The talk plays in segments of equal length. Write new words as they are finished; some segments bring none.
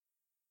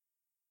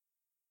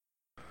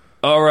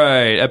All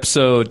right,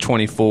 episode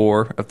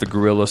 24 of the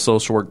Guerrilla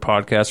Social Work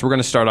Podcast. We're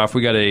going to start off.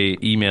 We got a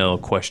email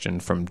question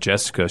from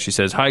Jessica. She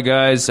says, "Hi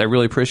guys, I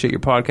really appreciate your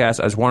podcast.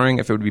 I was wondering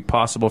if it would be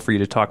possible for you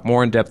to talk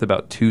more in depth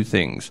about two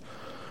things.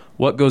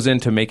 What goes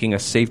into making a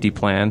safety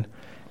plan,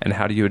 and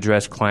how do you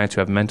address clients who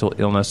have mental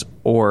illness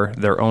or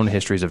their own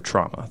histories of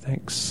trauma?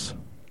 Thanks."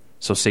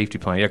 So safety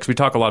plan. Yeah, because we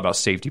talk a lot about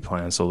safety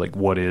plans. So like,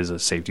 what is a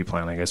safety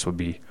plan, I guess, would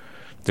be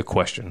the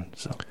question.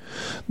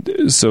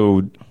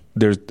 So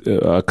there's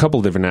a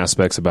couple different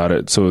aspects about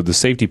it. So the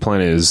safety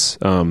plan is,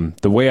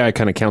 the way I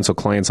kind of counsel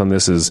clients on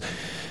this is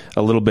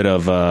a little bit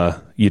of,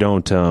 you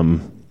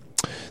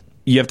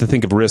have to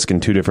think of risk in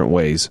two different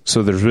ways.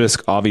 So there's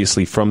risk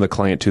obviously from the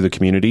client to the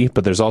community,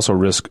 but there's also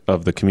risk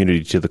of the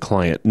community to the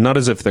client. Not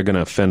as if they're going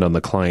to offend on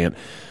the client.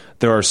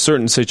 There are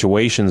certain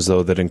situations,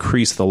 though, that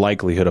increase the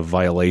likelihood of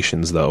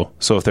violations, though.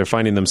 So if they're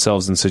finding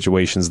themselves in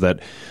situations that,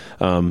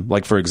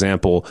 like, for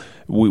example,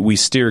 we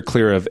steer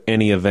clear of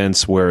any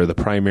events where the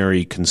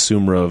primary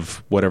consumer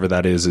of whatever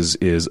that is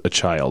a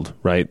child,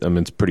 right? I mean,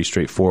 it's pretty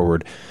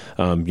straightforward.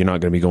 You're not going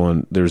to be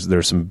going, there's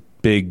some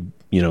big,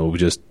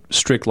 just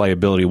strict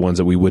liability ones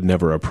that we would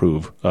never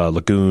approve.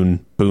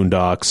 Lagoon,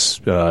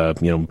 Boondocks,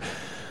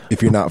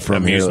 if you're not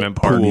from amusement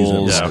parks,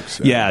 pools,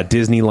 yeah,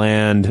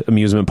 Disneyland,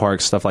 amusement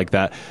parks, stuff like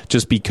that.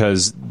 Just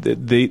because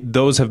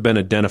those have been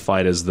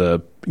identified as the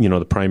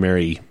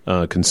primary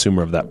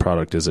consumer of that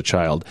product is a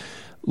child.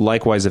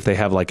 Likewise, if they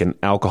have like an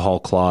alcohol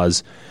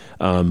clause,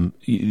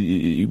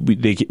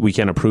 we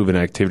can't approve an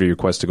activity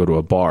request to go to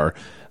a bar.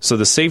 So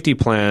the safety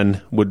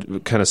plan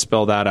would kind of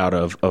spell that out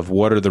of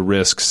what are the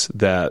risks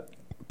that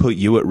put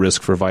you at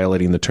risk for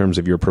violating the terms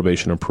of your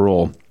probation or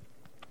parole.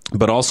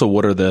 But also,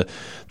 what are the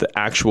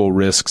actual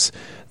risks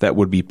that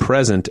would be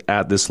present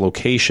at this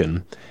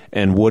location,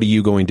 and what are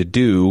you going to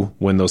do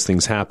when those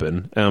things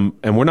happen?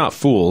 And we're not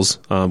fools.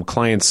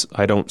 Clients,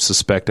 I don't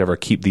suspect, ever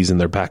keep these in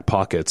their back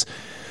pockets.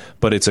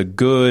 But it's a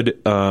good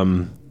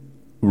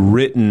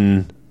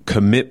written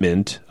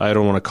commitment. I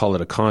don't want to call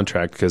it a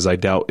contract because I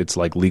doubt it's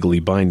like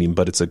legally binding,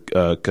 but it's a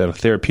kind of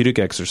therapeutic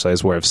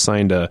exercise where I've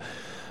signed an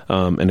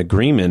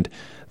agreement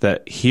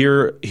that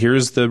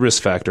here's the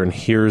risk factor and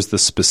here's the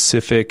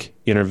specific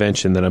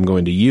intervention that I'm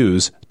going to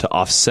use to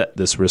offset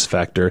this risk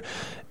factor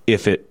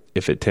if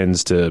it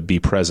tends to be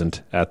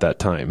present at that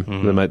time.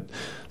 Mm-hmm.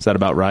 Is that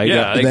about right?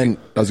 Yeah. Then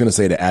I was going to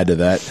say, to add to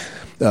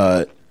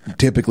that,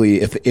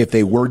 typically if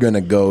they were going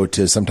to go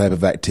to some type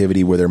of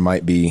activity where there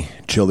might be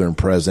children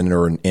present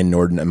or an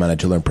inordinate amount of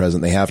children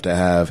present, they have to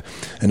have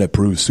an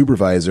approved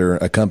supervisor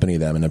accompany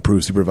them. An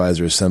approved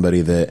supervisor is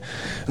somebody that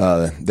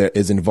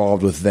is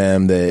involved with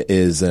them, that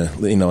is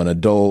an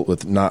adult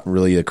with not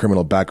really a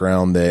criminal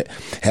background, that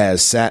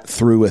has sat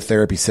through a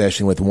therapy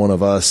session with one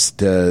of us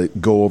to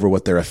go over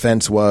what their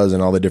offense was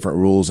and all the different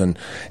rules, and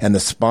the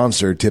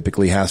sponsor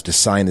typically has to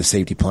sign the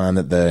safety plan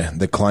that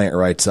the client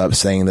writes up,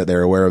 saying that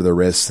they're aware of the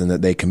risks and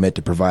that they commit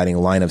to providing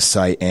line of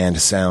sight and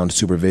sound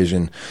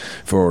supervision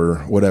for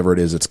whatever it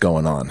is that's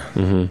going on.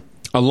 Mm-hmm.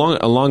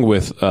 Along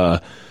with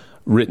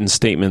written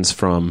statements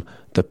from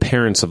the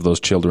parents of those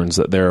children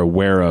that they're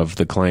aware of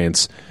the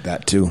client's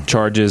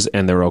charges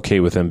and they're okay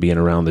with them being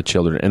around the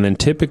children. And then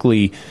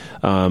typically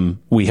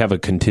we have a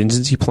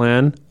contingency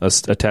plan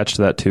attached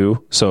to that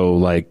too. So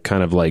like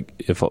kind of like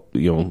if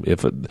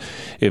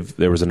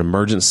there was an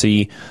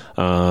emergency,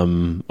 I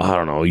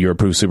don't know, your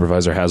approved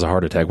supervisor has a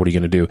heart attack, what are you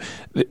going to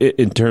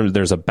do?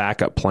 There's a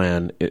backup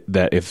plan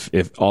that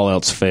if all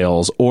else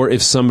fails, or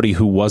if somebody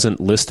who wasn't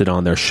listed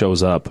on there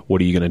shows up,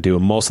 what are you going to do?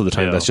 And most of the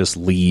time that's just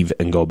leave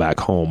and go back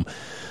home.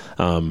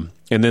 And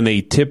then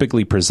they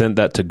typically present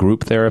that to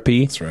group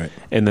therapy. That's right.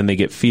 And then they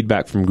get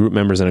feedback from group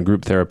members and a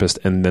group therapist,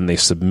 and then they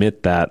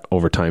submit that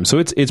over time. So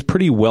it's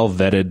pretty well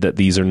vetted that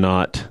these are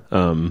not,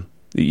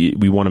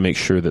 we want to make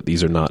sure that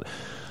these are not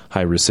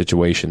high-risk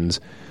situations.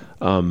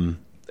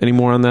 Any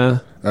more on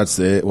that? That's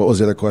it. What was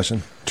the other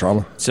question?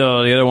 Trauma?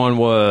 So the other one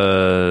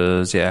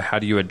was, how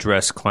do you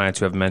address clients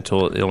who have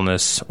mental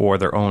illness or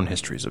their own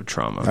histories of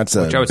trauma? That's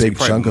a big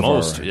chunk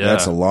of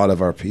that's a lot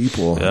of our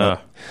people. Yeah.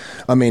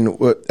 I mean,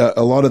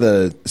 a lot of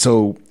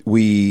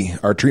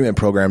our treatment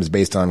program is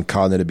based on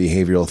cognitive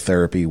behavioral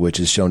therapy,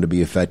 which is shown to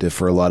be effective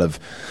for a lot of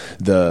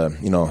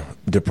the,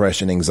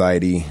 depression,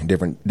 anxiety,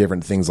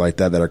 different things like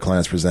that our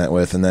clients present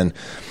with. And then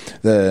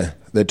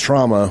the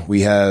trauma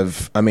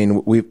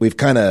we've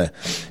kind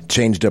of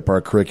changed up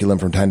our curriculum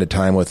from time to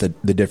time with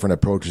the different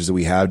approaches that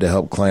we have to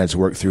help clients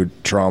work through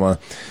trauma.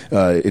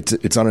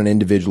 It's on an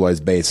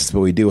individualized basis, but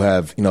we do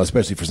have,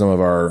 especially for some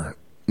of our,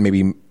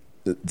 maybe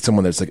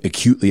someone that's like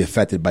acutely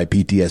affected by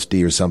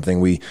PTSD or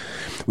something, we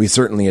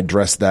certainly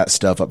address that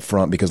stuff up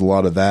front, because a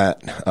lot of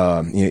that,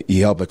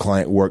 you help a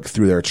client work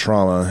through their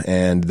trauma,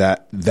 and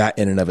that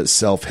in and of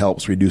itself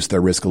helps reduce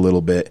their risk a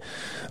little bit,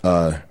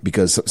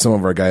 because some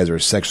of our guys are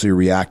sexually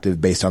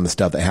reactive based on the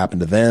stuff that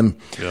happened to them.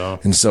 Yeah.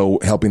 And so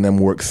helping them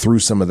work through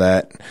some of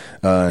that,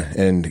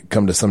 and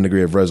come to some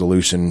degree of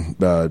resolution,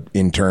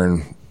 in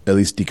turn, at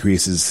least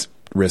decreases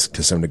risk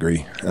to some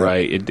degree.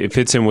 Right. It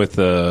fits in with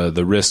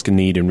the risk,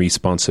 need, and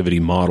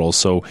responsivity model.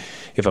 So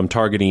if I'm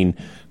targeting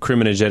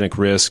criminogenic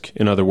risk.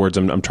 In other words,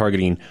 I'm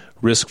targeting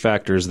risk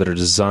factors that are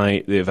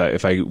designed.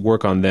 If I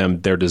work on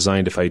them, they're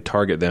designed. If I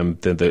target them,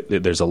 then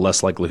there's a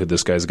less likelihood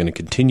this guy's going to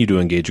continue to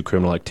engage in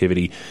criminal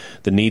activity.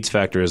 The needs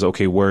factor is,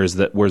 okay, where's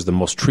the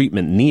most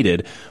treatment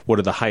needed? What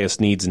are the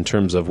highest needs in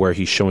terms of where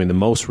he's showing the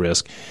most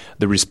risk?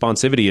 The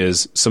responsivity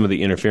is some of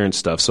the interference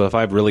stuff. So if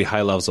I have really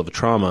high levels of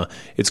trauma,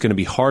 it's going to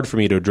be hard for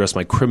me to address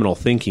my criminal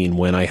thinking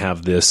when I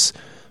have this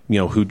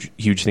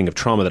huge thing of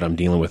trauma that I'm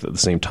dealing with at the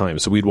same time.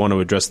 So we'd want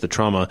to address the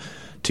trauma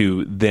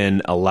to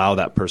then allow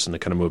that person to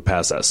kind of move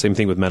past that. Same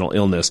thing with mental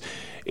illness.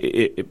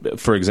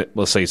 For example,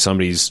 let's say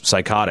somebody's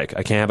psychotic.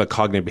 I can't have a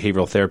cognitive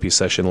behavioral therapy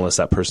session unless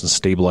that person's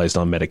stabilized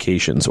on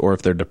medications. Or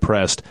if they're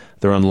depressed,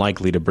 they're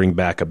unlikely to bring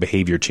back a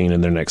behavior chain in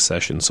their next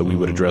session. So we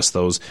would address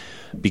those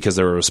because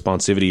they're a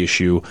responsivity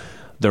issue.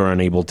 They're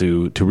unable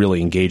to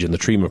really engage in the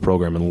treatment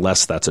program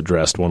unless that's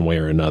addressed one way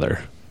or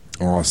another.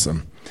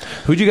 Awesome.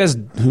 Who'd you guys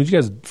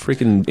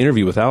freaking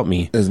interview without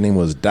me? His name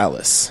was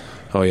Dallas.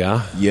 Oh,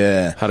 yeah?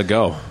 Yeah. How'd it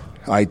go?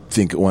 I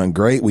think it went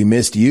great. We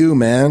missed you,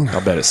 man.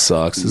 I'll bet it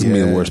sucks. This is going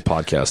to be the worst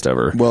podcast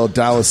ever. Well,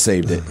 Dallas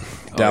saved it.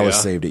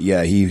 Saved it.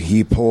 Yeah,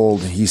 he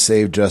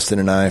saved Justin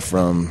and I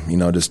from,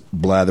 just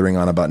blathering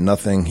on about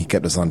nothing. He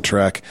kept us on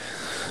track.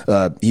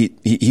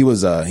 He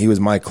was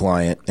my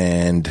client,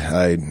 and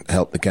I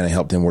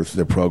helped him work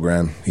through the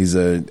program.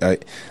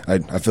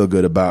 I feel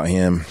good about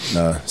him.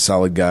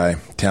 Solid guy,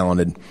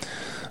 talented.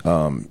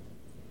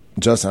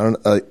 Justin,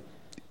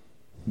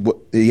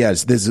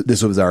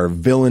 this was our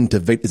villain to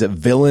victory. Is it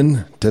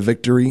villain to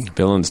victory?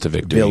 Villains to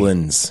victory.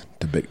 Villains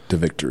to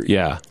victory.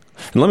 Yeah.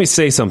 And let me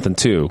say something,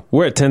 too.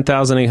 We're at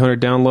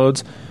 10,800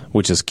 downloads,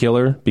 which is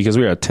killer, because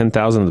we were at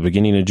 10,000 at the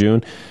beginning of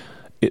June.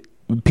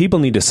 People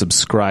need to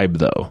subscribe,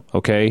 though,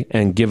 okay?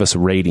 And give us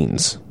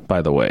ratings,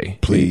 by the way.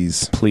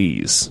 Please.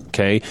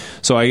 Okay?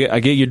 So I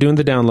get you're doing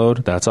the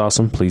download. That's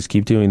awesome. Please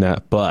keep doing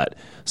that. But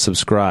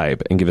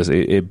subscribe and give us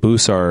it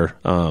boosts our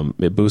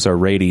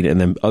rating, and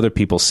then other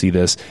people see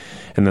this,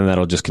 and then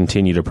that'll just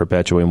continue to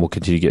perpetuate, and we'll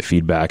continue to get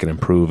feedback and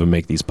improve and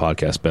make these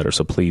podcasts better.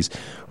 So please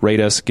rate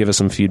us, give us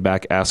some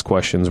feedback, ask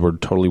questions. We're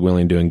totally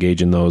willing to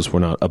engage in those. We're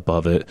not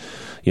above it,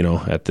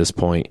 at this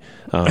point.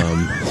 For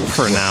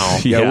now.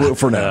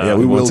 For now. Yeah,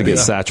 we will. Once it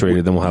gets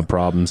saturated, then we'll have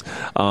problems.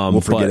 We'll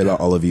forget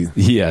about all of you.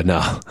 Yeah,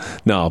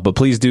 no. But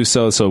please do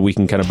so we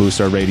can kind of boost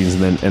our ratings,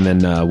 and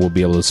then we'll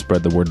be able to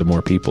spread the word to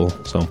more people.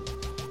 So.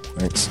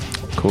 Thanks.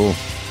 Cool.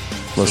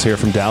 Let's hear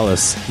from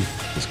Dallas.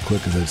 As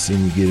quick as I've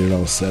seen you get it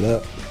all set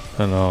up.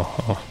 I know.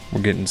 Oh,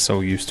 we're getting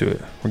so used to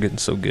it. We're getting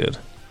so good.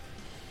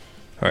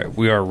 All right,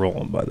 we are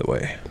rolling, by the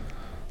way.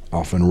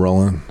 Off and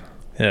rolling.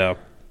 Yeah.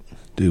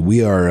 Dude,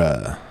 we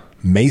are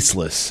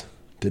maceless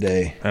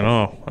today. I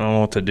know. I don't know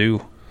what to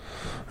do.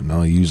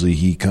 No, usually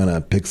he kind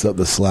of picks up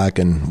the slack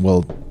and,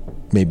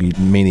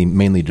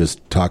 mainly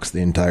just talks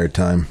the entire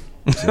time.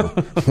 So,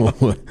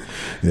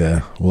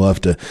 yeah, we'll have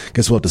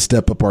to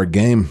step up our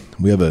game.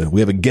 We have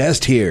a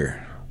guest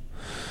here.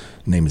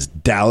 Name is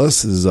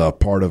Dallas. This is a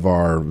part of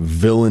our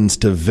Villains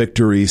to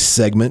Victory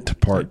segment,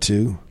 part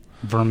 2.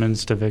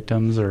 Vermins to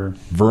victims, or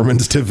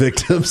Vermins to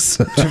victims.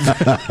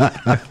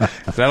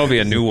 That'll be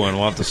a new one.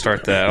 We'll have to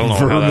start that. I don't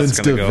know how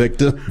that's going to go.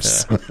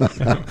 Victims.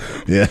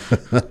 Yeah.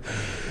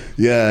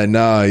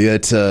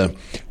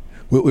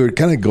 We were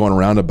kind of going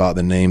around about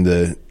the name.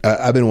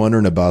 I've been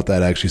wondering about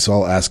that, actually, so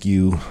I'll ask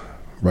you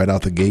right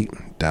out the gate,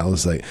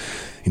 Dallas.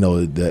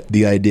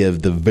 The idea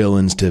of the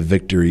Villains to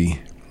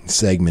Victory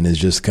segment is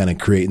just kind of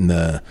creating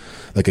a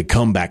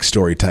comeback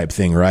story type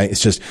thing, right? It's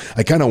just,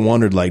 I kind of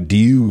wondered,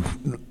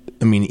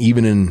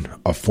 even in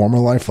a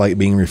formal life, like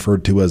being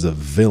referred to as a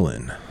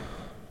villain.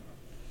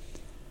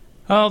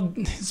 Well,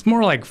 it's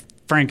more like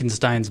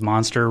Frankenstein's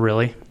monster,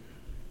 really.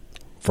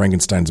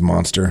 Frankenstein's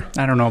monster.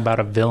 I don't know about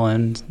a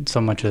villain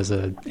so much as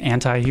an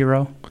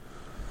anti-hero.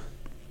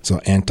 So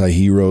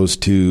anti-heroes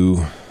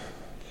to...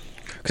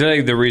 Because I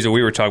think the reason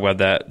we were talking about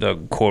that, the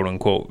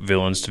quote-unquote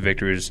villains to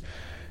victory, is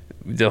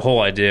the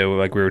whole idea,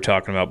 like we were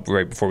talking about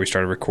right before we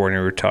started recording,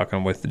 we were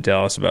talking with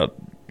Dallas about,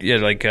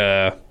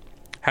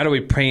 how do we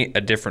paint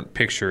a different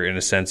picture in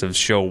a sense of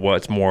show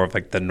what's more of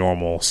like the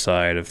normal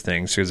side of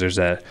things? Because there's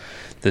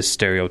the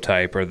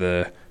stereotype or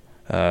the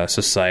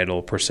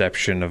societal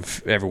perception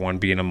of everyone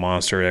being a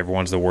monster,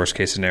 everyone's the worst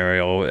case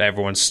scenario,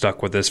 everyone's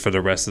stuck with this for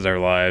the rest of their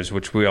lives,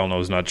 which we all know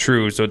is not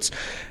true. So it's,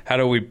 how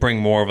do we bring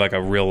more of like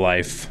a real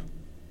life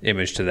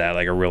image to that,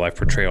 like a real life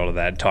portrayal to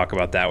that, and talk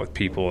about that with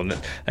people? And I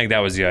think that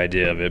was the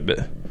idea of it.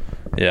 But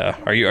yeah,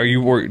 are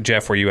you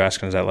Jeff, were you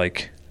asking, is that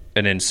like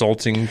an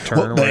insulting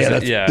term?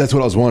 That's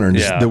what I was wondering.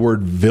 Just the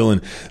word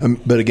villain.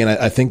 But again,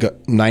 I think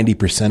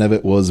 90% of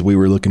it was we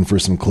were looking for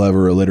some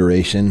clever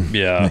alliteration.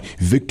 Yeah,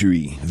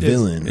 victory,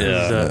 villain.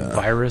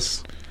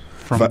 Virus.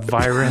 From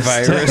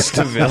virus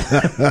to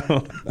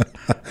villain.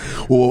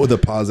 Well, what would the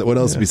positive? What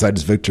else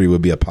besides victory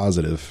would be a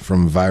positive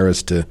from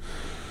virus to?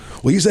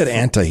 Well, you said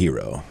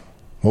anti-hero.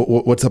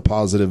 What's a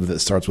positive that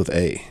starts with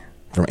A?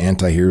 From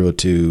anti-hero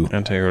to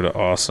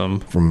awesome.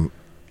 From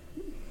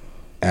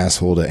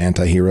asshole to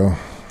anti-hero.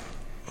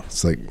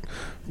 It's like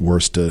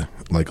worse to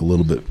like a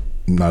little bit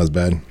not as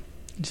bad.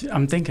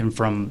 I'm thinking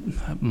from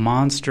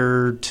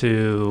monster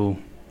to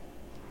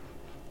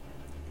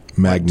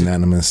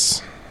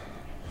magnanimous.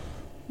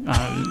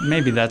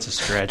 Maybe that's a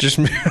stretch. Just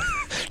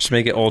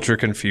make it ultra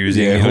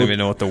confusing. Yeah, You don't even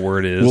know what the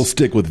word is. We'll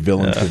stick with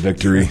villain to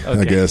victory,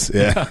 I guess.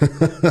 Yeah.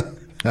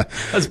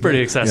 That's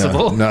pretty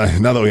accessible. Yeah.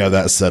 Now that we have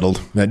that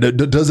settled. Now,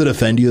 does it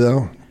offend you,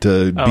 though,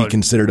 to be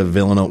considered a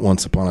villain at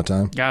once upon a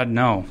time? God,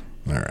 no.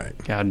 All right.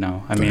 God,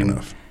 no. I Fair mean,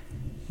 enough.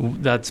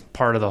 that's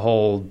part of the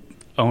whole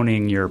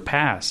owning your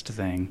past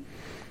thing.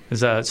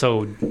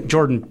 So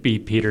Jordan B.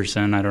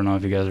 Peterson, I don't know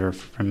if you guys are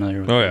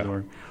familiar with the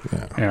word.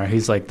 Yeah,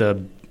 he's like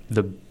the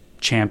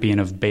champion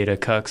of beta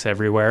cucks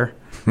everywhere.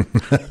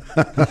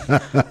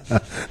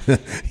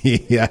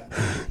 Yeah.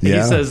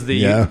 He says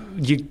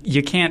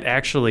you can't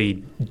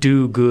actually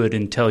do good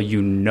until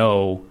you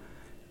know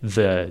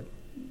the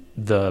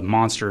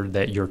monster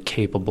that you're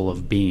capable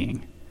of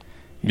being.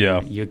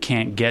 Yeah. You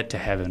can't get to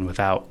heaven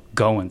without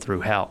going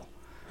through hell,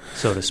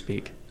 so to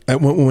speak.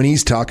 When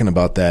he's talking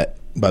about that,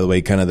 by the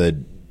way, kind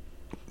of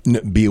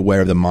be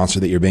aware of the monster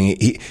that you're being,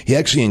 he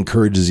actually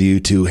encourages you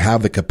to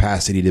have the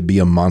capacity to be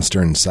a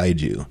monster inside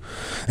you.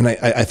 And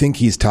I think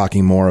he's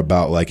talking more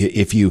about like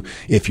if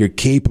you're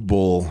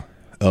capable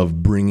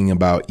of bringing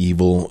about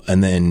evil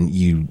and then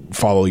you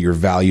follow your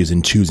values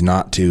and choose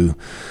not to,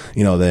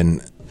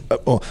 then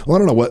well, I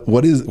don't know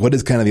what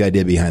is kind of the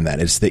idea behind that.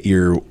 It's that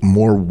you're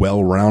more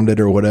well-rounded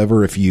or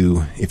whatever if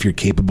you're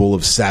capable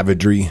of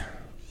savagery.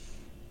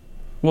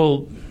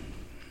 Well,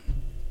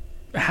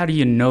 how do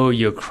you know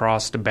you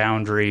crossed a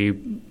boundary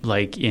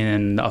like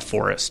in a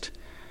forest?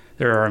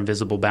 There are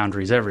invisible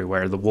boundaries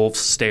everywhere. The wolves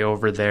stay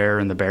over there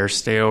and the bears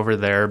stay over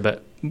there,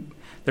 but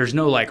there's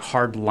no like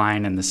hard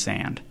line in the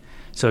sand.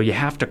 So you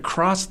have to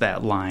cross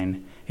that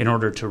line in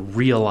order to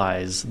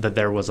realize that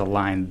there was a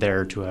line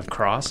there to have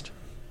crossed.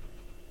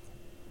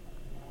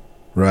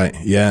 Right,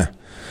 yeah.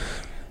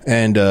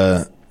 And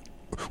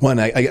one,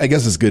 I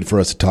guess it's good for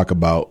us to talk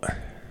about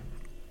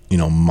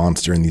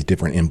monster and these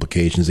different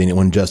implications. And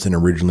when Justin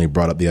originally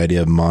brought up the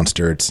idea of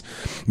monster, it's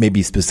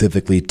maybe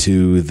specifically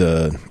to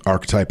the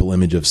archetypal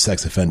image of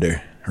sex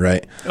offender,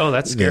 right? Oh,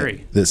 that's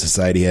scary. That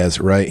society has,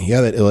 right?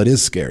 Yeah, it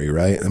is scary,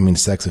 right? I mean,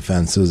 sex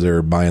offenses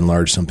are by and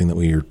large something that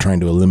we are trying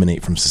to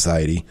eliminate from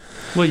society.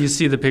 Well, you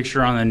see the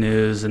picture on the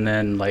news and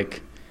then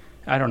like,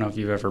 I don't know if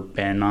you've ever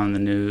been on the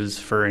news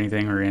for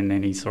anything or in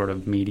any sort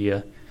of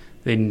media.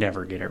 They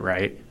never get it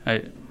right.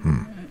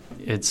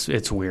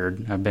 It's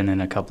weird. I've been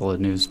in a couple of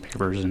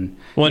newspapers and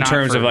in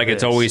terms of like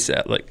it's always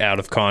like out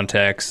of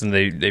context and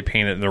they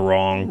paint it in the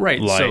wrong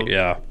light.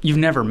 So you've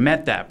never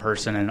met that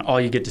person and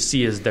all you get to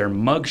see is their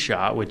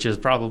mugshot, which is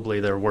probably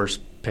their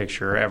worst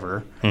picture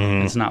ever.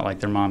 Mm-hmm. It's not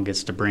like their mom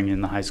gets to bring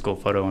in the high school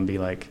photo and be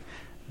like,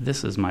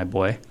 "This is my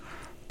boy,"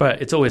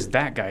 but it's always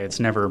that guy. It's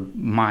never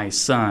my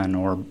son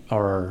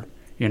or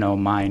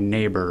my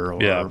neighbor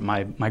or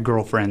my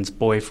girlfriend's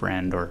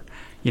boyfriend, or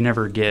you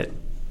never get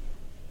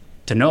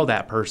to know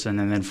that person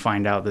and then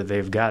find out that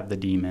they've got the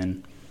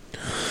demon.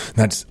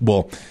 That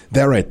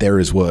right there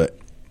is what,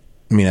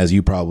 I mean, as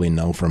you probably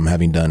know from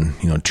having done,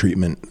 a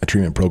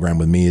treatment program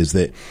with me, is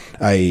that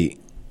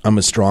I'm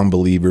a strong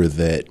believer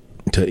that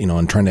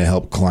in trying to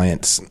help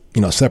clients,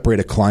 separate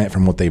a client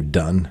from what they've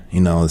done,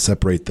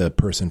 separate the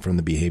person from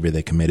the behavior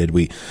they committed.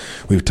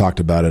 We've talked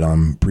about it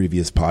on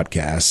previous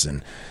podcasts,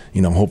 and,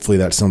 hopefully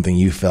that's something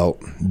you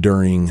felt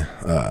during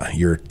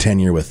your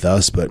tenure with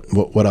us. But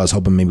what I was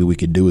hoping maybe we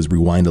could do is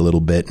rewind a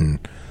little bit and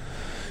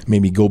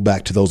maybe go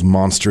back to those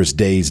monstrous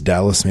days,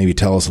 Dallas. Maybe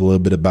tell us a little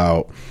bit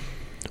about,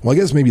 well, I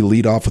guess maybe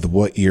lead off with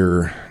what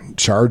your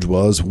charge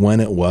was, when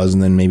it was,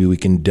 and then maybe we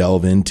can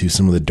delve into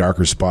some of the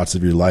darker spots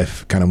of your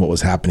life, kind of what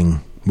was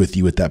happening with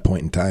you at that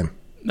point in time.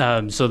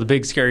 So the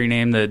big scary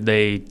name that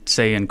they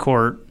say in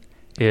court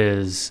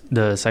is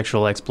the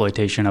sexual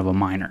exploitation of a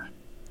minor.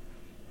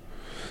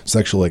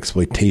 Sexual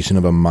exploitation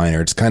of a minor.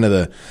 That's kind of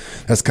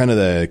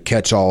the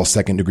catch-all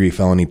second-degree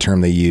felony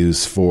term they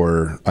use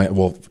for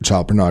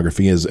child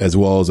pornography, as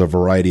well as a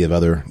variety of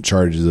other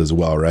charges as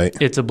well, right?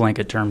 It's a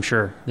blanket term,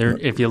 sure.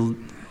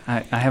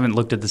 I haven't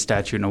looked at the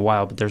statute in a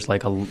while, but there's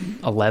like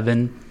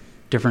 11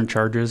 different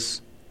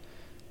charges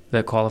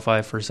that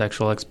qualify for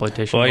sexual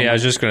exploitation. Well, yeah, I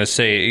was just going to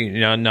say,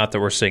 not that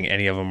we're saying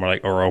any of them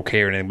are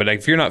okay or anything, but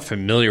if you're not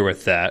familiar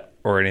with that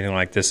or anything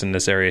like this in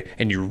this area,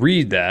 and you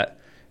read that,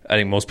 I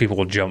think most people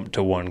will jump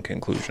to one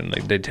conclusion.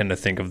 Like, they tend to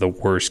think of the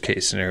worst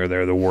case scenario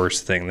there, the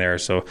worst thing there.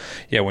 So,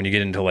 yeah, when you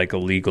get into like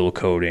illegal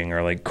coding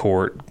or like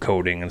court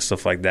coding and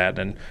stuff like that,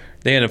 then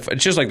they end up,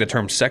 it's just like the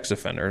term sex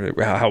offender.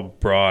 How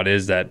broad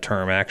is that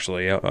term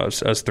actually?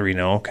 Us three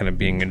know, kind of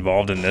being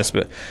involved in this.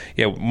 But,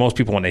 yeah, most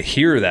people, when they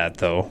hear that,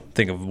 though,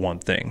 think of one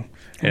thing.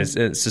 And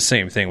it's the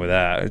same thing with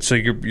that. So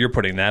you're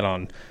putting that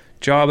on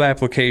job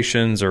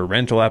applications or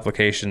rental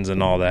applications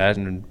and all that,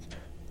 and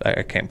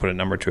I can't put a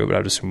number to it, but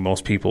I just assume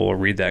most people will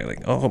read that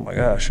like, oh my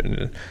gosh,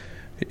 and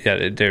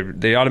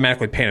they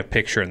automatically paint a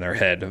picture in their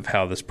head of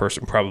how this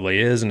person probably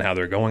is and how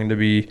they're going to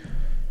be.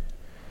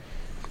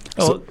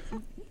 Oh,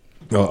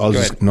 No, I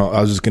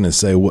was just going to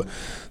say what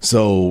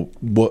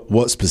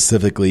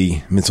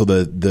specifically? I mean, so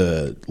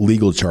the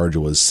legal charge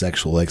was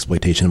sexual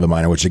exploitation of a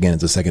minor, which again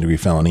is a second-degree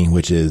felony,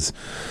 which is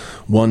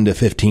 1 to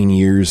 15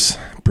 years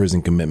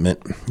prison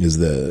commitment is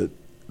the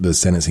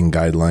sentencing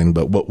guideline.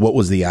 But what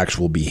was the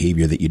actual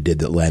behavior that you did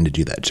that landed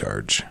you that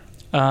charge?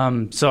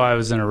 So I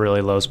was in a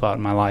really low spot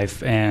in my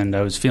life, and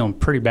I was feeling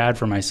pretty bad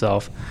for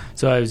myself.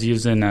 So I was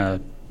using a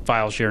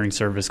file sharing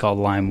service called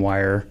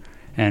LimeWire,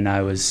 and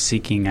I was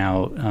seeking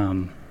out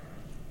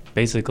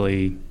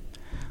basically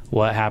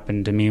what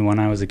happened to me when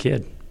I was a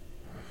kid.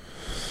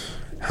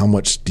 How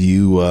much do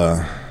you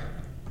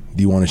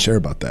want to share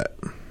about that?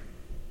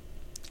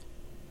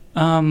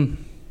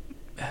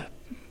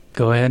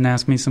 Go ahead and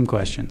ask me some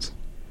questions.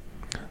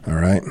 All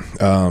right.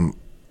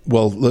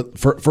 Well,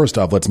 first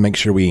off, let's make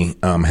sure we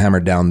hammer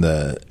down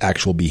the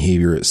actual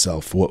behavior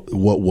itself.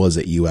 What was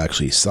it you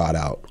actually sought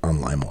out on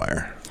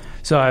LimeWire?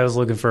 So I was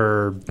looking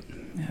for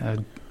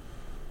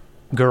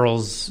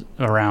girls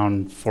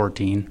around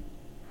 14.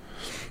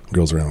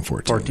 Girls around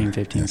 14. 14,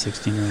 15,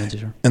 16 year olds.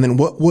 And then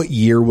what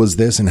year was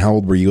this, and how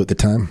old were you at the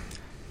time?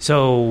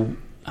 So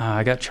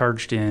I got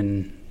charged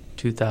in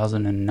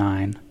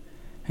 2009,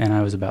 and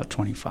I was about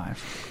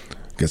 25.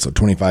 Okay, so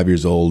 25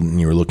 years old,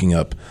 and you were looking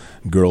up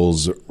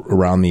girls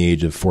around the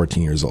age of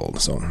 14 years old.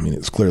 So, I mean,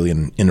 it's clearly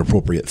an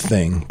inappropriate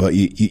thing. But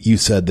you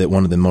said that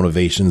one of the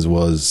motivations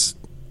was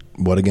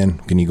what again?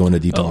 Can you go into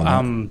detail on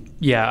that?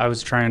 Yeah, I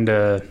was trying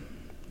to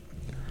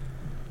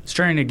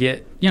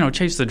get,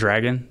 chase the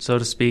dragon, so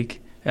to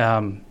speak.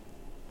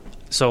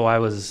 So I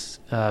was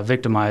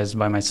victimized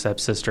by my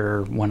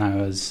stepsister when I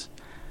was,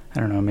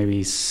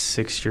 maybe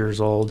 6 years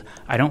old.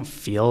 I don't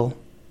feel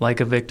like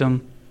a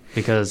victim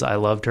because I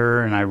loved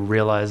her and I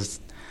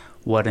realized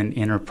what an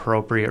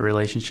inappropriate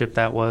relationship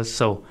that was.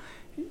 So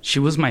she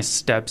was my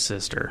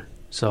stepsister.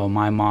 So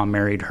my mom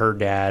married her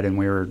dad and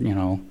we were,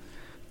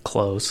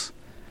 close.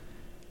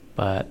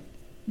 But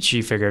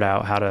she figured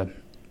out how to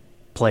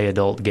play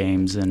adult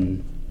games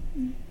and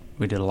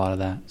we did a lot of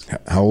that.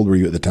 How old were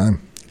you at the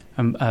time?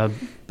 I'm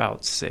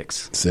about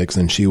 6. 6,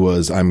 and she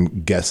was,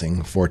 I'm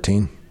guessing,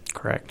 14?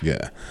 Correct.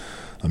 Yeah.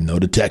 I'm no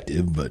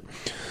detective, but...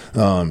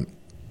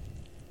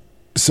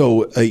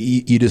 So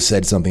you just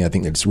said something I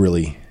think that's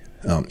really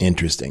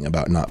interesting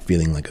about not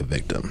feeling like a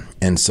victim.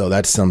 And so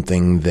that's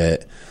something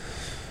that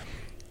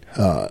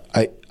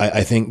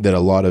I think that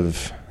a lot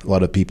of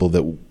people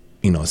that,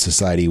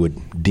 society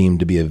would deem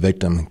to be a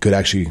victim could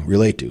actually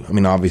relate to. I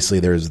mean,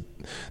 obviously there's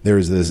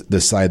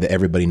this side that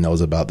everybody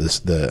knows about,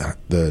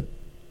 the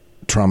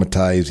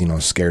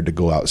traumatized, scared to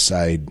go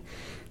outside,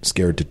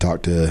 scared to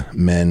talk to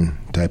men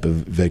type of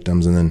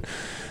victims. And then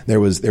there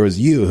was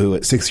you who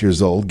at 6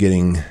 years old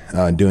doing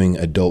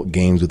adult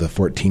games with a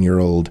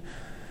 14-year-old.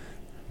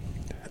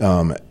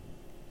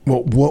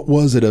 What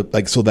was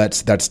it so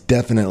that's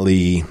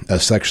definitely a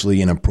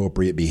sexually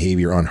inappropriate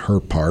behavior on her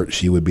part.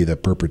 She would be the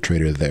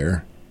perpetrator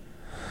there.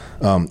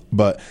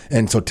 By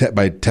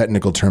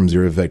technical terms,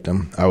 you're a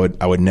victim. I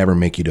would never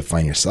make you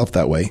define yourself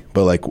that way.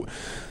 But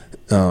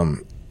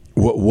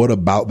what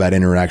about that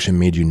interaction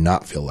made you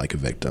not feel like a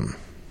victim?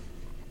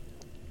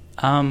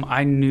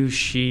 I knew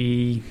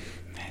she.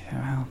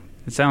 Well,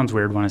 it sounds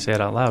weird when I say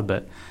it out loud,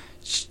 but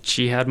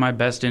she had my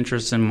best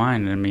interests in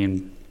mind. I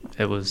mean,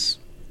 it was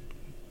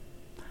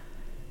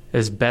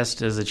as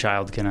best as a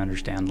child can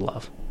understand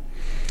love.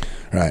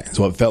 Right.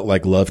 So it felt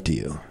like love to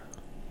you,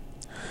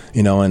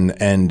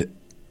 and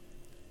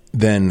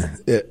then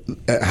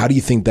how do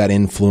you think that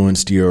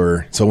influenced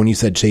so when you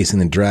said chasing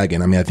the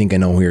dragon, I mean, I think I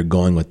know where you're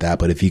going with that,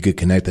 but if you could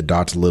connect the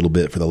dots a little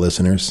bit for the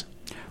listeners.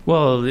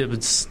 Well, it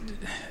was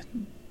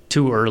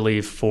too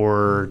early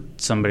for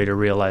somebody to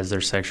realize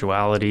their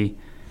sexuality,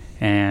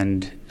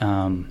 and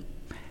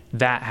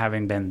that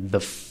having been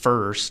the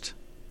first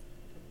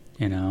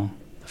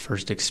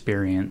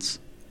experience,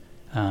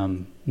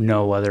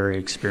 no other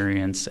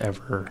experience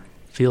ever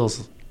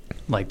feels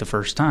like the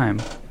first time.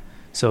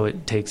 So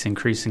it takes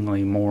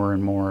increasingly more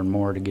and more and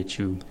more to get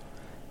you,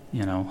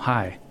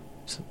 high.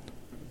 So.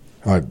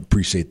 I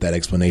appreciate that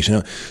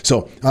explanation.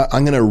 So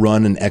I'm going to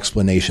run an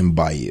explanation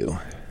by you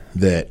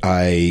that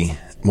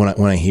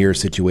when I hear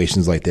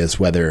situations like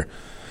this, whether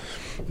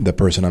the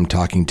person I'm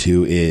talking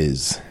to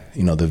is,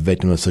 the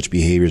victim of such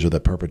behaviors or the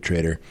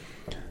perpetrator,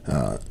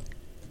 I'm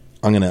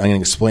going to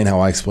explain how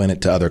I explain it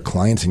to other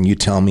clients, and you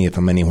tell me if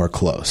I'm anywhere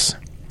close.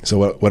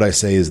 So what I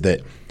say is that,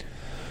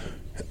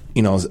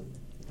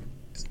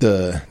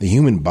 the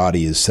human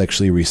body is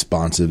sexually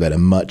responsive at a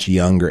much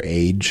younger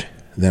age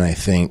than I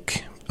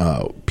think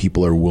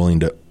people are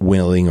willing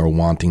or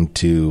wanting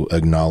to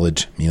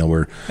acknowledge.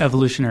 We're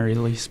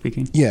evolutionarily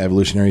speaking. Yeah,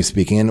 evolutionarily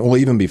speaking, and well,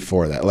 even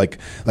before that, like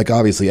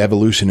obviously,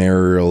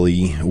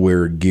 evolutionarily,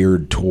 we're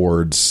geared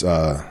towards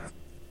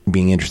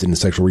being interested in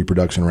sexual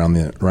reproduction around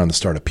the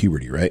start of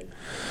puberty, right?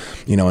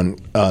 And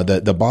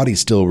the body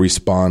still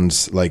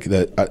responds like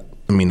that.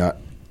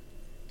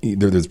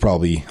 There's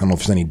probably, I don't know if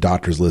there's any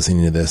doctors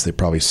listening to this, they're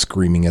probably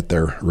screaming at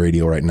their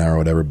radio right now or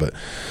whatever, but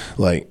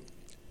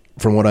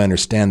from what I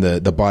understand,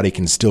 the body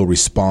can still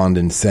respond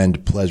and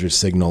send pleasure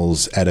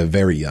signals at a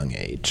very young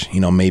age.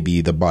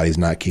 Maybe the body's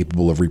not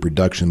capable of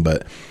reproduction,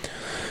 but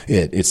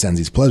it sends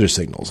these pleasure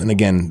signals. And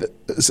again,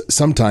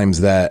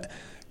 sometimes that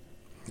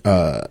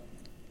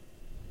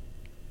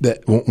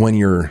when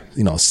you're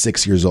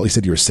 6 years old, you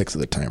said you were 6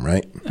 at the time,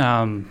 right?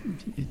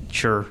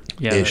 Sure.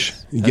 Yeah. Ish.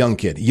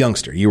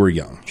 Youngster. You were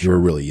young. Sure. You were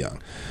really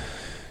young.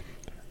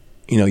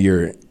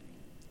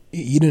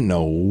 You didn't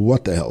know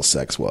what the hell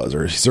sex was,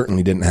 or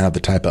certainly didn't have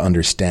the type of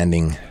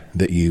understanding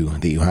that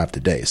you have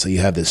today. So you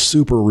have this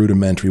super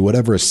rudimentary,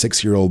 whatever a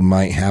 6-year-old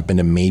might happen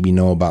to maybe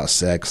know about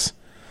sex.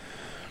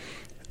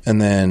 And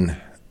then,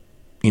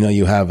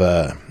 you have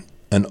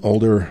an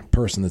older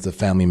person that's a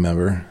family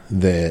member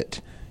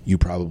that you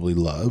probably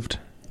loved.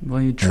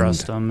 Well, you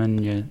trust them,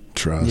 and you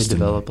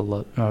develop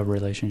a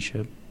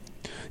relationship.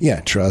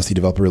 Yeah, trust. You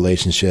develop a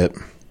relationship.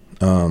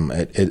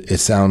 It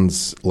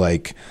sounds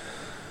like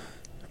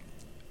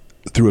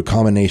through a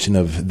combination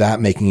of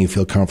that making you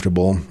feel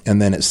comfortable,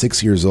 and then at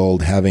 6 years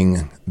old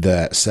having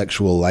that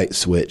sexual light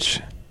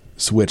switched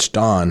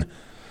on,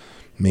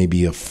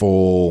 maybe a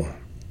full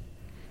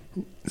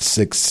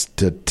 6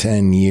 to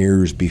 10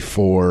 years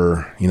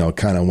before,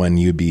 kind of when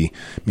you'd be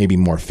maybe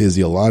more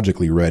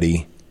physiologically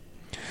ready.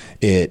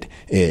 It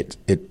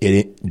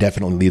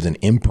definitely leaves an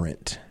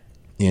imprint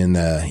in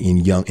a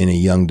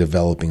young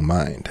developing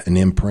mind, an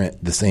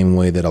imprint the same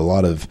way that a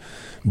lot of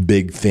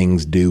big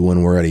things do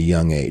when we're at a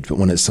young age. But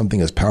when it's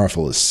something as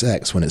powerful as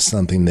sex, when it's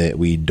something that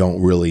we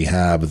don't really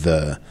have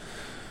the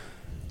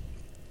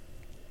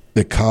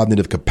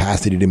cognitive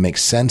capacity to make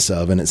sense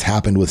of, and it's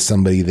happened with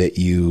somebody that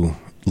you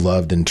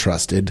loved and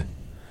trusted,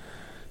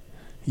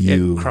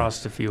 it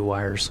crossed a few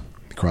wires.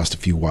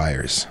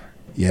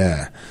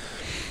 Yeah.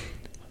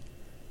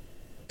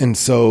 And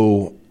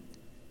so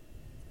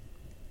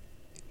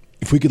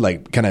if we could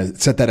kind of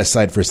set that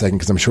aside for a second,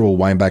 because I'm sure we'll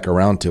wind back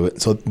around to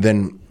it. So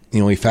then,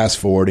 we fast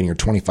forward and you're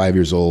 25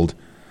 years old,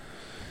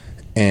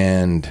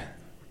 and,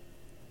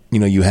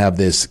 you have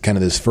this kind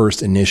of this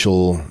first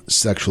initial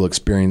sexual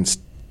experience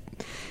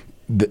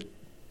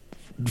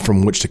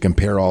from which to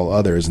compare all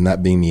others, and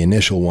that being the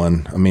initial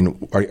one. I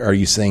mean, are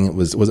you saying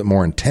was it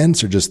more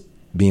intense, or just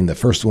being the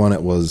first one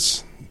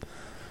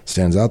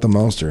stands out the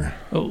most, or?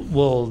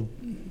 Well,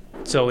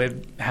 so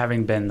it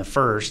having been the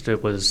first,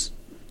 it was,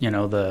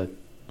 the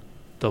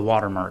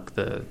watermark,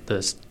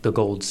 the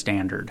gold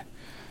standard.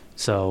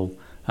 So,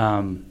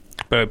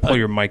 but pull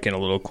your mic in a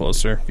little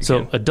closer.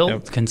 So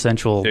adult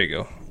consensual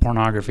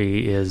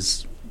pornography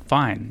is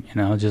fine.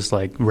 Just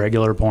like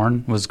regular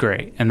porn was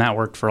great, and that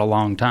worked for a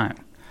long time.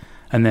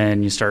 And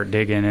then you start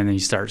digging, and then you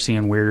start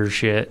seeing weirder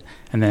shit,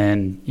 and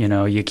then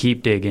you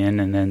keep digging,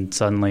 and then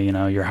suddenly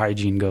your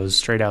hygiene goes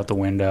straight out the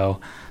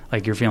window.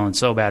 Like, you're feeling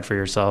so bad for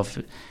yourself,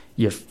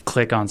 you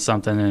click on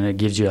something and it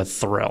gives you a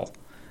thrill,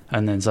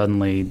 and then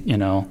suddenly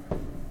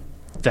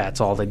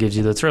that's all that gives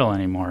you the thrill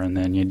anymore. And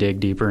then you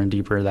dig deeper and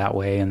deeper that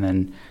way, and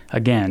then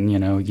again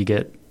you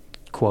get,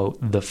 quote,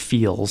 the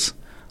feels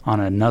on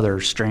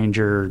another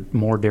stranger,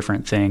 more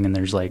different thing, and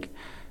there's like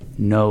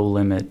no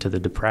limit to the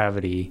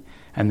depravity.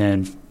 And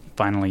then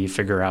finally you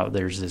figure out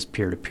there's this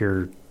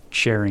peer-to-peer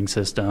sharing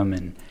system,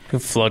 and the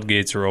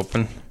floodgates are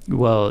open.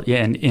 Well,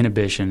 yeah, and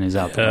inhibition is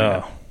out the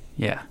window.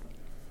 Yeah.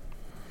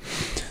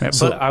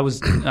 But I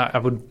would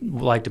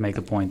like to make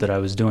the point that I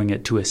was doing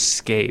it to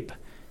escape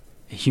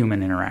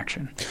human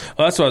interaction.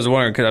 Well, that's what I was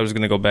wondering, because I was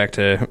going to go back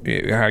to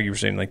how you were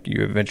saying, like,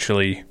 you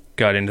eventually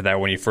got into that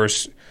when you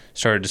first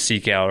started to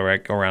seek out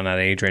around that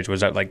age range.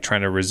 Was that like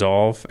trying to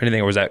resolve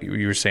anything, or was that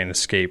you were saying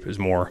escape is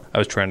more I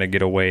was trying to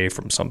get away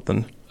from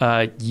something?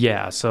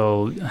 Yeah.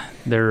 So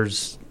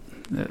there's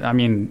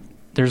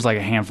like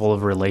a handful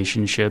of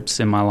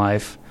relationships in my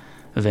life,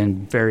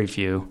 then very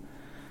few.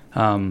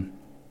 And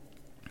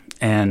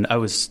I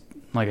was,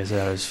 like I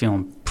said, I was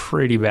feeling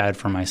pretty bad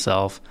for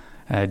myself.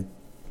 I had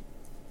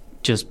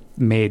just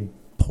made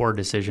poor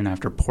decision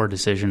after poor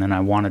decision, and I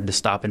wanted to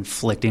stop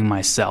inflicting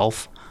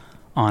myself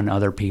on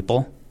other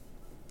people.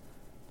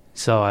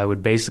 So I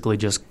would basically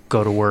just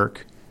go to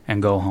work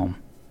and go home.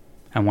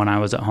 And when I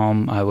was at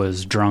home, I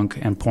was drunk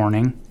and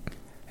porning.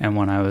 And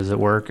when I was at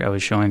work, I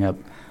was showing up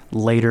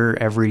later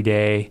every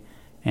day,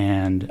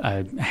 and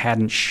I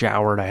hadn't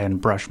showered, I hadn't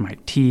brushed my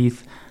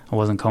teeth, I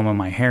wasn't combing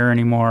my hair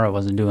anymore, I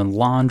wasn't doing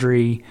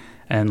laundry,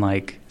 and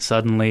like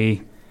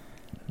suddenly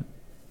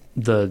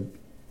the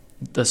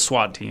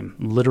SWAT team,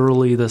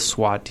 literally the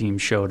SWAT team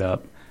showed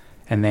up,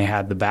 and they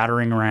had the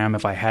battering ram.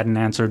 If I hadn't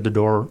answered the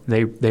door,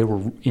 they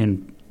were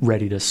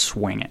ready to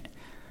swing it.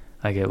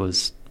 Like, it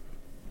was.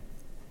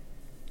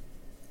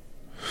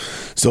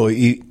 So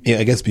I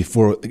guess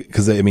before,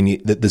 because I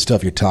mean the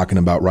stuff you're talking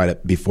about right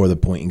up before the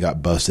point you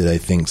got busted, I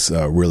think's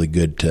really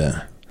good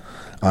to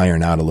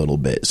iron out a little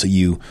bit.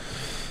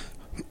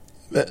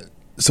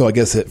 So I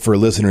guess for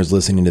listeners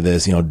listening to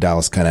this,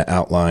 Dallas kind of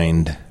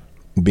outlined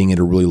being at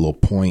a really low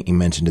point. He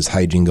mentioned his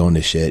hygiene going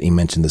to shit. He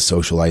mentioned the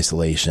social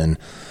isolation,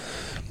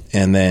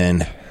 and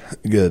then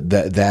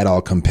that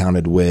all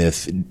compounded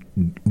with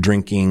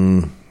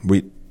drinking.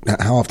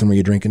 How often were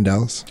you drinking,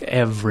 Dallas?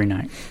 Every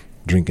night.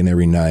 drinking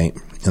every night,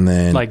 and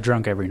then like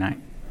drunk every night.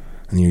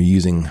 And you're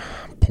using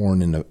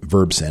porn in a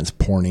verb sense,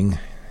 porning.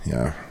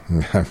 Yeah,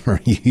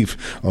 you've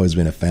always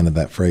been a fan of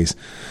that phrase.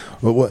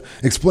 But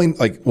explain,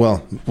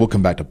 we'll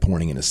come back to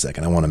porning in a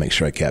second. I want to make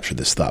sure I capture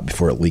this thought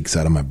before it leaks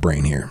out of my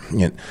brain here.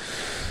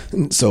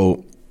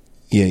 So,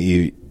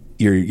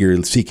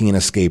 you're seeking an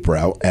escape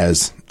route,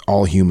 as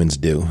all humans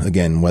do.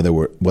 Again,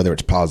 whether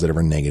it's positive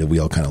or negative, we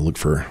all kind of look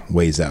for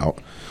ways out.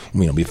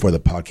 Before the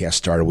podcast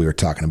started, we were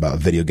talking about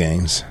video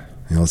games.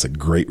 It's a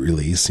great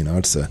release.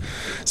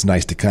 It's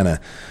nice to kind of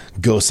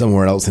go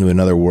somewhere else into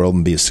another world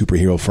and be a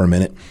superhero for a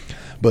minute.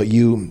 But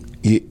you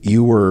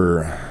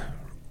were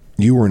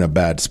in a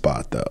bad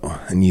spot though,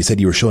 and you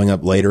said you were showing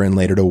up later and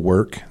later to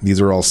work.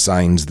 These are all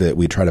signs that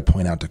we try to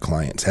point out to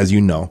clients, as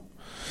the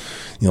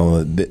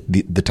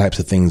types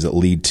of things that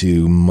lead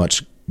to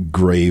much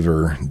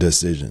graver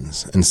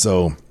decisions. And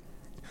so,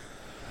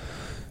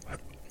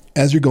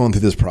 as you're going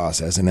through this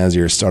process, and as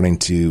you're starting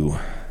to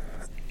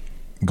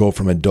go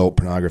from adult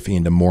pornography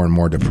into more and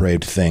more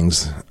depraved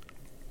things,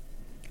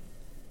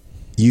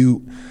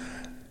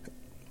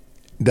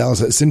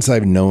 Dallas, since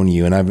I've known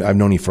you, and I've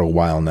known you for a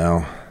while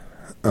now,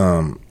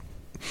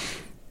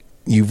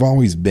 you've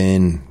always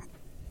been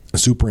a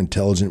super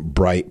intelligent,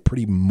 bright,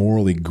 pretty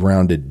morally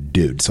grounded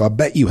dude. So I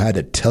bet you had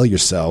to tell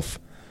yourself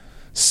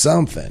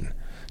something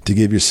to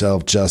give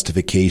yourself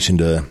justification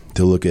to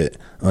look at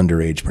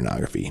underage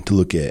pornography, to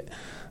look at,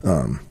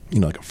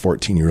 like a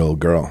 14-year-old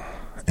girl.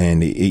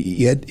 And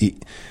I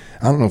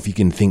don't know if you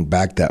can think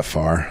back that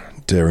far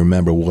to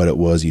remember what it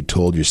was you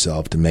told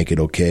yourself to make it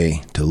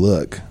okay to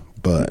look,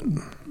 but...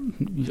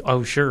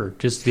 Oh, sure.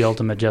 Just the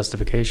ultimate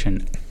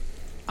justification.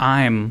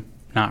 I'm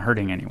not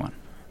hurting anyone.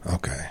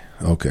 Okay.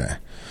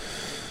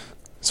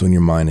 So in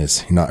your mind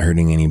is you're not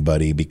hurting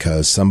anybody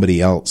because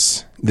somebody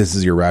else, this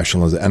is your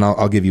rationalization, and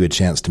I'll give you a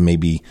chance to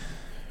maybe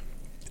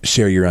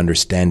share your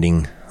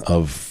understanding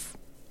of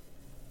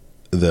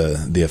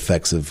the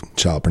effects of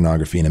child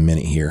pornography in a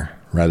minute here,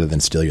 rather than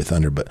steal your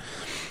thunder. But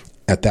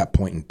at that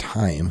point in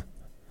time,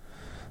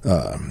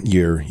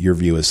 your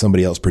view is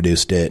somebody else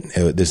produced it.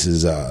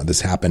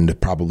 This happened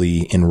probably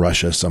in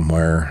Russia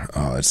somewhere.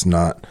 It's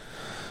not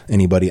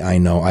anybody I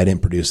know. I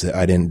didn't produce it.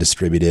 I didn't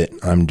distribute it.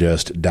 I'm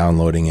just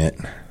downloading it.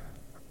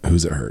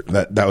 Who's it hurt?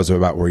 That was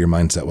about where your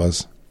mindset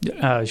was?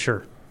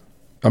 Sure.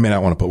 I mean, I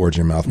don't want to put words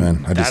in your mouth,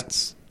 man.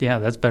 That's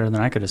better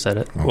than I could have said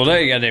it. Okay. Well,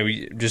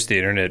 just the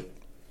internet,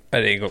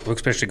 I think,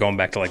 especially going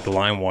back to like the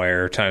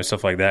LimeWire time,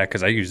 stuff like that,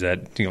 because I use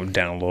that,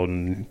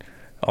 downloading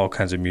all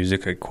kinds of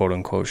music I quote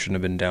unquote shouldn't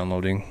have been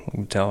downloading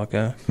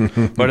Metallica.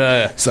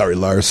 But sorry,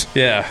 Lars.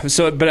 Yeah.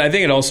 So, but I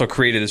think it also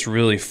created this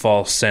really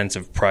false sense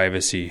of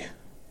privacy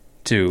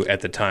too at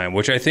the time,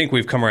 which I think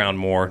we've come around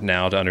more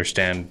now to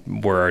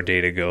understand where our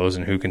data goes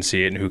and who can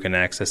see it and who can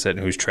access it and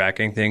who's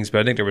tracking things.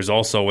 But I think there was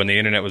also, when the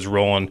internet was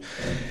rolling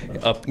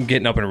up,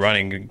 getting up and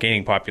running,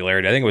 gaining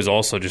popularity, I think it was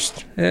also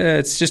just,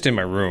 it's just in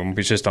my room.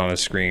 It's just on a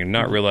screen,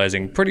 not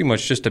realizing pretty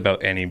much just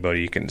about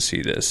anybody can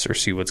see this or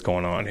see what's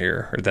going on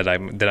here, or that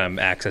I'm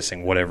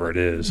accessing whatever it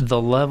is.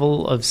 The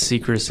level of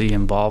secrecy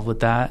involved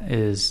with that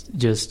is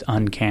just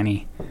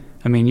uncanny.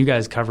 I mean, you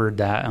guys covered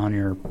that on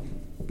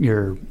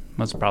your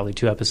was probably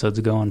 2 episodes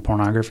ago on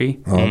pornography.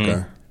 Oh,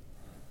 okay.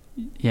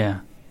 Yeah.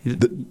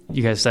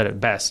 You guys said it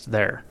best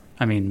there.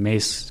 I mean,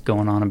 Mace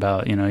going on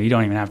about, you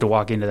don't even have to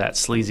walk into that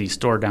sleazy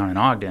store down in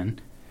Ogden.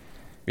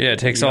 Yeah, it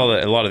takes a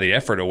lot of the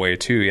effort away,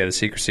 too. Yeah, the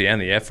secrecy and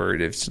the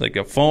effort. If it's like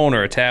a phone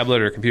or a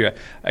tablet or a computer,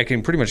 I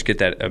can pretty much get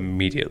that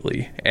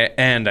immediately.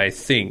 And I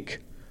think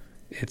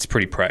it's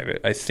pretty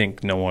private. I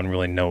think no one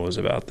really knows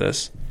about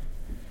this.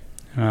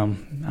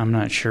 I'm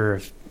not sure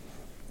if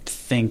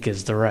think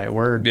is the right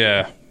word.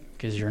 Yeah.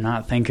 Because you're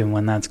not thinking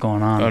when that's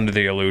going on. Under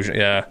the illusion,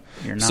 yeah.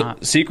 You're not.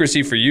 So,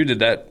 secrecy for you, did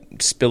that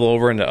spill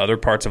over into other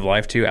parts of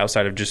life too,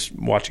 outside of just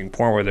watching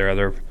porn? Were there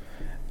other,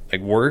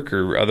 like, work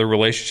or other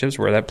relationships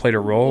where that played a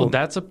role? Well,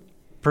 that's a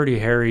pretty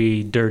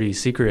hairy, dirty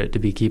secret to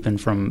be keeping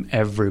from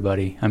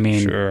everybody. I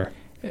mean, sure.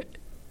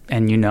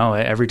 And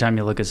every time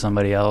you look at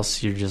somebody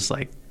else, you're just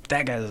like,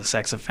 that guy's a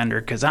sex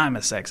offender because I'm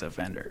a sex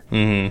offender.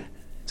 Mm-hmm.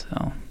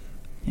 So,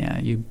 yeah,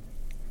 you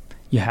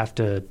have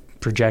to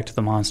project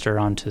the monster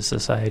onto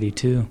society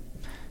too,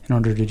 in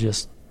order to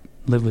just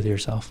live with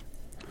yourself.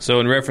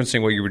 So in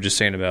referencing what you were just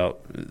saying about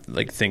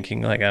like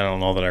thinking, like, I don't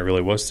know that I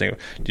really was thinking,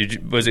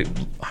 was it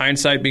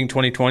hindsight being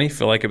 20/20?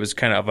 Feel like it was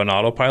kind of an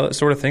autopilot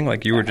sort of thing?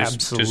 Like you were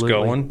just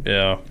going?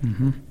 Yeah.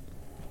 Mm-hmm.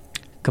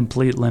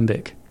 Complete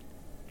limbic.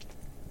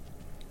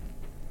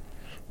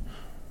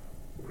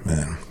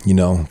 Man,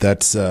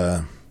 that's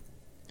I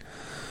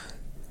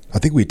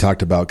think we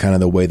talked about kind of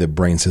the way the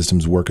brain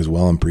systems work as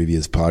well in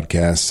previous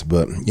podcasts,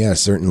 but yeah,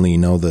 certainly,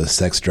 the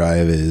sex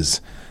drive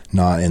is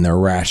not in the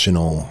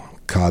rational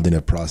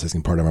cognitive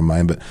processing part of our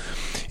mind, but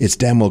it's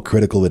damn well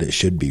critical that it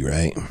should be,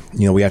 right?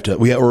 We at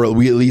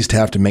least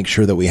have to make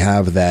sure that we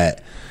have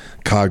that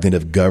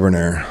cognitive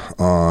governor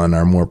on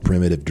our more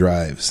primitive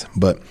drives.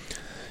 But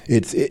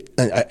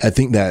I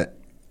think that,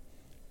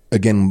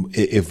 again,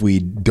 if we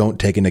don't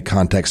take into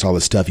context all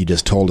the stuff you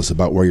just told us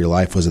about where your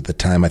life was at the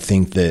time, I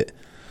think that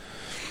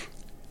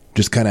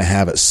just kind of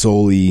have it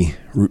solely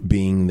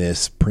being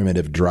this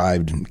primitive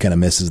drive kind of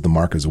misses the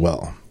mark as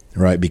well,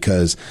 right?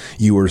 Because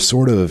you were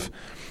sort of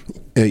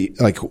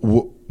like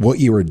what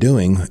you were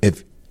doing,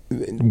 if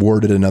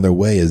worded another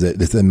way, is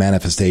that it's a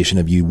manifestation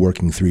of you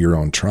working through your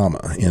own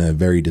trauma in a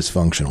very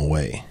dysfunctional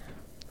way.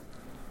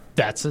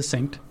 That's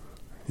succinct.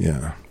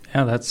 Yeah.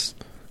 Yeah, that's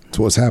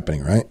what's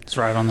happening, right? It's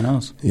right on the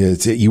nose. Yeah,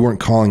 you weren't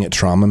calling it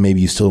trauma.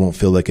 Maybe you still don't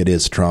feel like it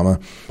is trauma.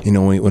 You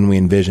know, when we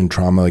envision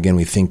trauma, again,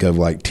 we think of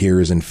like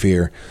tears and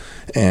fear.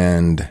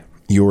 And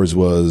yours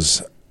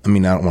was, I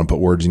mean, I don't want to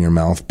put words in your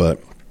mouth,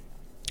 but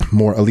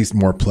at least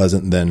more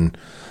pleasant than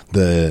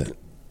I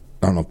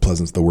don't know if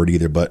pleasant's the word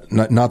either, but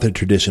not the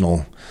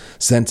traditional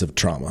sense of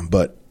trauma.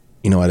 But,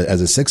 you know,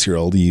 as a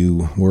 6-year-old,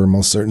 you were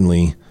most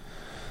certainly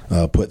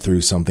put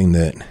through something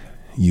that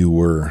you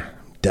were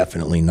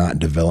definitely not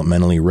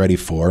developmentally ready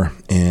for,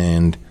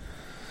 and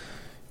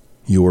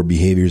your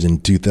behaviors in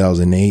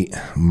 2008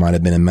 might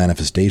have been a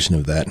manifestation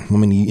of that. I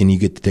mean, and you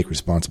get to take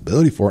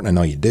responsibility for it, and I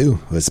know you do,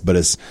 but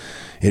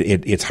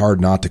it's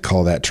hard not to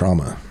call that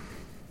trauma.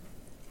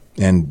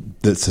 And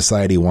that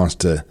society wants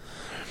to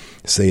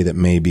say that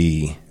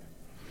maybe,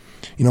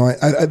 you know,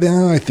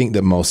 I think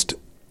that most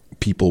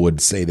people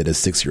would say that a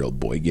 6-year-old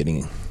boy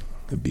getting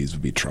abused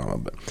would be trauma,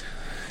 but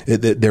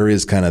there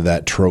is kind of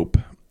that trope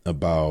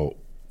about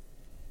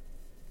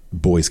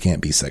boys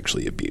can't be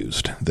sexually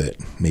abused, that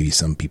maybe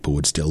some people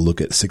would still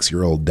look at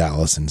 6-year-old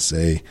Dallas and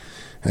say,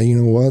 hey, you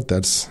know what?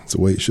 That's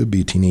the way it should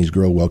be. Teenage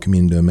girl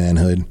welcoming into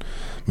manhood.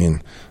 I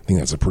mean, I think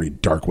that's a pretty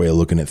dark way of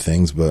looking at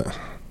things, but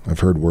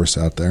I've heard worse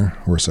out there.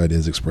 Worse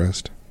ideas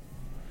expressed.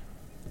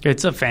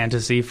 It's a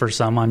fantasy for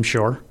some, I'm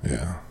sure.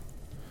 Yeah.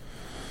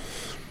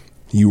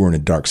 You were in a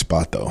dark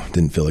spot, though.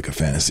 Didn't feel like a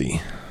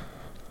fantasy.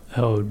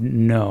 Oh,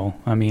 no.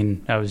 I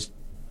mean, I was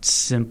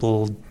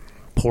simple,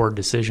 poor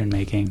decision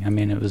making. I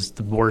mean, it was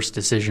the worst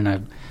decision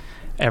I've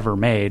ever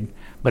made,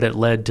 but it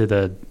led to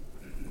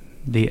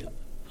the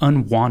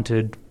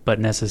unwanted but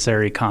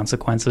necessary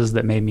consequences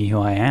that made me who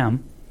I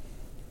am.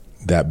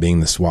 That being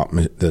the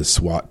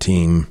SWAT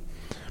team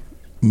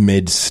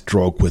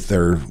mid-stroke with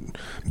their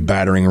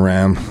battering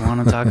ram. I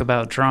want to talk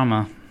about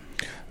trauma.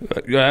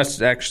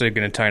 That's actually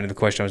going to tie into the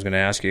question I was going to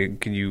ask you.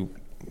 Can you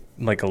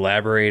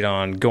elaborate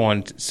on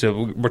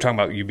so we're talking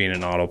about you being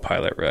an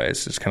autopilot, right?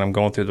 It's just kind of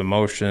going through the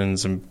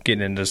motions and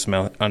getting into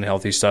some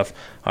unhealthy stuff.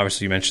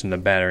 Obviously, you mentioned the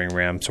battering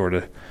ram sort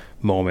of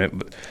moment.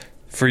 But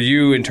for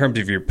you, in terms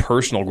of your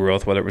personal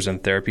growth, whether it was in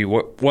therapy,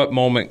 what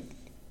moment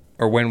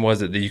or when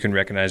was it that you can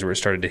recognize where it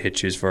started to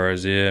hit you as far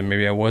as, yeah,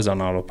 maybe I was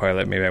on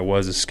autopilot, maybe I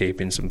was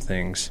escaping some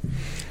things?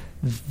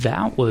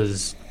 That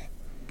was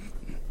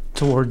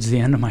towards the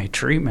end of my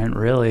treatment,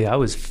 really. I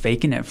was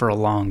faking it for a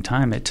long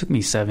time. It took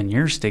me 7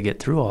 years to get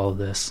through all of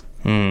this.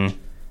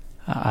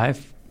 I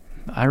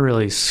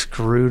really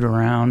screwed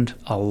around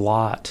a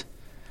lot.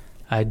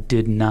 I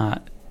did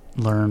not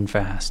learn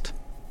fast.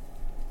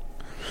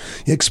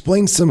 Yeah,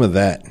 explain some of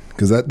that,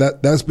 because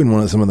that's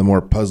been some of the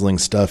more puzzling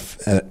stuff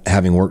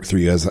having worked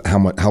through you, as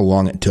how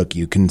long it took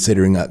you,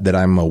 considering that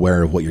I'm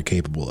aware of what you're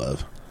capable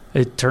of.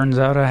 It turns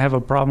out I have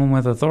a problem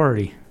with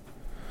authority.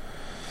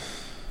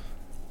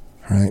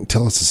 All right,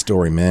 tell us a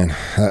story, man.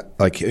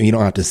 You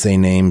don't have to say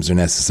names or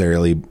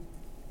necessarily,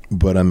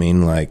 but I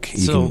mean,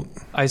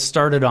 I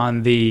started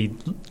on the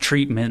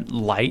treatment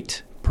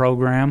light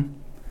program,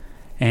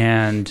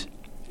 and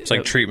it's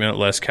like treatment,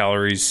 less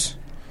calories,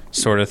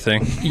 sort of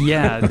thing.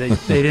 Yeah, they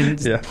didn't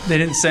they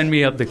didn't send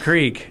me up the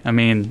creek. I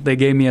mean, they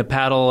gave me a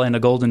paddle and a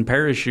golden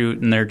parachute,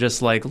 and they're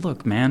just like,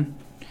 "Look, man,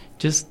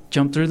 just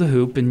jump through the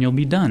hoop and you'll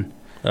be done."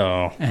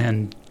 Oh,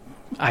 and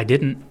I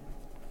didn't.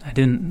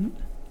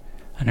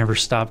 I never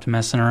stopped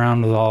messing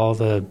around with all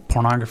the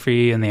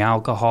pornography and the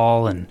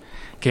alcohol, and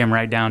came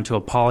right down to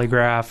a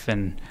polygraph,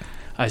 and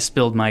I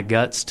spilled my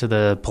guts to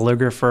the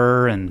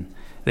polygrapher, and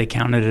they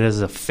counted it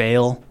as a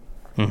fail.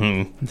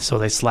 Mm-hmm. So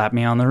they slapped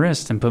me on the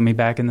wrist and put me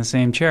back in the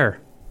same chair.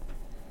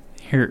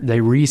 Here,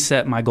 they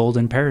reset my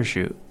golden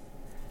parachute.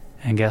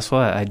 And guess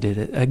what? I did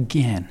it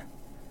again.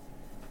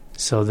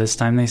 So this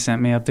time they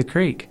sent me up the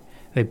creek.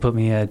 They put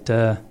me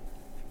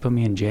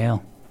in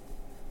jail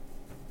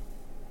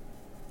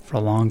for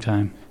a long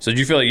time. So did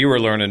you feel like you were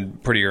learning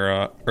pretty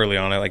early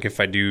on, like if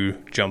I do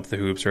jump the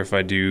hoops or if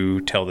I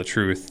do tell the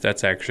truth,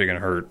 that's actually going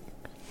to hurt?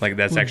 Like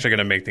that's actually going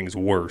to make things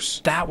worse.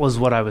 That was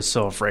what I was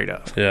so afraid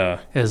of. Yeah.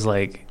 Is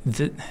like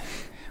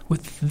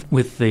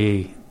with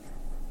the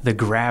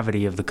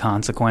gravity of the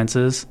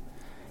consequences,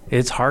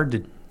 it's hard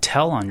to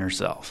tell on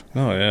yourself.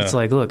 Oh yeah. It's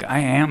like, look, I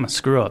am a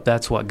screw up.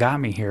 That's what got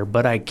me here,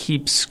 but I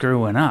keep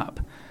screwing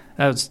up.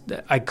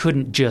 I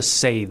couldn't just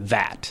say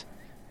that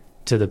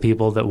to the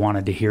people that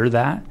wanted to hear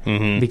that,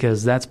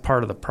 because that's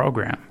part of the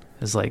program.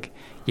 It's like,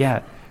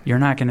 yeah, you're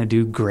not going to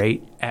do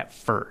great at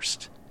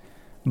first,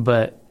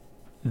 but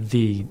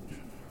the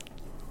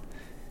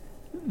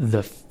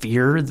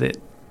fear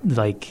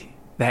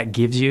that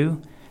gives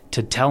you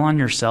to tell on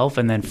yourself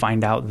and then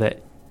find out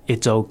that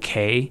it's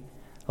okay,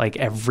 like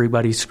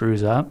everybody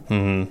screws up.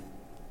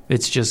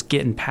 It's just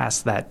getting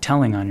past that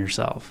telling on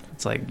yourself.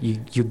 It's like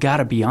you got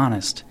to be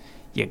honest.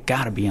 you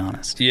got to be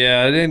honest.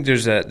 Yeah, I think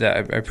there's that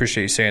I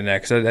appreciate you saying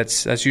that,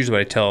 because that's usually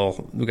what I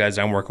tell the guys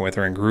I'm working with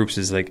or in groups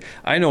is like,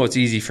 I know it's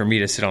easy for me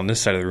to sit on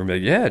this side of the room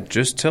and be like, yeah,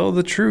 just tell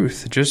the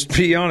truth. Just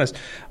be honest.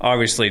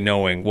 Obviously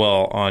knowing,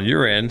 well, on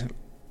your end,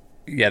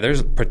 yeah,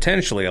 there's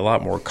potentially a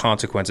lot more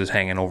consequences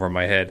hanging over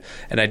my head.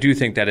 And I do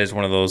think that is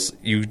one of those,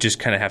 you just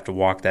kind of have to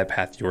walk that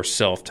path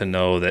yourself to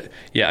know that,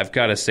 yeah, I've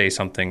got to say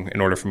something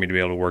in order for me to be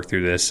able to work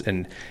through this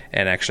and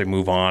actually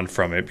move on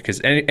from it. Because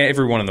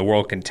everyone in the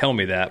world can tell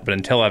me that, but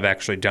until I've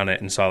actually done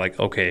it and saw like,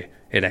 okay,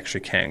 it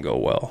actually can go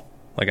well.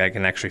 Like I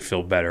can actually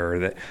feel better, or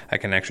that I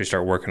can actually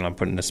start working on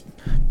putting this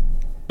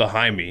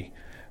behind me.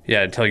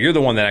 Yeah, until you're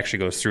the one that actually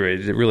goes through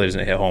it, it really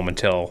doesn't hit home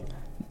until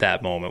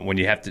that moment when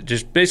you have to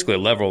just basically a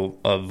level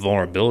of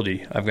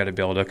vulnerability. I've got to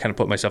be able to kind of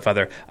put myself out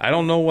there. I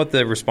don't know what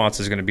the response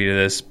is going to be to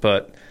this,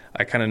 but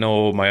I kind of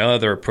know my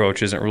other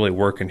approach isn't really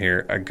working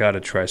here. I got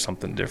to try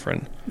something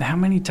different. How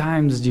many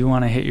times do you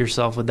want to hit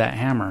yourself with that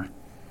hammer?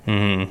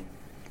 Mm-hmm.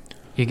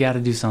 You got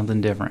to do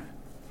something different.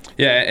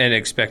 Yeah, and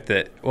expect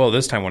that, well,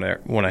 this time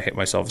when I hit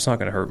myself, it's not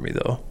going to hurt me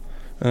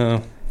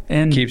though.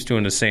 And keeps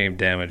doing the same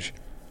damage.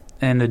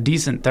 And a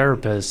decent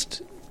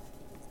therapist,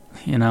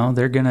 you know,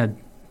 they're going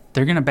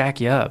to back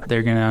you up.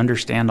 They're going to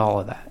understand all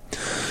of that.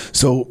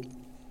 So,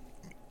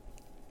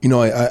 you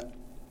know,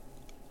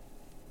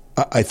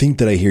 I think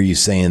that I hear you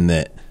saying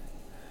that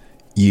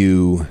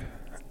you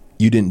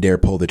didn't dare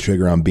pull the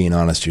trigger on being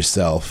honest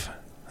yourself,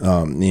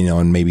 you know,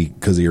 and maybe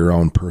because of your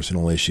own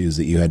personal issues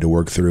that you had to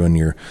work through and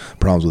your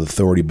problems with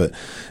authority. But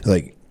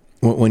like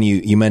when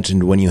you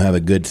mentioned when you have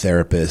a good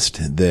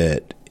therapist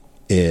that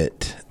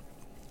it,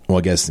 well,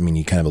 I guess, I mean,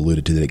 you kind of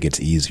alluded to that it gets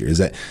easier. Is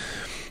that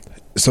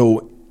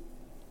so?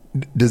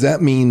 Does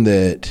that mean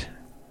that,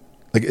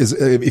 like,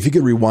 if you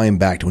could rewind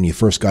back to when you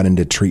first got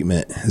into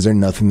treatment, is there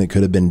nothing that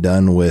could have been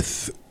done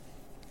with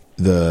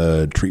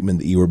the treatment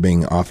that you were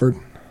being offered?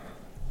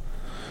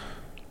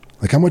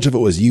 Like, how much of it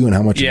was you and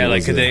how much of it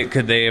was... Yeah, like,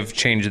 could they have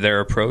changed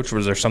their approach?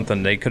 Was there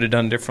something they could have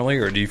done differently?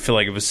 Or do you feel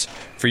like it was,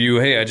 for you,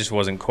 hey, I just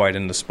wasn't quite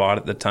in the spot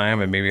at the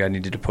time, and maybe I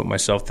needed to put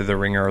myself through the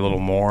ringer a little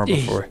more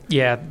before...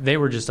 Yeah, they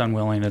were just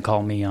unwilling to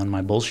call me on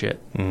my bullshit.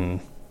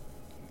 Mm-hmm.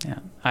 Yeah,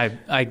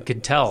 I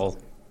could tell...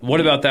 What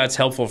about that's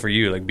helpful for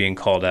you, like being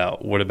called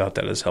out? What about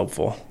that is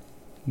helpful?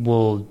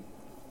 Well,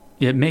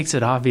 it makes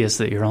it obvious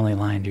that you're only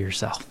lying to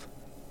yourself.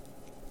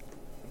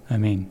 I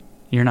mean,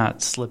 you're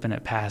not slipping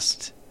it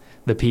past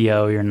the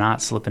PO. You're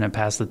not slipping it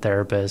past the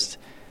therapist.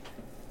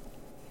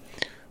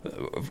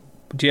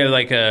 Do you have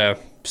like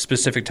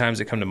specific times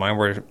that come to mind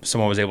where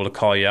someone was able to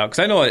call you out? Because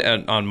I know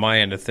on my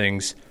end of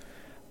things,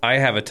 I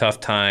have a tough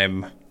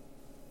time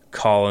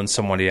calling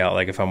somebody out.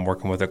 Like if I'm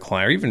working with a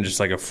client or even just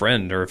like a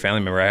friend or a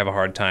family member, I have a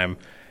hard time,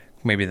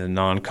 maybe the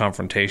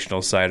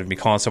non-confrontational side of me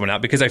calling someone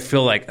out, because I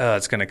feel like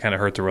it's going to kind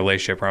of hurt the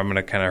relationship, or I'm going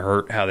to kind of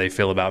hurt how they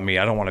feel about me.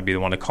 I don't want to be the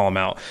one to call them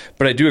out.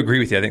 But I do agree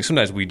with you. I think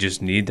sometimes we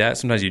just need that.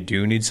 Sometimes you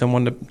do need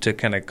someone to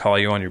kind of call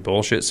you on your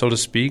bullshit, so to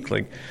speak.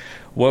 Like,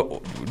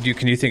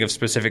 can you think of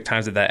specific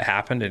times that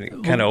happened and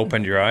it kind of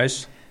opened your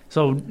eyes?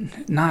 So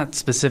not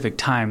specific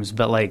times,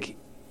 but like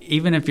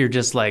even if you're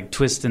just like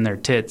twisting their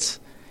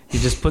tits, you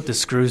just put the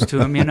screws to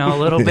them, you know, a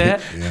little bit,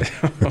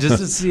 just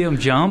to see them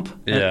jump.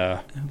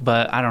 Yeah.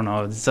 But I don't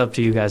know. It's up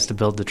to you guys to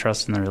build the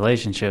trust in the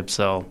relationship.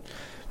 So,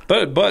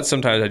 but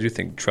sometimes I do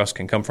think trust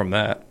can come from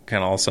that.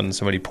 Kind of all of a sudden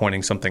somebody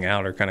pointing something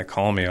out or kind of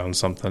calling me on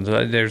something.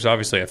 So there's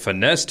obviously a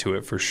finesse to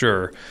it for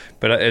sure.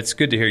 But it's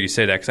good to hear you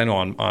say that, because I know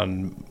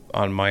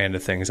on my end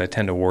of things, I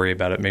tend to worry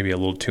about it maybe a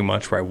little too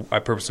much, where I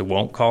purposely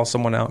won't call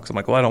someone out because I'm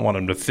like, well, I don't want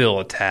them to feel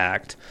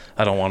attacked.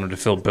 I don't want them to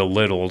feel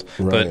belittled.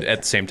 Right. But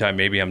at the same time,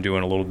 maybe I'm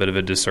doing a little bit of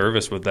a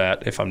disservice with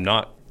that if I'm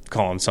not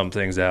calling some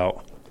things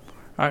out.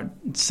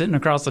 Sitting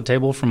across the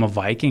table from a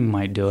Viking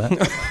might do it.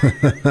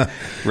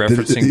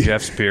 Referencing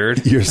Jeff's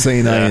beard. You're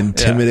saying I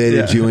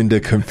intimidated you into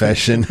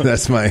confession?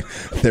 That's my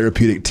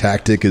therapeutic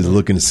tactic, is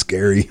looking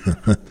scary.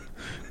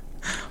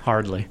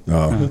 Hardly.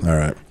 Oh, all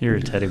right. You're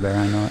a teddy bear,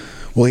 I know it.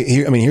 Well,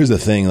 here's the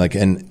thing, like,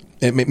 and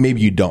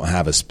maybe you don't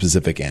have a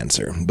specific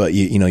answer, but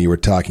you were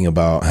talking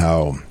about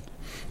how,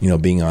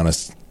 being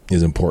honest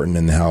is important,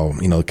 and how,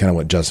 kind of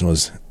what Justin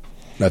was,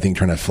 I think,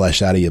 trying to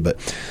flesh out of you.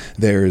 But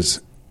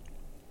there's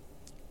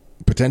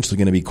potentially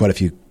going to be quite a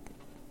few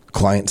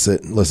clients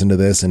that listen to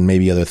this, and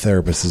maybe other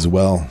therapists as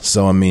well.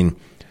 So, I mean,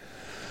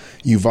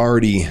 you've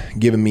already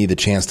given me the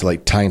chance to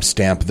like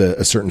timestamp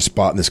a certain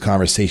spot in this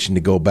conversation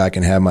to go back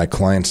and have my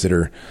clients that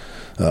are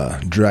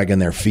dragging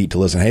their feet to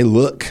listen. Hey,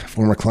 look, a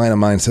former client of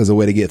mine says a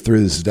way to get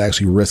through this is to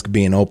actually risk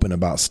being open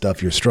about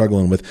stuff you're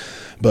struggling with.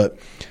 But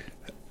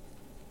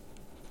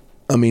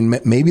I mean,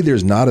 maybe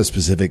there's not a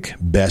specific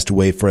best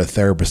way for a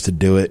therapist to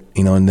do it,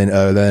 and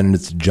then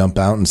it's jump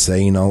out and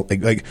say,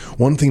 like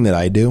one thing that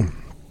I do,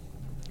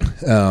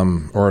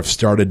 or have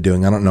started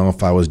doing, I don't know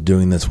if I was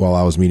doing this while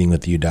I was meeting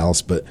with you,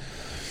 Dallas, but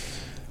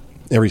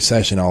every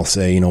session I'll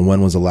say,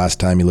 when was the last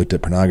time you looked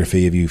at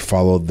pornography? Have you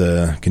followed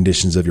the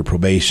conditions of your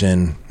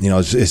probation?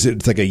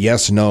 It's like a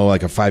yes, no,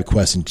 like a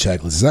 5-question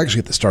checklist. It's actually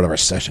at the start of our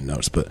session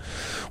notes. But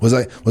was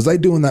I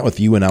doing that with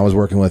you when I was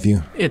working with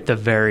you? At the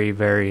very,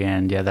 very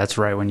end. Yeah, that's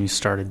right when you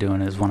started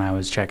doing it is when I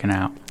was checking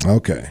out.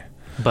 Okay.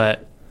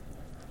 But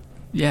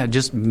yeah,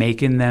 just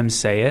making them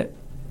say it,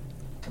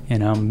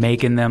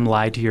 making them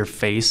lie to your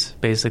face,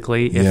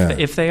 basically.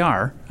 If they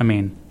are,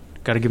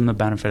 got to give them the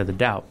benefit of the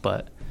doubt,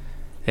 but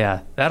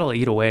yeah, that'll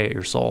eat away at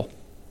your soul.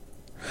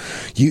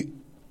 Do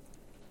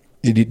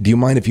you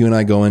mind if you and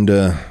I go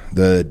into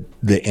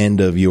the end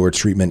of your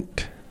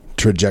treatment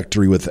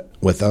trajectory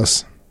with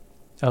us?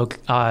 Okay,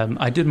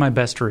 I did my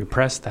best to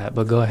repress that,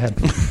 but go ahead.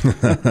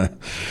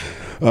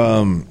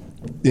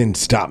 And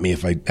stop me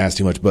if I ask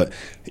too much, but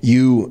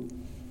you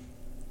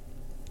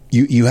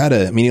had you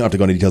don't have to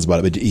go into details about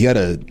it, but you had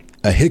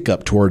a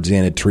hiccup towards the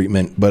end of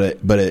treatment, but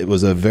it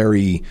was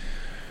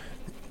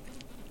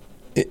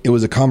it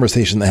was a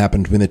conversation that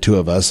happened between the two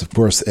of us. Of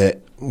course,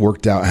 it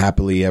worked out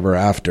happily ever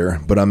after.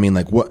 But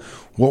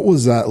what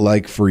was that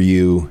like for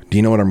you? Do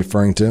you know what I'm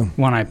referring to?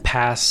 When I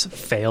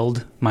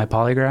failed my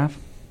polygraph?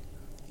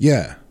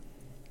 Yeah.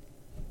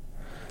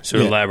 So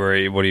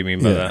elaborate. What do you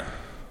mean by that?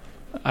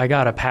 I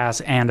got a pass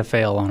and a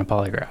fail on a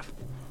polygraph.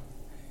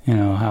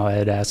 How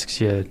it asks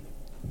you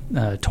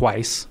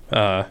twice.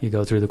 You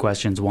go through the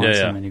questions once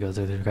and then you go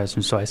through the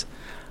questions twice.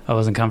 I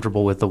wasn't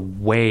comfortable with the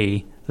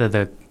way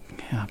that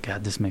oh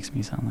God, this makes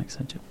me sound like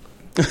such a...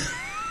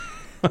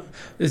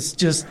 It's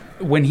just,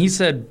 when he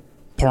said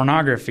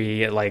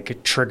pornography,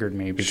 it triggered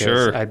me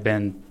because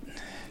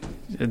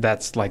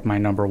that's like my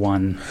number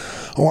one.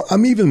 Well,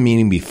 I'm even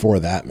meaning before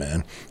that,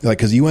 man.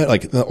 Because you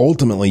went,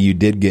 ultimately you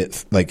did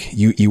get,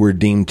 you were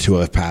deemed to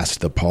have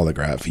passed the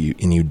polygraph,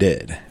 and you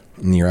did.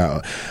 And you're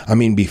out.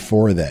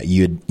 Before that,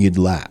 you'd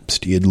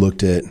lapsed. You'd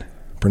looked at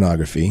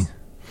pornography,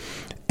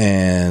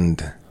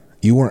 and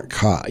you weren't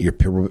caught. Your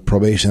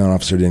probation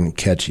officer didn't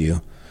catch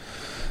you.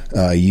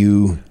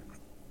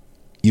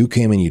 You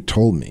came and you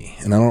told me,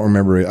 and I don't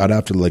remember. I'd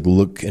have to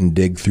look and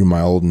dig through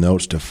my old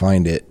notes to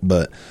find it,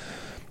 but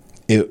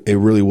it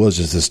really was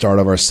just the start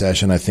of our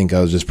session. I think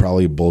I was just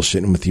probably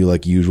bullshitting with you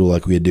like usual,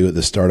 like we do at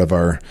the start of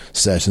our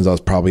sessions. I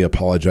was probably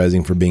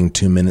apologizing for being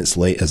 2 minutes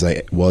late, as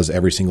I was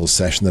every single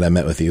session that I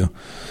met with you.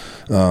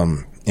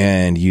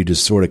 And you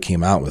just sort of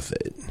came out with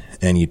it,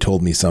 and you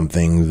told me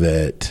something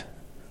that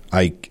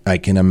I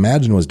can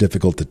imagine was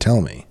difficult to tell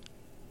me.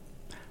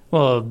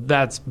 Well,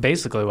 that's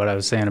basically what I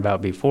was saying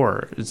about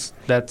before.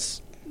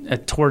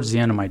 Towards the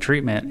end of my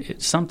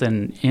treatment,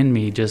 something in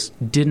me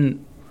just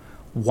didn't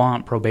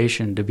want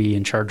probation to be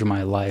in charge of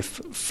my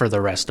life for the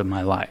rest of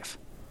my life.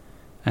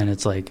 And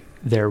it's like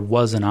there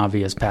was an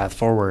obvious path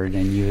forward,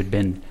 and you had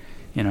been,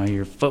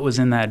 your foot was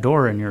in that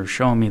door and you're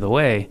showing me the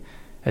way.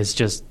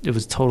 It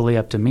was totally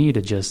up to me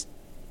to just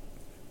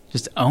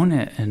own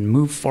it and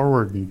move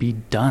forward and be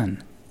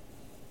done.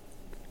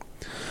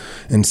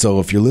 And so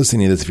if you're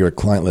listening to this, if you're a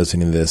client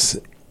listening to this,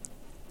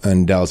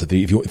 and Dallas,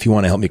 if you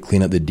want to help me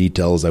clean up the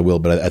details, I will,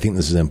 but I think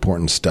this is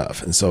important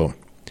stuff. And so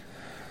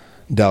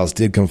Dallas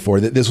did come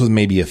forward. This was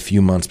maybe a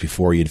few months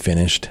before you'd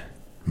finished,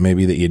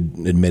 maybe that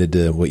you'd admitted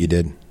to what you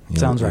did.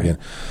 Sounds right.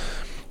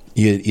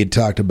 You'd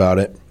talked about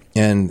it.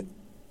 And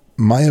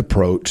my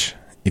approach,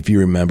 if you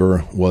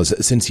remember,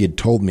 was since you had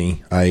told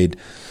me, I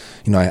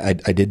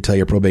did tell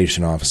your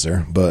probation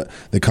officer, but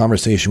the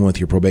conversation with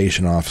your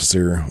probation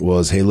officer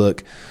was, hey,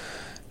 look,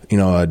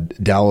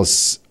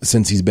 Dallas,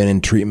 since he's been in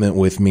treatment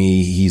with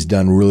me, he's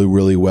done really,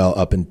 really well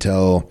up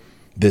until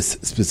this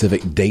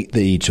specific date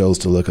that he chose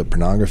to look at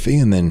pornography.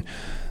 And then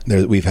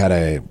we've had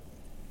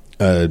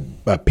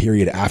a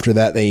period after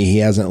that he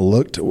hasn't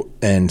looked.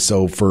 And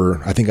so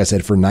I think I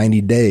said for 90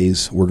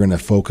 days, we're going to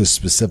focus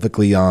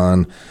specifically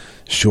on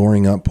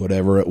shoring up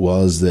whatever it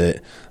was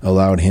that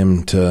allowed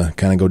him to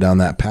kind of go down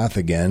that path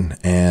again,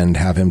 and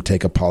have him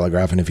take a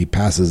polygraph. And if he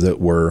passes it,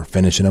 we're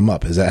finishing him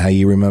up. Is that how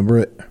you remember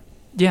it?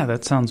 Yeah,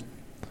 that sounds...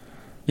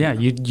 Yeah,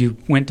 you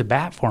went to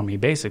bat for me,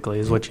 basically,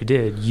 is what you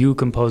did. You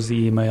composed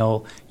the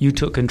email. You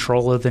took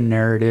control of the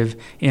narrative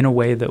in a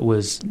way that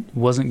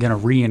wasn't going to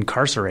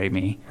re-incarcerate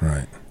me.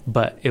 Right.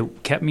 But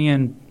it kept me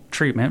in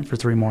treatment for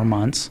 3 more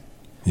months.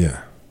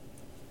 Yeah.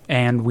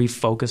 And we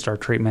focused our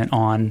treatment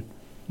on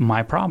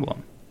my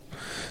problem.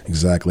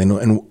 Exactly.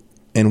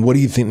 And what do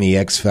you think the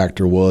X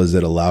factor was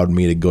that allowed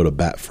me to go to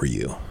bat for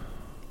you?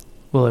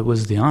 Well, it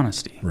was the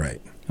honesty. Right.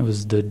 It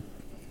was the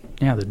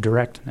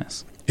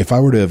directness. If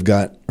I were to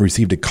have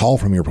received a call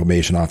from your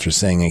probation officer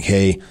saying, like,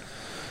 hey,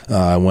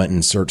 I went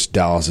and searched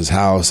Dallas's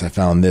house, I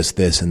found this,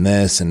 this, and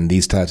this, and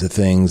these types of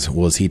things,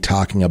 was he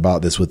talking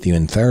about this with you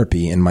in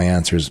therapy? And my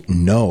answer is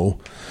no.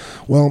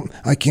 Well,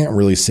 I can't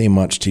really say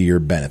much to your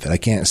benefit. I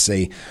can't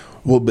say,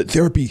 well, but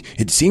therapy,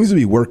 it seems to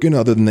be working,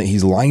 other than that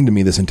he's lying to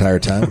me this entire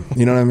time.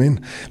 You know what I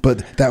mean?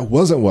 But that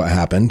wasn't what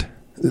happened.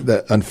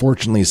 That,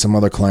 unfortunately, some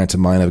other clients of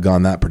mine have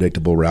gone that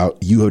predictable route.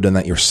 You have done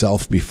that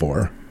yourself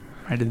before.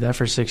 I did that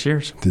for 6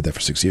 years. Did that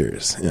for 6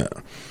 years. Yeah.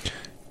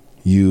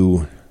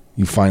 You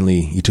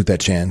finally took that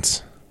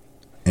chance,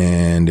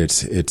 and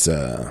it's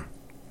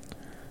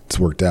it's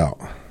worked out.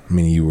 I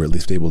mean, you were at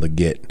least able to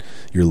get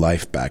your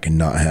life back and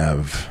not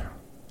have,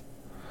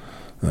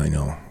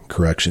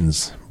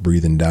 corrections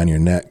breathing down your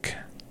neck.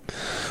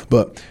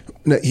 But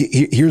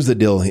here's the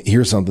deal.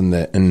 Here's something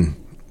that, and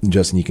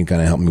Justin, you can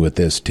kind of help me with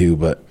this too,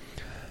 but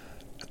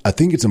I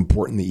think it's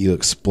important that you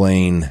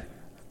explain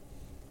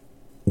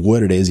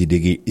what it is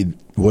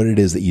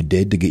that you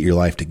did to get your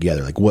life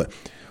together. Like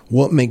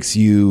what makes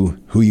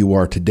you who you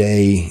are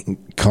today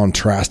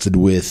contrasted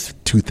with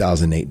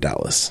 2008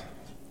 Dallas?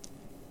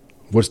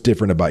 What's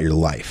different about your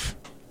life?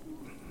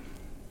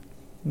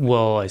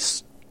 Well, I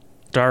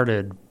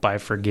started by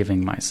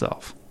forgiving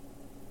myself.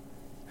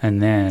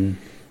 And then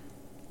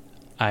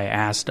I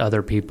asked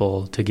other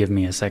people to give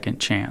me a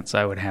second chance.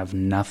 I would have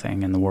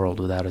nothing in the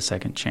world without a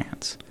second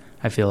chance.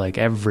 I feel like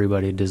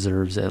everybody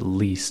deserves at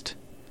least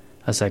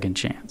a second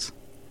chance.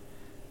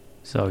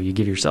 So you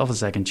give yourself a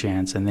second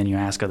chance, and then you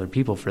ask other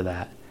people for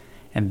that.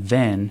 And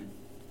then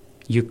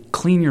you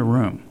clean your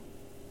room.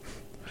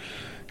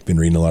 Been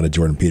reading a lot of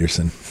Jordan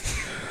Peterson.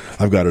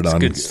 I've got it on.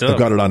 Good stuff. I've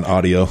got it on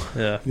audio.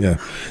 Yeah.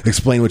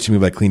 Explain what you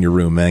mean by clean your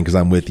room, man, because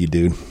I'm with you,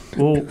 dude.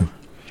 Well,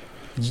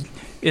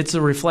 it's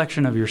a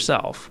reflection of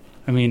yourself.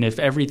 I mean, if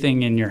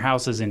everything in your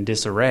house is in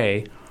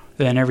disarray,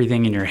 then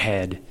everything in your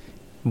head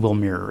will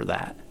mirror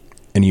that.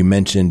 And you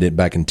mentioned it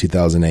back in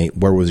 2008.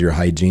 Where was your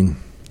hygiene?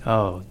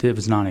 Oh, it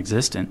was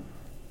non-existent.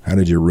 How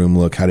did your room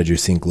look? How did your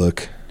sink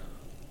look?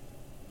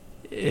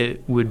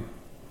 It would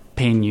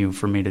pain you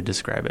for me to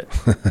describe it.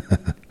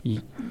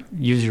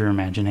 Use your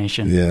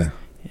imagination.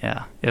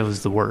 Yeah, it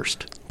was the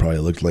worst. Probably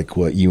looked like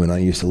what you and I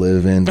used to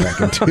live in back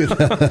in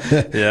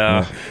 2000.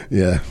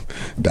 Yeah.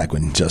 Back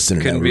when Justin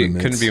and I were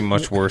roommates. Couldn't be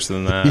much worse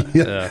than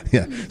that.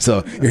 Yeah.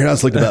 So your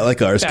house looked about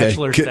like ours.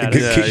 Bachelor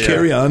status.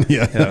 Carry on.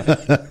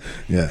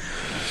 Yeah.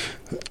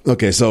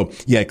 Okay, so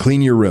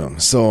clean your room.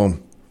 So,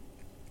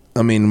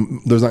 I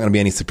mean, there's not going to be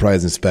any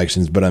surprise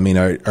inspections, but I mean,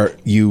 are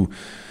you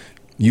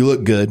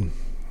look good.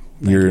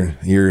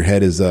 Your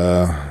head is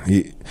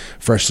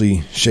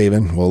freshly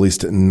shaven. Well, at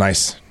least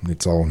nice.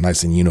 It's all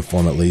nice and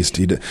uniform. At least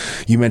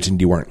you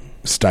mentioned you weren't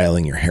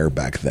styling your hair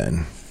back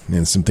then,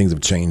 and some things have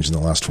changed in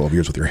the last 12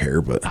 years with your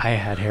hair. But I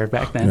had hair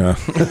back then.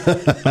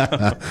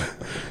 Yeah.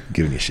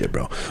 Giving you shit,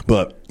 bro.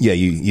 But yeah,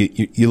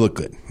 you look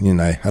good.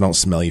 And I don't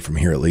smell you from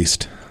here, at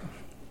least.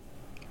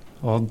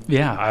 Well,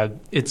 yeah,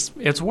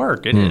 it's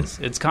work. It is.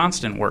 It's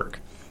constant work.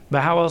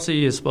 But how else are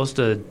you supposed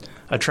to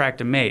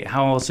attract a mate?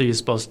 How else are you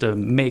supposed to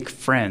make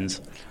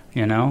friends?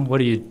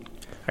 Are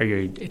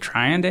you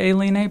trying to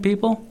alienate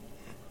people?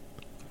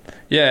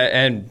 Yeah,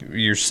 and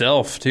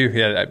yourself too.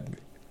 Yeah,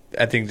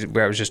 I think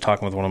I was just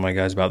talking with one of my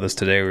guys about this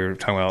today. We were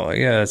talking about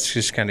it's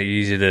just kind of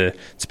easy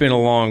it's been a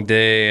long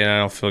day and I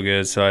don't feel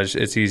good, so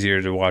it's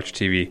easier to watch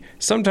TV.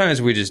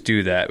 Sometimes we just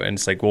do that, and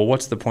it's like, well,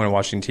 what's the point of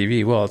watching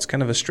TV? Well, it's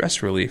kind of a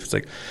stress relief. It's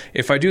like,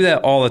 if I do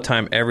that all the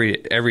time,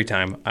 every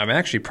time, I'm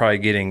actually probably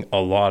getting a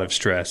lot of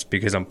stress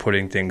because I'm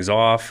putting things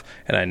off,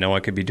 and I know I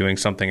could be doing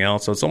something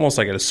else. So it's almost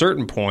like at a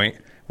certain point,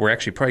 we're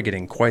actually probably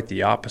getting quite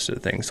the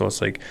opposite thing. So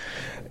it's like,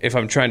 if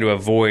I'm trying to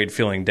avoid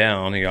feeling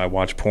down, I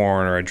watch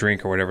porn or I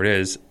drink or whatever it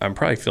is, I'm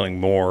probably feeling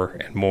more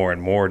and more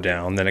and more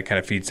down. Then it kind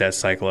of feeds that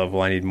cycle of,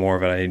 well, I need more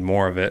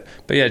of it.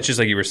 But yeah, it's just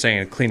like you were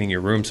saying, cleaning your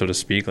room, so to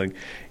speak. Like,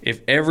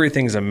 if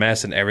everything's a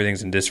mess and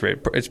everything's in disarray,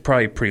 it's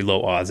probably pretty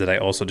low odds that I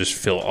also just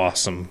feel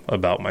awesome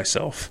about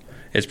myself.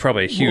 It's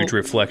probably a huge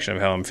reflection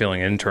of how I'm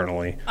feeling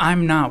internally.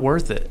 I'm not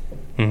worth it.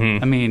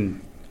 Mm-hmm. I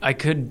mean, I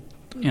could,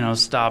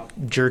 stop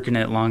jerking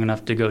it long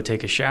enough to go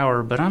take a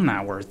shower, but I'm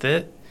not worth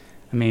it.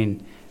 I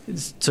mean,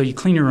 so you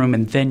clean your room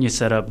and then you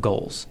set up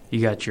goals.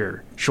 You got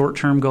your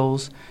short-term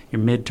goals, your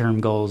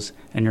mid-term goals,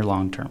 and your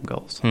long-term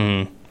goals.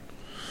 Mm-hmm.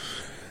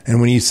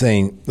 And when you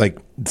saying,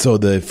 so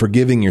the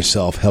forgiving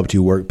yourself helped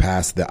you work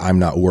past the I'm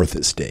not worth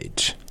it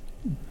stage.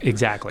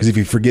 Exactly. Because if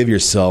you forgive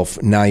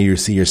yourself, now you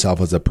see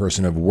yourself as a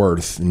person of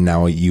worth, and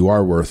now you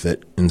are worth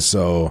it. And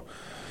so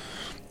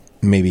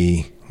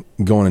maybe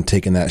going and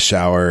taking that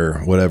shower or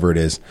whatever it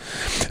is.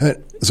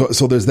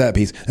 So there's that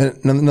piece. And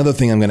another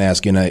thing I'm going to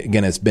ask you, and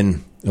again, it's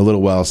been a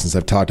little while since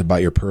I've talked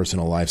about your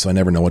personal life, so I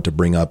never know what to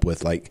bring up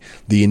with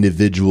the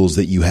individuals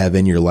that you have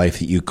in your life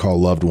that you call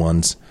loved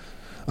ones.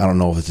 I don't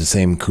know if it's the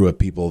same crew of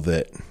people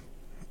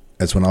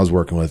that's when I was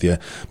working with you,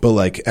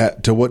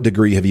 but to what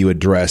degree have you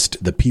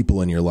addressed the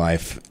people in your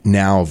life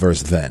now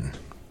versus then?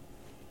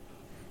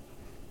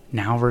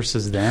 Now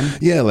versus then?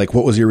 Yeah,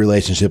 what was your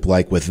relationship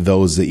like with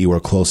those that you were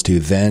close to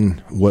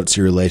then? What's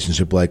your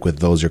relationship like with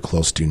those you're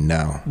close to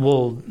now?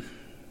 Well,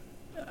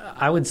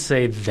 I would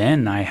say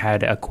then I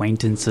had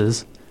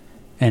acquaintances,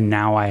 and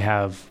now I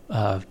have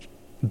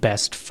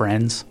best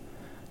friends,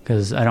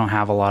 because I don't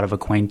have a lot of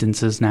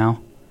acquaintances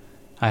now.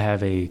 I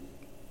have a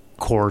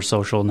core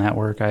social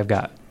network. I've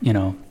got,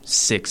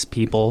 6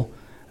 people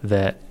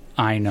that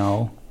I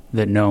know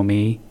that know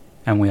me,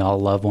 and we all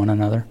love one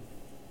another.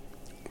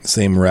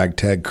 Same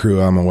ragtag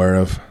crew I'm aware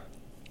of.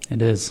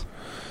 It is.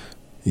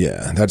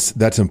 Yeah,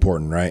 that's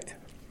important, right?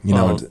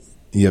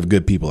 You have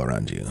good people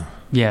around you.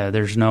 Yeah,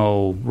 there's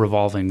no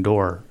revolving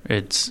door.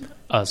 It's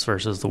us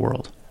versus the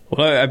world.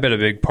 Well, I bet a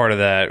big part of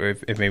that,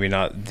 if maybe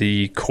not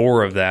the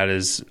core of that,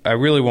 is I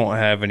really won't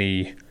have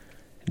any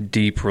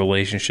deep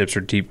relationships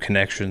or deep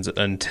connections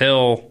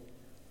until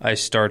I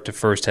start to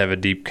first have a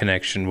deep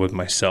connection with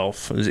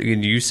myself.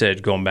 You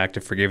said going back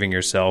to forgiving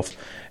yourself,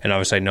 and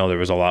obviously I know there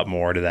was a lot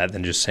more to that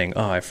than just saying,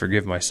 oh, I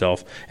forgive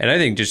myself. And I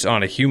think just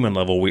on a human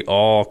level, we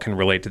all can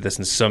relate to this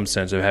in some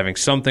sense of having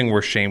something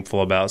we're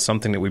shameful about,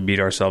 something that we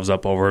beat ourselves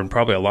up over, and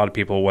probably a lot of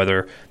people,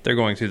 whether they're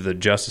going through the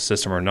justice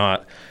system or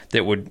not,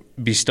 that would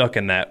be stuck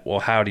in that,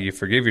 well, how do you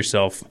forgive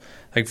yourself?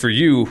 Like for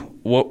you,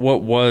 what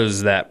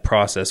was that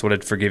process? What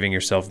did forgiving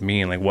yourself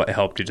mean? Like what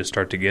helped you to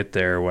start to get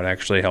there? What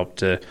actually helped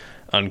to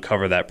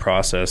uncover that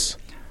process?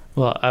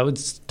 Well, I would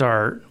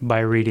start by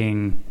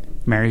reading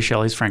Mary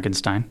Shelley's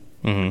Frankenstein,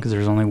 because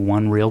there's only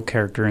one real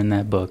character in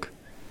that book,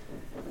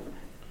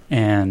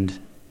 and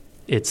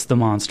it's the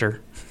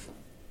monster.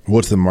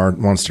 What's the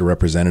monster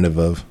representative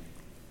of?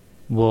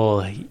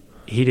 Well,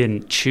 he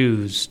didn't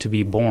choose to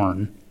be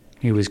born.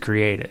 He was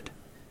created.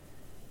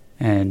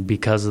 And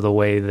because of the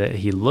way that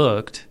he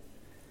looked,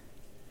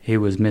 he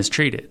was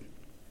mistreated.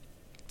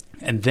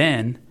 And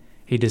then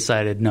he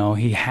decided, no,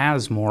 he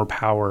has more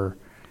power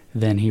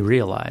than he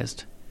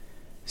realized.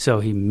 So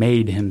he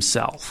made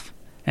himself,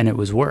 and it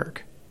was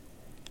work.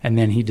 And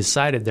then he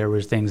decided there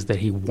were things that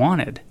he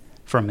wanted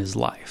from his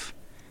life.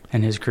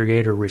 And his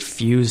creator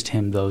refused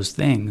him those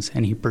things,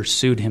 and he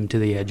pursued him to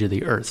the edge of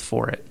the earth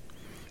for it.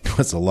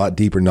 That's a lot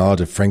deeper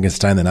knowledge of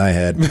Frankenstein than I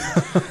had.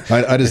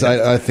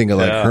 I think of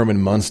like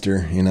Herman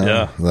Munster, you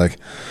know,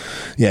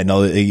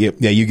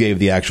 you gave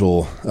the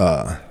actual,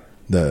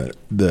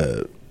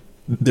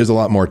 there's a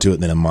lot more to it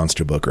than a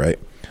monster book, right?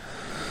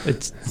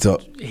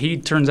 He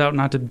turns out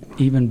not to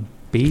even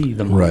be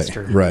the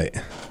monster. Right.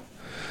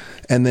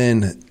 And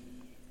then,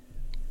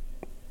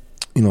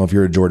 you know, if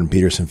you're a Jordan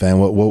Peterson fan,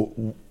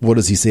 what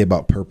does he say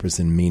about purpose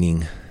and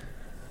meaning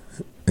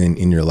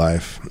in your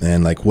life?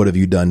 And like, what have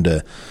you done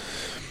to,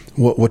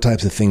 what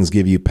types of things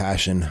give you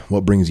passion?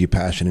 What brings you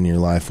passion in your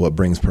life? What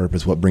brings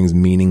purpose? What brings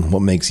meaning?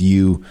 What makes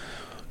you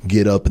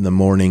get up in the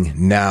morning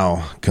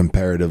now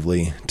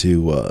comparatively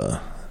to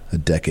a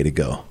decade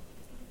ago?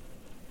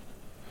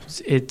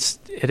 It's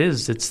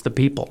the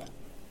people.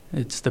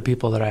 It's the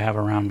people that I have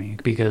around me,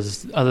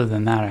 because other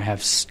than that, I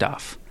have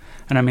stuff.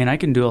 And I mean, I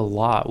can do a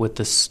lot with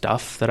the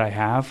stuff that I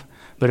have,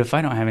 but if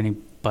I don't have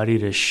anybody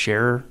to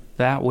share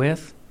that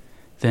with,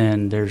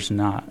 then there's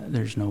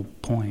no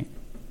point.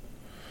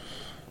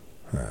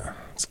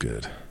 That's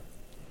good.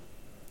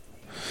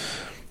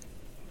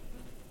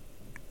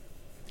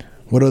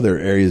 What other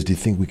areas do you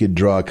think we could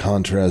draw a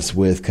contrast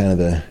with, kind of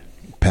the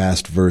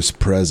past versus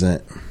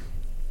present?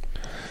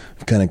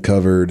 We've kind of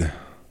covered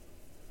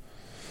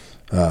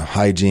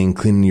hygiene,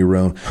 cleaning your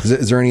room.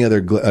 Is there any other,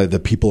 the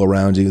people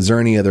around you, is there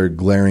any other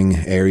glaring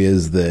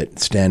areas that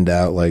stand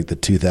out, like the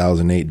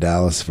 2008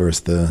 Dallas versus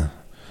the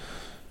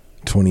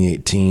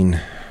 2018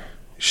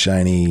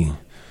 shiny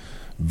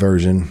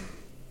version?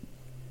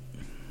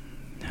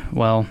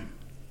 Well,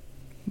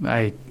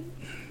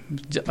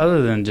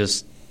 other than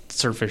just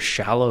surface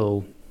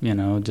shallow, you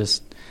know,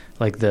 just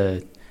like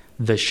the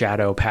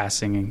shadow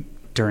passing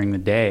during the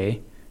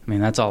day, I mean,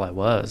 that's all I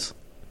was.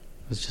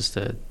 It was just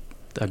a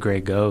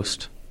gray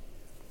ghost.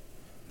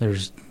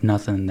 There's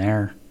nothing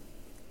there.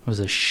 It was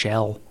a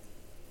shell.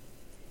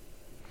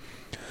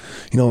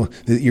 You know,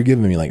 you're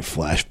giving me like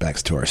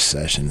flashbacks to our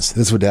sessions.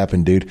 This would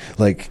happen, dude.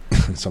 Like,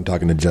 so I'm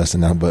talking to Justin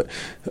now, but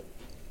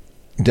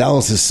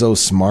Dallas is so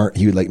smart.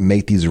 He would like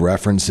make these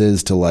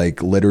references to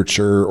like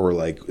literature or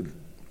like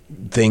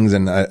things,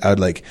 and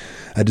I'd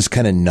just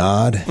kind of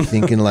nod,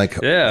 thinking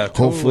like, yeah,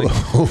 totally.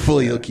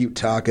 hopefully he'll keep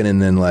talking,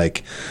 and then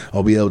like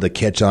I'll be able to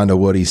catch on to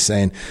what he's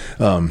saying.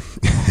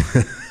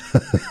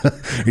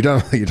 You're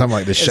talking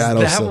like the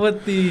shadow. Is that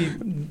what the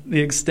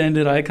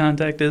extended eye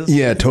contact is?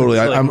 Yeah, totally.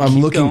 Like, I'm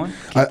looking.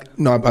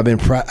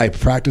 I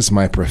practice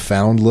my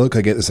profound look.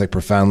 I get this like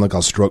profound look.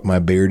 I'll stroke my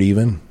beard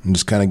even, and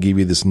just kind of give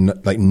you this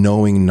like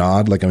knowing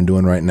nod, like I'm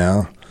doing right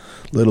now.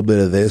 A little bit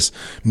of this.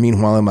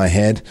 Meanwhile, in my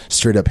head,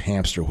 straight up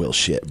hamster wheel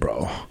shit,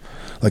 bro.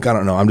 Like, I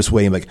don't know. I'm just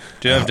waiting. Like,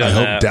 dude, I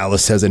hope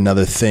Dallas has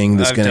another thing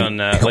that's going to done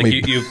that. Like,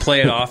 you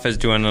play it off as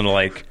doing a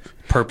like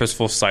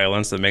purposeful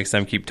silence that makes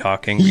them keep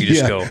talking. You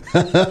just go.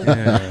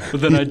 Yeah. But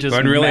then I just.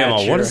 But really, I'm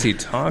all, what is he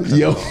talking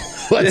Yo, about?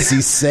 What's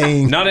he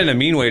saying? Not in a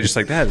mean way, just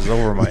like that is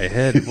over my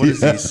head. What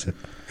is he?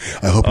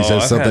 I hope he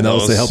says something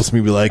else that helps me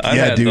be like,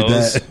 yeah, dude,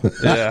 that.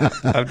 Yeah,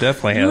 I've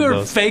definitely had those. You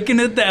were faking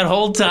it that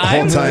whole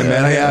time? The whole time,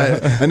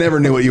 man. I never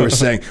knew what you were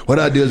saying. What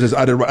I'd do is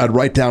I'd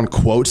write down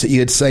quotes that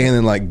you'd say and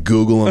then like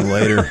Google them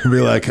later and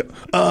be like,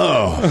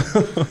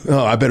 oh,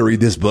 I better read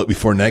this book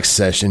before next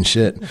session.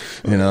 Shit,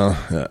 you know.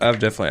 I've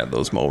definitely had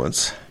those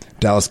moments.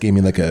 Dallas gave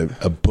me like a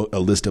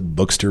list of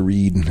books to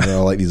read. They're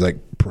all like these like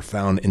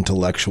profound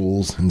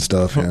intellectuals and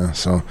stuff. Yeah,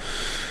 so.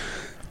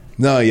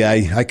 No, yeah,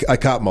 I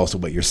caught most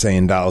of what you're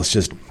saying, Dallas.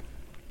 Just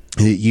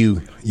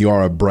you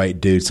are a bright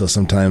dude, so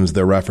sometimes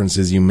the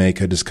references you make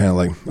are just kind of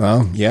like,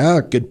 oh, yeah,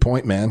 good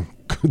point, man.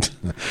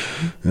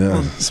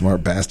 Yeah,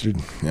 smart bastard.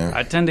 Yeah.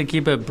 I tend to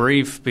keep it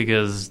brief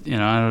because, you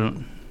know,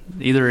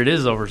 Either it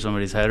is over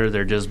somebody's head or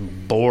they're just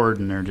bored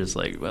and they're just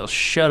like, well,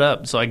 shut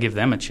up. So I give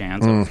them a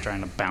chance. I was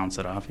trying to bounce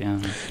it off.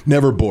 Yeah.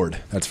 Never bored.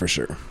 That's for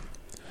sure.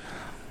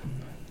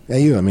 Yeah,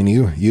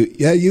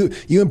 you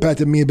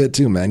impacted me a bit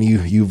too, man.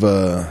 You've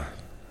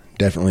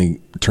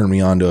definitely turned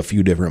me on to a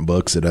few different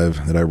books that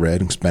I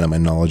read, expanded my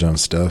knowledge on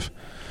stuff.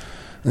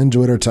 I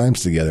enjoyed our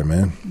times together,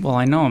 man. Well,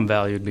 I know I'm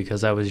valued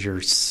because I was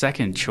your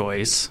second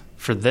choice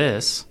for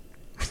this.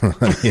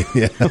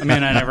 Yeah. I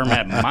mean, I never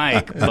met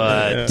Mike,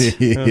 but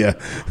yeah,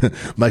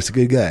 Mike's a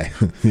good guy.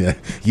 Yeah,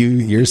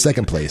 you're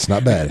second place.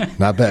 Not bad.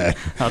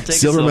 I'll take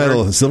silver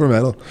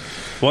medal.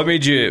 What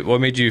made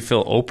you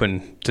feel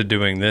open to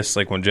doing this?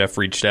 Like when Jeff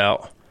reached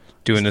out,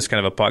 doing this kind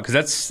of a pod,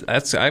 because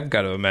that's I've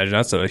got to imagine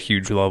that's a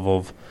huge level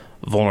of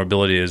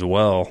vulnerability as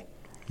well.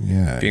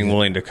 Yeah, being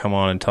willing to come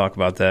on and talk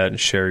about that and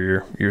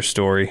share your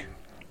story.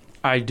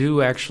 I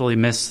do actually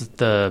miss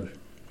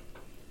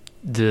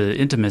the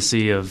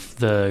intimacy of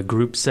the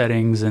group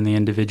settings and the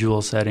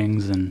individual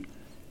settings,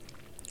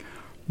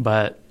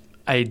 but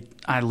I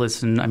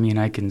listen. I mean,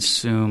 I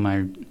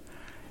consume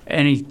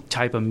any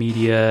type of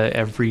media,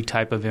 every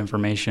type of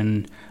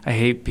information. I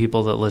hate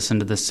people that listen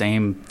to the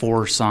same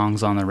 4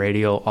 songs on the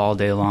radio all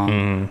day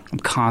long. I'm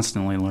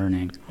constantly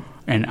learning,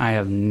 and I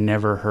have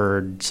never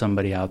heard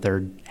somebody out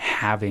there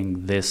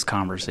having this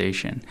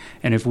conversation.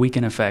 And if we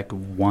can affect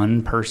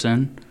one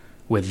person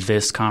with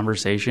this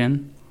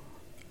conversation,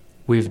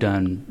 we've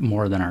done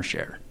more than our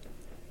share.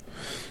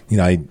 You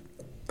know,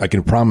 I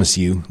can promise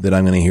you that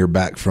I'm going to hear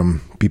back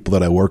from people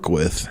that I work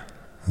with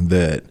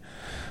that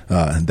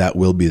that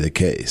will be the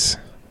case.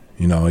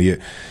 You know, you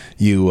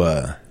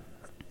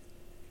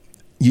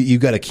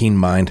got a keen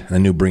mind. I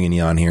knew bringing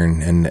you on here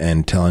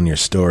and telling your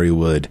story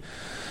would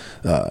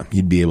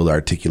you'd be able to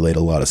articulate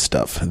a lot of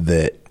stuff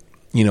that,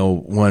 you know,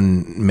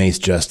 when Mace,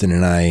 Justin,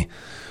 and I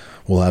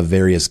we'll have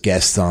various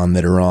guests on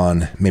that are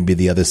on maybe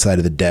the other side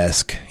of the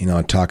desk, you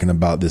know, talking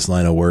about this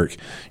line of work.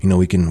 You know,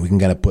 we can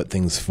kind of put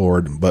things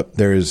forward, but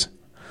there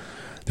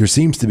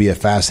seems to be a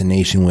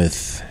fascination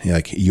with, you know,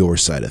 like your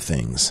side of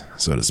things,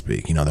 so to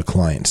speak, you know, the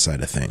client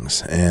side of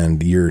things.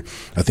 And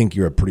I think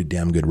you're a pretty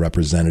damn good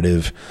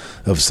representative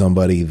of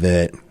somebody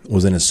that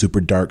was in a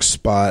super dark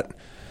spot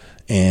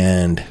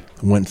and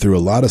went through a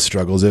lot of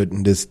struggles.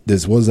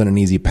 This wasn't an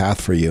easy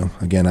path for you.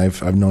 Again,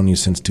 I've known you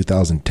since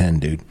 2010,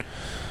 dude.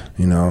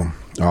 You know,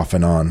 off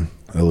and on,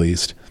 at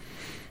least.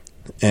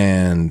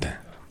 And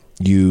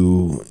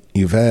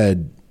you've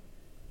had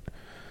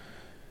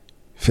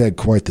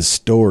quite the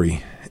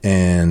story,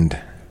 and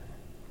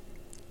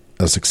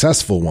a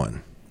successful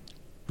one,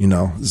 you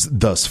know,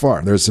 thus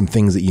far. There's some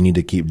things that you need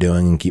to keep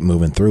doing and keep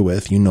moving through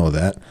with. You know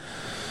that.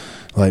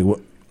 Like,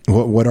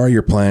 what are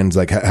your plans?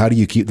 Like, how do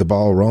you keep the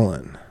ball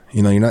rolling?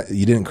 You know,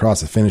 you didn't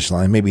cross the finish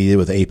line. Maybe you did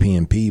with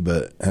AP&P,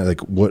 but like,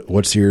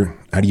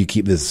 how do you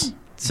keep this?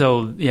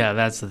 So, yeah,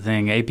 that's the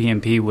thing.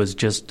 AP&P was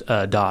just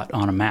a dot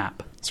on a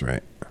map. That's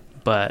right.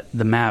 But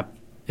the map,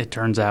 it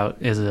turns out,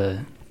 is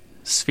a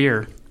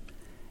sphere.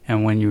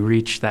 And when you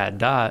reach that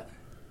dot,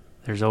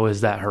 there's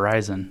always that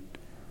horizon.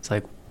 It's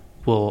like,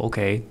 well,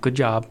 okay, good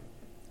job.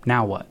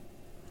 Now what?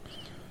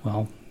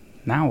 Well,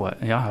 now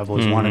what? Yeah, I've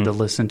always wanted to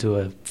listen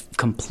to a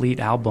complete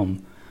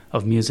album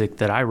of music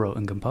that I wrote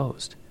and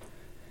composed.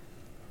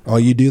 Oh,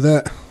 you do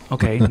that?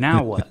 Okay,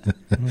 now what?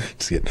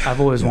 I've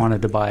always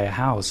wanted to buy a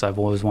house. I've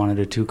always wanted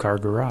a 2-car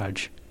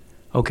garage.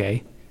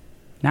 Okay,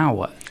 now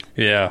what?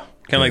 Yeah,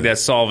 kind of like that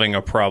solving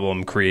a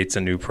problem creates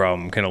a new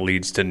problem, kind of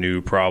leads to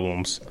new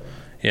problems.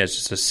 Yeah, it's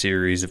just a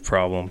series of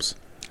problems.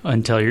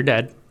 Until you're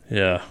dead.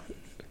 Yeah.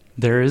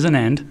 There is an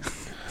end.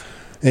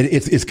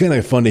 It's kind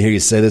of fun to hear you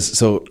say this.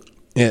 So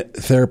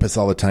therapists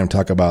all the time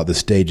talk about the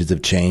stages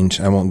of change.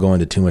 I won't go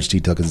into too much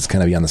detail because it's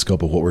kind of beyond the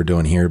scope of what we're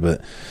doing here,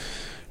 but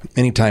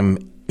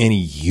anytime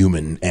any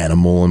human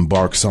animal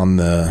embarks on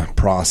the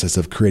process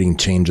of creating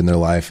change in their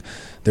life,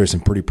 there's some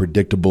pretty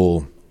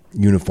predictable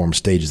uniform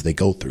stages they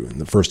go through. And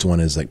the first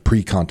one is like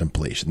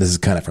pre-contemplation. This is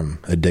kind of from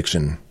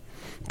addiction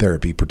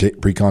therapy.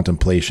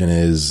 Pre-contemplation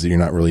is you're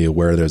not really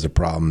aware there's a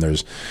problem. You're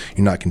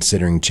not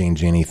considering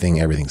changing anything.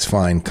 Everything's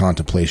fine.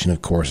 Contemplation,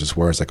 of course, is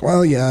where it's like,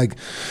 well, yeah,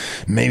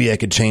 maybe I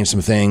could change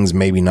some things,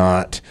 maybe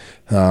not.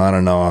 I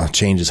don't know.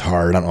 Change is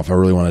hard. I don't know if I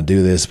really want to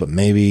do this, but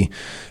maybe.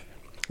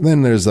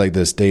 Then there's like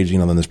this stage, you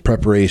know, then there's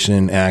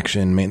preparation,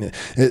 action,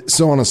 maintenance,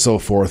 so on and so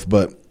forth.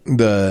 But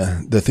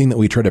the thing that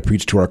we try to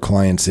preach to our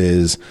clients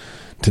is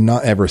to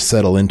not ever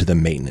settle into the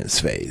maintenance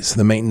phase.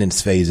 The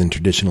maintenance phase in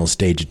traditional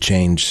stage of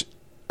change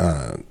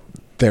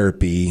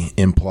therapy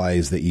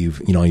implies that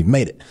you've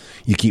made it.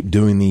 You keep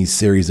doing these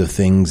series of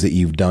things that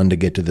you've done to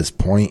get to this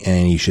point,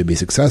 and you should be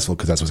successful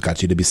because that's what's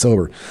got you to be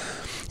sober.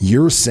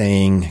 You're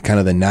saying kind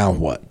of the now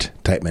what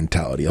type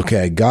mentality.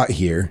 Okay, I got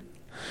here.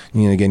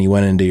 You know, again, you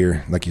went into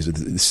your, like you said,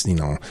 you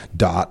know,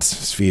 dots,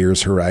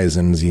 spheres,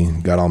 horizons. You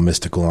got all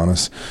mystical on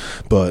us,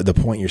 but the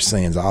point you're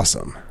saying is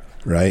awesome,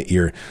 right?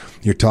 You're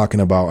talking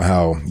about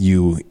how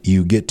you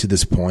get to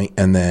this point,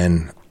 and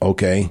then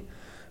okay,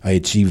 I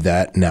achieved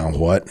that. Now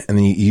what? And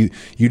then you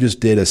just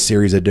did a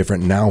series of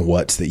different now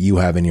whats that you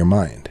have in your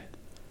mind.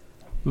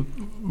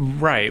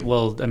 Right.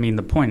 Well, I mean,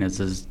 the point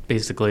is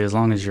basically as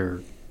long as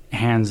your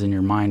hands and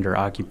your mind are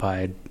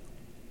occupied.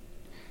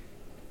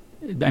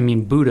 I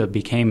mean, Buddha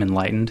became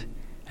enlightened,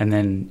 and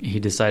then he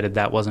decided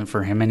that wasn't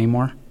for him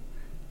anymore.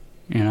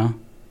 You know,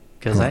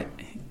 because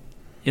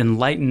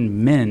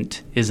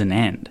enlightenment is an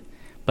end,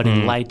 but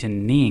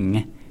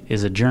enlightening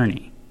is a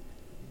journey.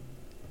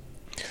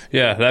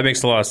 Yeah, that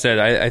makes a lot of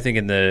sense. I think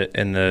in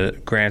the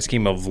grand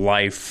scheme of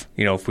life,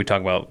 you know, if we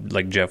talk about,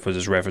 like Jeff was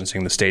just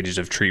referencing the stages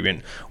of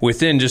treatment,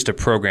 within just a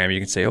program, you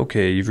can say,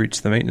 okay, you've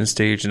reached the maintenance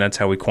stage, and that's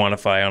how we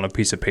quantify on a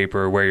piece of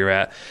paper where you're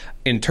at.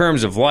 In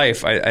terms of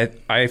life,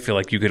 I feel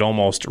like you could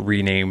almost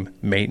rename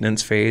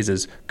maintenance phase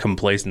as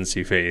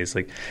complacency phase.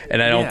 Like,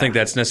 and I don't think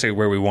that's necessarily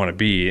where we want to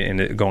be.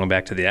 And going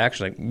back to the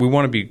action, like, we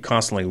want to be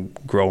constantly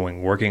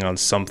growing, working on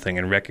something,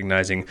 and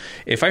recognizing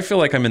if I feel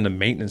like I'm in the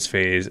maintenance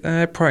phase,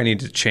 I probably need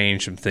to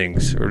change some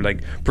things, or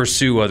like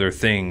pursue other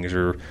things,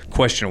 or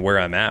question where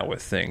I'm at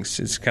with things.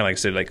 It's kind of like I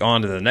said, like,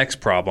 on to the next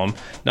problem.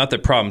 Not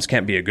that problems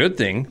can't be a good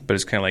thing, but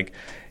it's kind of like,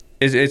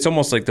 it's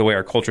almost like the way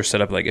our culture's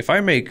set up. Like, if I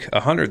make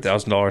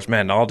 $100,000,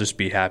 man, I'll just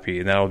be happy,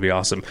 and that'll be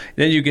awesome. And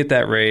then you get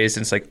that raise,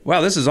 and it's like,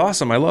 wow, this is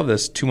awesome. I love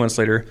this. 2 months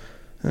later,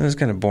 it's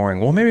kind of boring.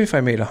 Well, maybe if I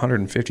made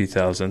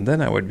 $150,000,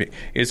 then I would be.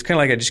 It's kind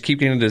of like I just keep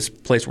getting to this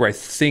place where I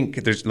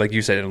think there's, like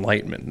you said,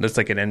 enlightenment. That's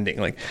like an ending.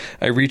 Like,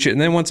 I reach it,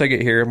 and then once I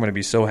get here, I'm going to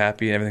be so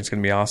happy, and everything's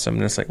going to be awesome.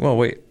 And it's like, well,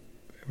 wait.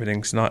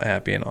 Everything's not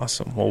happy and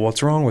awesome. Well,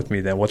 what's wrong with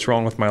me then? What's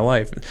wrong with my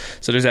life?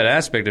 So there's that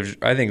aspect of,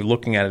 I think,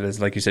 looking at it as,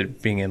 like you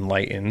said, being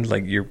enlightened.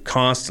 Like, you're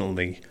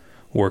constantly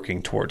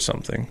working towards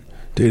something.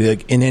 Dude,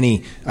 like, in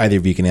any, either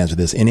of you can answer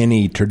this, in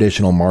any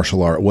traditional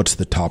martial art, what's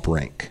the top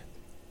rank?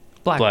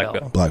 Black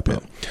belt. Black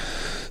belt.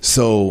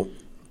 So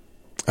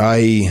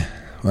I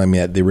mean,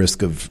 at the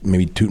risk of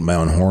maybe tooting my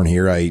own horn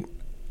here, I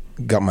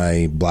got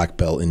my black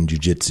belt in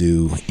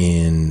jiu-jitsu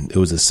it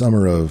was the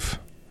summer of,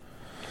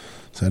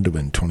 so that had to have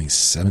been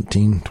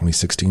 2017,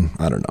 2016.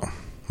 I don't know.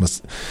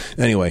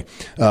 Anyway,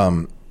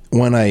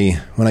 when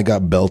I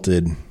got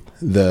belted,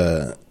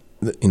 the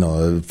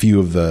a few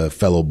of the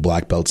fellow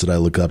black belts that I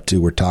look up to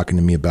were talking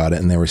to me about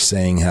it, and they were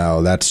saying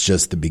how that's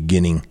just the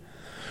beginning.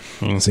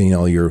 So,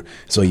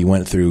 you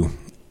went through,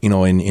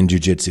 in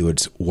jiu-jitsu,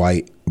 it's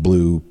white,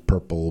 blue,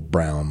 purple,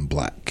 brown,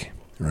 black,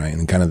 right?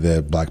 And kind of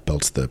the black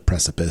belt's the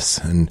precipice.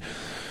 And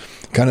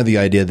kind of the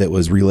idea that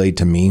was relayed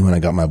to me when I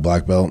got my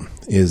black belt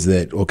is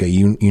that, okay,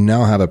 you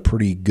now have a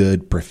pretty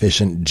good,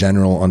 proficient,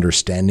 general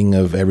understanding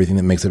of everything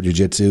that makes up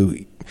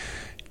jiu-jitsu.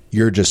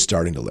 You're just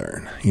starting to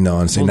learn,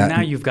 and so now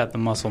you've got the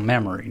muscle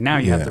memory. Now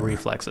you have the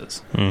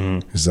reflexes.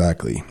 Mm-hmm.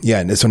 Exactly. Yeah.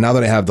 And so now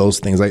that I have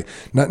those things,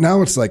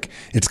 now it's like,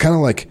 it's kind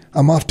of like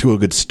I'm off to a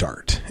good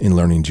start in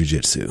learning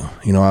jiu-jitsu.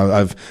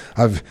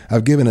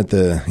 I've given it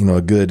a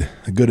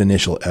good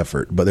initial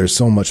effort, but there's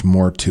so much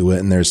more to it.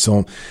 And it's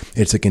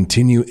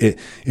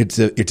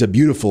a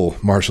beautiful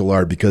martial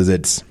art because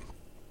it's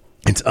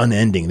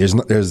unending.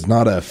 There's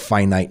not a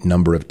finite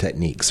number of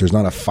techniques. There's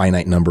not a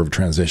finite number of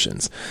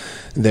transitions.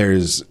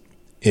 There's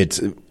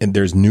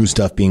new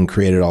stuff being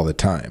created all the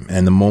time.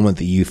 And the moment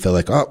that you feel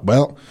like, oh,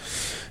 well,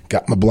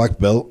 got my black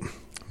belt,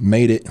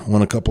 made it,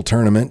 won a couple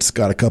tournaments,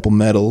 got a couple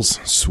medals,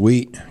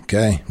 sweet,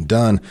 okay,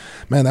 done.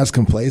 Man, that's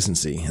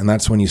complacency. And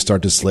that's when you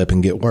start to slip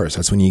and get worse.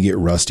 That's when you get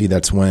rusty.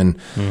 That's when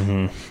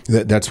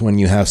that's when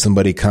you have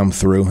somebody come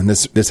through. And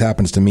this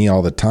happens to me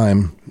all the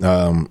time.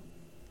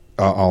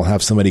 I'll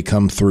have somebody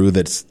come through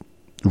that's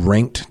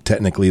ranked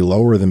technically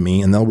lower than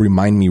me, and they'll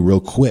remind me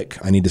real quick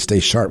I need to stay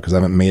sharp because I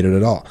haven't made it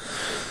at all.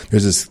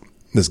 There's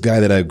this guy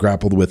that I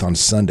grappled with on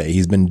Sunday.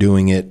 He's been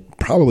doing it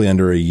probably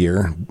under a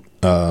year,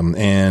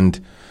 and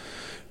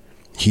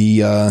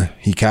he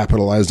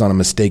capitalized on a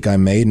mistake I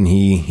made, and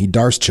he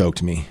Darce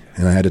choked me,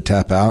 and I had to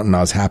tap out, and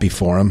I was happy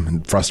for him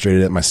and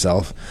frustrated at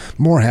myself.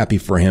 More happy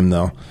for him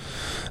though,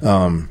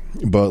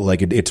 but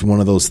like it's one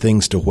of those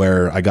things to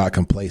where I got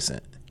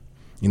complacent.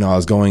 I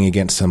was going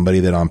against somebody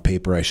that on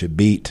paper I should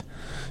beat.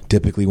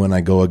 Typically when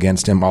I go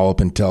against him, all up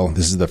until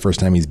this is the first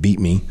time he's beat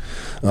me.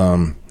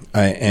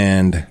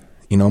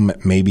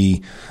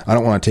 Maybe I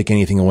don't want to take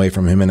anything away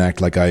from him and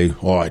act like I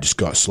just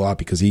got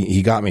sloppy, because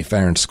he got me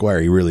fair and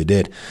square. He really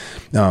did.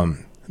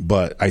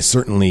 But I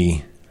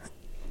certainly,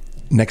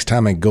 next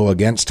time I go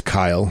against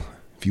Kyle,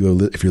 if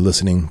you're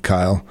listening,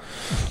 Kyle,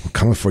 I'm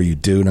coming for you,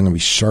 dude. I'm going to be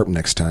sharp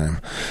next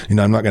time.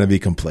 I'm not going to be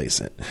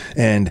complacent.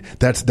 And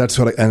that's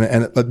what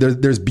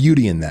there's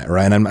beauty in that,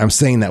 right? And I'm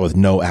saying that with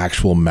no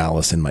actual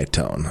malice in my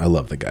tone. I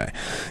love the guy,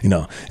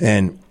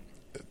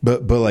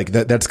 but like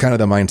that's kind of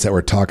the mindset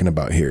we're talking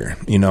about here.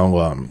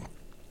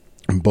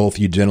 Both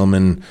you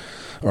gentlemen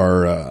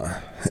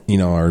are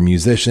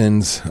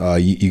musicians.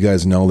 You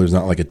guys know there's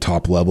not like a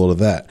top level to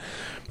that.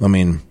 I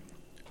mean,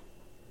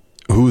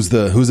 who's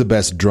the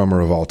best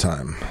drummer of all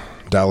time?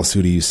 Dallas,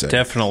 who do you say?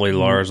 Definitely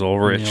Lars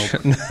Ulrich.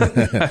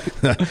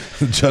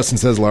 Justin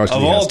says Lars.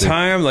 Of all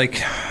time,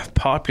 like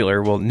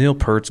popular, well, Neil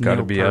Peart's got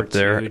to be up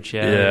there. Huge,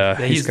 yeah,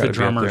 he's the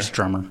drummer's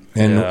drummer.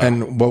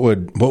 And what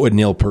would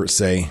Neil Peart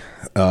say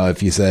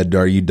if you said,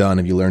 "Are you done?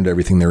 Have you learned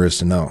everything there is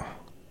to know?"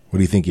 What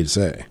do you think he'd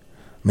say? I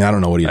mean, I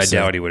don't know what he'd say.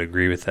 I doubt he would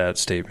agree with that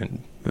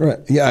statement. Right.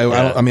 Yeah.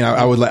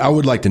 I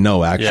would like to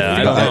know, actually.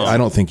 Yeah, I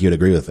don't think you'd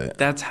agree with it.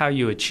 That's how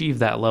you achieve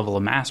that level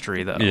of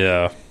mastery, though.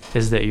 Yeah.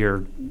 Is that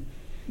you're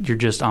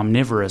just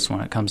omnivorous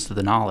when it comes to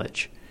the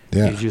knowledge.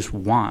 Yeah. You just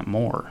want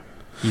more.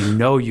 You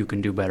know you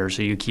can do better,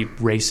 so you keep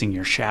racing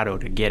your shadow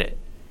to get it.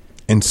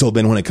 And so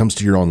then when it comes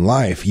to your own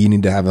life, you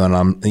need to have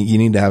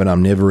an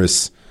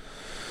omnivorous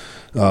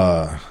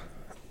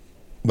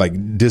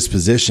like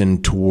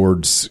disposition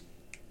towards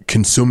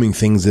consuming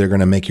things that are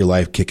going to make your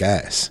life kick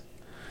ass,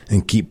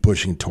 and keep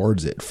pushing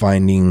towards it,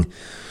 finding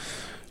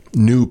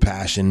new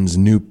passions,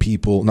 new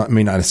people. Not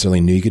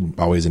necessarily new. You could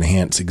always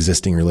enhance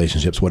existing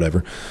relationships,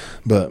 whatever,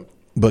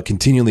 but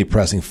continually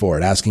pressing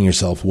forward, asking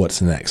yourself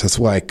what's next. That's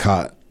why I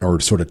caught or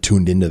sort of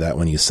tuned into that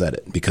when you said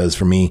it, because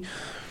for me,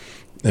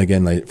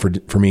 again, like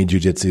for me,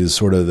 jiu-jitsu is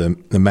sort of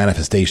the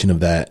manifestation of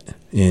that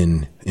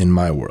in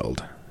my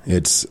world.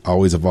 It's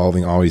always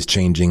evolving, always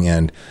changing,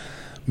 and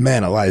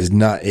man, alive,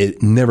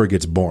 it never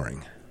gets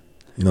boring.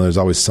 You know, there's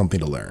always something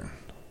to learn.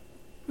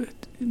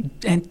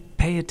 And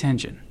pay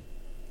attention,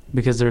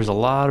 because there's a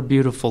lot of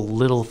beautiful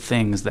little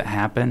things that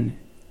happen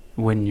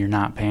when you're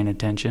not paying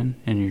attention,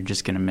 and you're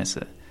just going to miss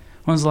it.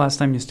 When was the last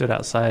time you stood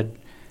outside,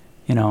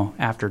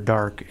 after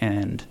dark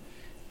and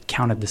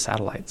counted the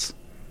satellites?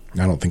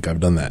 I don't think I've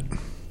done that.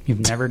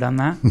 You've never done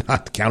that?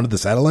 Not counted the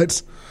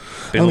satellites?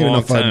 Been a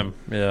long time.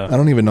 Yeah. I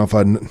don't even know if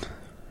I'd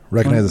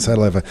recognize the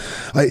satellite.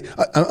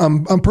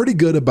 I'm pretty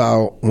good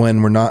about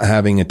when we're not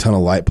having a ton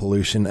of light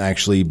pollution,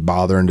 actually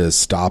bothering to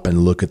stop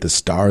and look at the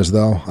stars,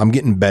 though. I'm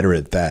getting better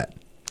at that.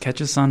 Catch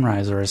a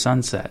sunrise or a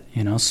sunset,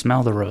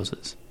 smell the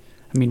roses.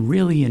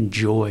 Really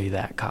enjoy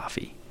that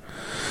coffee.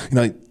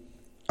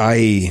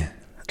 I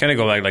kind of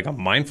go like a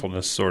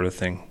mindfulness sort of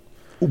thing.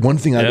 One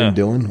thing I've been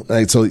doing,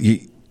 it's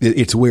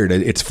weird.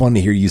 It's fun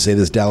to hear you say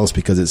this, Dallas,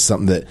 because it's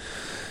something that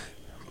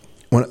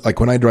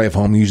when I drive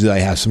home, usually I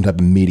have some type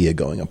of media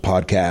going, a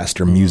podcast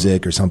or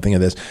music or something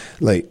of this.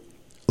 Like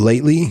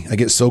lately, I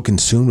get so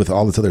consumed with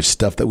all this other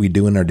stuff that we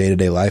do in our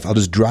day-to-day life. I'll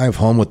just drive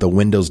home with the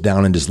windows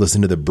down and just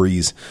listen to the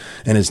breeze.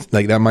 And it's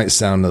like, that might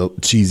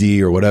sound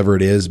cheesy or whatever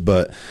it is,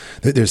 but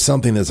there's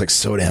something that's like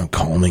so damn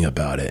calming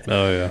about it.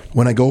 Oh yeah.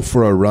 When I go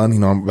for a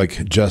run,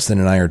 like Justin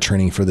and I are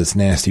training for this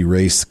nasty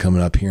race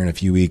coming up here in a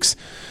few weeks.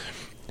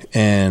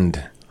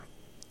 And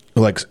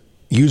like,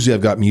 usually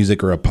I've got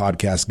music or a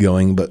podcast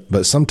going,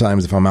 but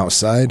sometimes if I'm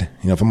outside,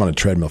 if I'm on a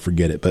treadmill,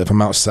 forget it. But if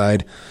I'm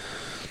outside,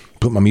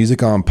 put my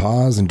music on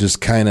pause and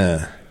just kind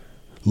of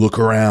look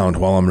around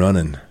while I'm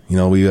running.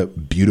 We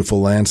got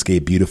beautiful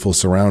landscape, beautiful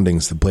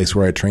surroundings. The place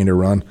where I train to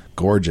run,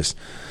 gorgeous.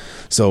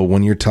 So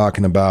when you're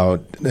talking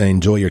about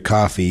enjoy your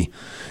coffee,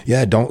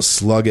 don't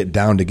slug it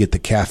down to get the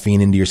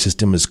caffeine into your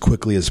system as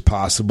quickly as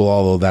possible,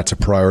 although that's a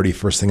priority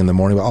first thing in the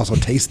morning, but also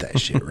taste that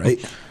shit,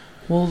 right?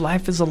 Well,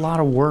 life is a lot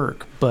of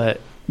work, but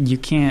you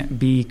can't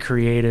be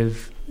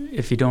creative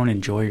if you don't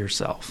enjoy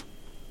yourself.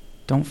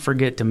 Don't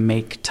forget to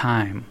make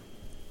time.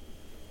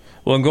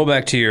 Well, and go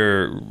back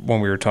to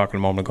when we were talking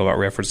a moment ago about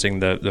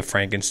referencing the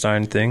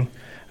Frankenstein thing.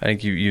 I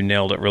think you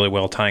nailed it really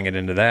well, tying it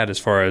into that as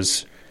far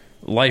as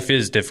life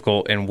is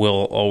difficult and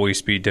will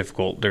always be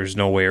difficult. There's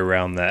no way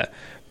around that.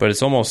 But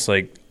it's almost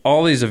like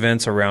all these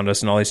events around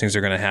us and all these things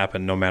are going to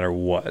happen no matter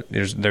what.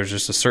 There's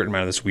just a certain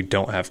amount of this we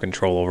don't have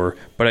control over,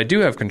 but I do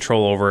have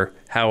control over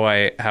how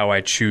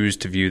I choose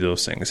to view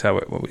those things.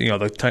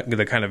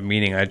 The kind of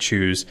meaning I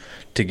choose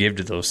to give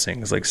to those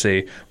things. Like,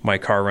 say my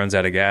car runs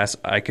out of gas,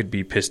 I could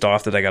be pissed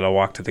off that I got to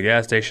walk to the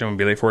gas station and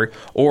be late for work,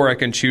 or I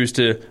can choose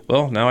to,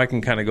 now I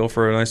can kind of go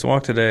for a nice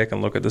walk today. I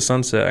can look at the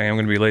sunset. I am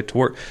going to be late to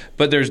work,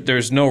 but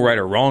there's no right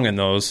or wrong in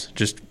those.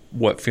 Just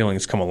what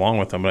feelings come along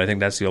with them. But I think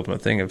that's the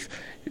ultimate thing of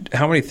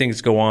how many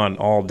things go on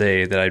all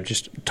day that I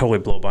just totally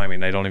blow by me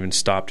and I don't even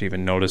stop to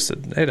even notice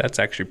that, hey, that's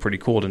actually pretty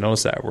cool to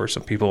notice that, where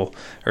some people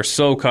are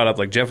so caught up,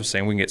 like Jeff was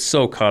saying, we can get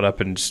so caught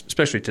up in,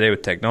 especially today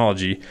with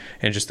technology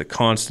and just the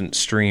constant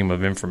stream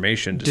of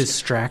information.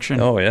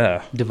 Distraction. Oh,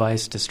 yeah.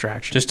 Device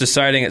distraction. Just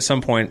deciding at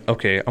some point,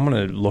 okay, I'm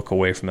going to look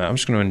away from that. I'm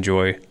just going to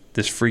enjoy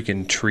this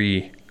freaking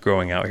tree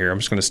growing out here. I'm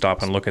just going to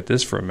stop and look at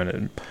this for a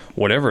minute,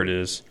 whatever it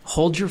is.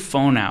 Hold your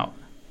phone out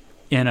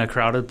in a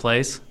crowded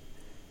place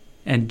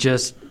and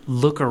just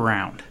look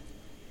around,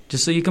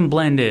 just so you can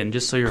blend in,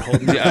 just so you're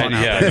holding your phone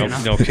out there,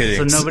 no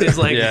kidding. So nobody's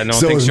like, no one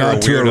so thinks you're a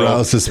not to weirdo.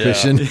 arouse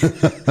suspicion.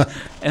 Yeah.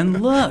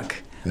 And look,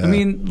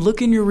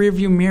 look in your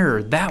rearview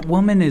mirror. That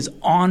woman is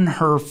on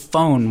her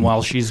phone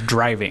while she's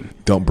driving.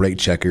 Don't brake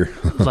check her.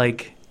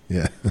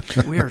 Yeah.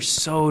 We are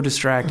so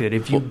distracted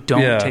if you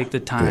don't take the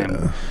time.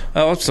 Yeah.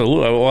 Oh,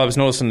 absolutely. Well, I was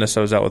noticing this.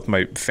 I was out with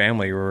my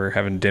family. We were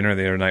having dinner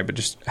the other night, but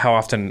just how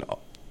often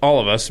all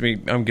of us,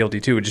 I'm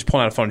guilty too, would just pull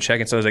out a phone and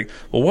checking. So I was like,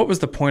 well, what was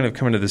the point of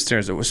coming to this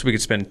dinner? So we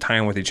could spend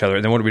time with each other.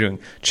 And then what are we doing?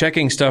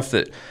 Checking stuff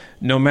that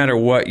no matter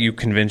what you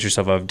convince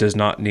yourself of, does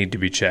not need to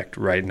be checked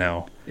right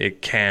now.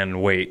 It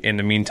can wait. In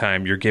the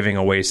meantime, you're giving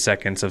away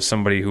seconds of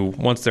somebody who,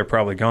 once they're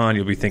probably gone,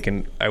 you'll be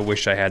thinking, I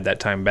wish I had that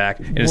time back.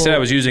 And instead I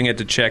was using it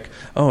to check,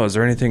 is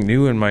there anything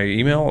new in my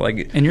email?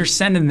 And you're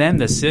sending them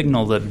the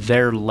signal that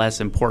they're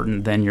less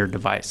important than your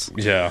device.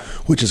 Yeah.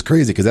 Which is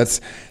crazy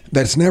because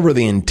that's never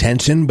the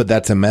intention, but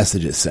that's a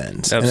message it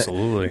sends.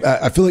 Absolutely.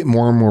 I feel like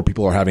more and more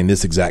people are having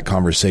this exact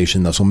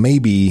conversation, though. So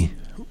maybe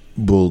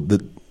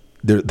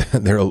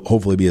there'll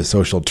hopefully be a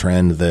social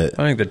trend that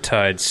I think the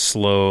tide's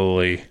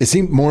slowly. It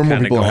seems more and more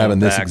people are having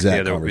this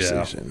exact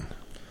conversation.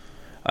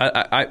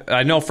 Yeah.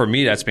 I know for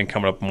me that's been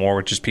coming up more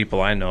with just people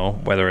I know,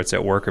 whether it's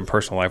at work or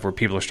personal life, where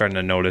people are starting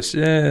to notice,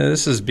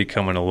 this is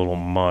becoming a little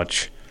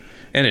much.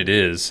 And it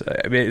is.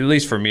 I mean, at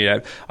least for me,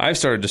 I've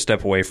started to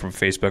step away from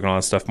Facebook and all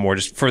that stuff more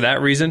just for that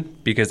reason,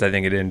 because I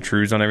think it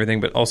intrudes on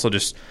everything, but also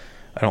just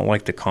I don't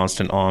like the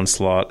constant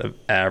onslaught of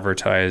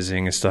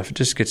advertising and stuff. It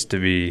just gets to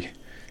be...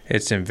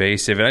 It's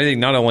invasive. And I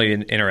think not only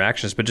in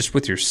interactions, but just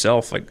with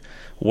yourself. Like,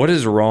 what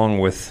is wrong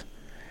with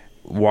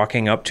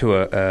walking up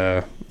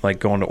to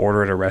going to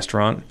order at a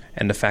restaurant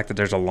and the fact that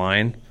there's a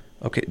line?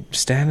 Okay,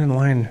 stand in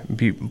line,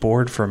 be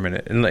bored for a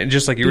minute. And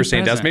just like you were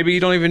saying, Dallas, maybe you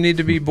don't even need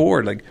to be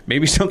bored. Like,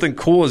 maybe something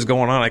cool is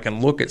going on. I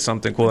can look at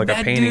something cool, like a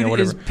painting or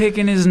whatever. That dude is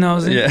picking his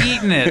nose and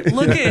eating it.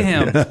 Look at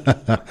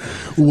him.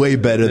 Way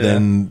better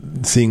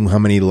than seeing how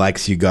many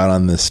likes you got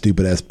on the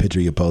stupid-ass picture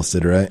you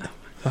posted, right?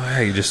 Oh,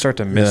 yeah, you just start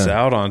to miss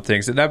out on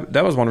things.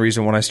 That was one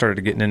reason when I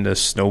started getting into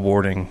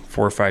snowboarding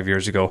 4 or 5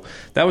 years ago.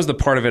 That was the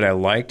part of it I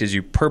liked, is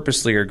you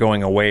purposely are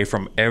going away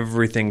from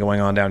everything going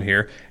on down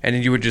here, and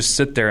then you would just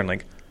sit there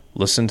and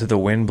listen to the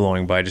wind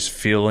blowing by, just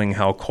feeling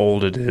how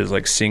cold it is,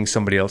 seeing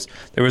somebody else.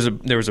 There was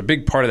a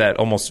big part of that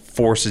almost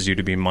forces you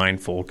to be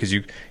mindful, because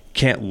you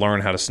can't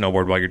learn how to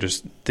snowboard while you're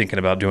just thinking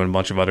about doing a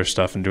bunch of other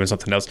stuff and doing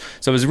something else.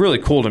 So it was really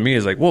cool to me.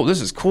 It's whoa,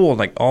 this is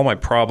cool. And all my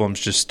problems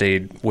just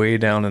stayed way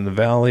down in the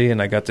valley,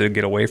 and I got to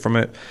get away from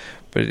it.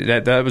 But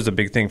that was a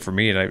big thing for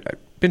me. And I've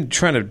been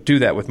trying to do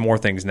that with more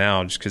things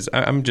now, just because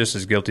I'm just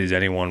as guilty as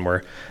anyone,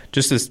 where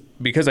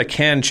because I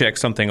can check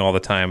something all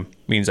the time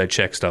means I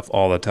check stuff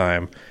all the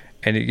time.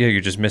 And you're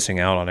just missing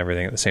out on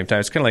everything at the same time.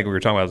 It's kind of like we were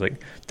talking about.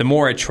 The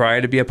more I try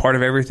to be a part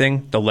of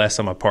everything, the less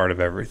I'm a part of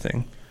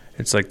everything.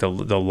 It's like the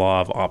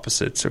law of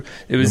opposites.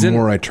 The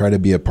more I try to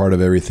be a part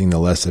of everything, the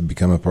less I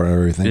become a part of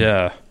everything.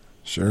 Yeah,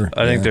 sure.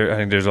 I think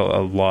there's a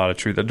lot of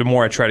truth. The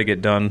more I try to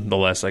get done, the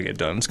less I get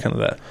done. It's kind of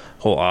that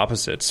whole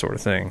opposite sort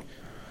of thing.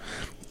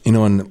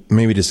 And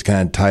maybe just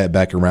kind of tie it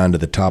back around to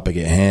the topic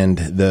at hand.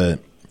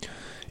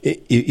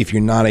 If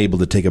you're not able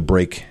to take a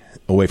break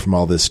away from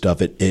all this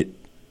stuff,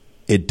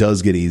 it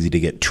does get easy to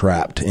get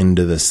trapped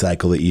into the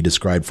cycle that you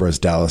described for us,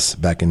 Dallas,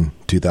 back in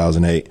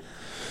 2008.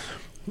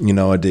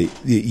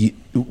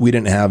 We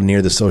didn't have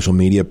near the social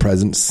media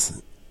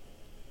presence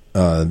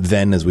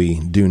then as we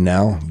do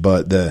now,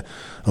 but a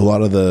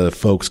lot of the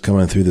folks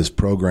coming through this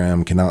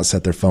program cannot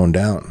set their phone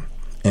down.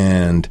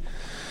 And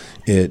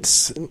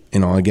it's,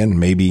 again,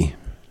 maybe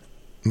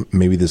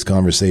this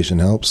conversation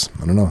helps.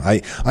 I don't know.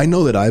 I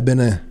know that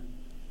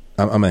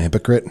I'm a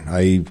hypocrite.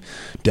 I've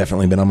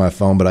definitely been on my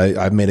phone, but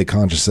I've made a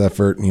conscious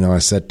effort. I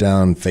set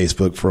down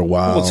Facebook for a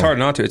while. Well, it's hard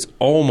not to. It's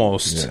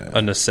almost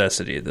a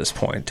necessity at this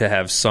point to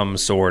have some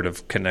sort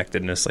of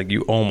connectedness.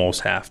 You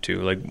almost have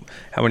to.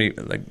 How many?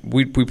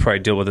 We probably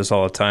deal with this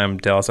all the time,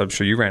 Dallas. I'm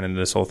sure you ran into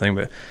this whole thing,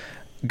 but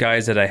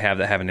guys that have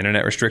an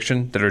internet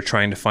restriction that are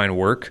trying to find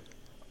work,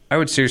 I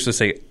would seriously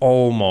say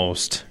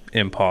almost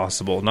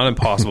impossible. Not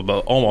impossible, but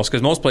almost,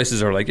 because most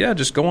places are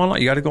just go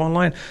online. You got to go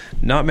online.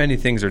 Not many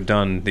things are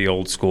done the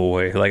old school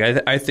way.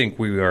 I think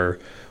we are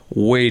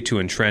way too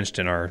entrenched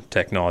in our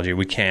technology.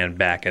 We can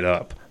back it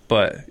up,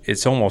 but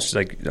it's almost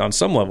on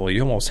some level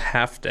you almost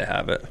have to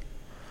have it.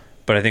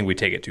 But I think we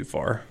take it too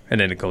far,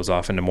 and then it goes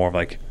off into more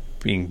of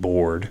being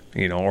bored,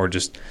 or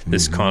just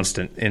this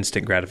constant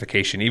instant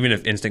gratification. Even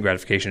if instant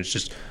gratification is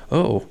just,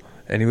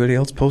 anybody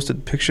else posted a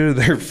picture of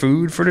their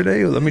food for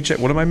today? Let me check.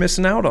 What am I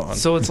missing out on?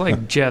 So it's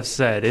like Jeff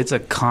said, it's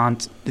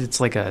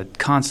like a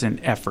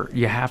constant effort.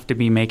 You have to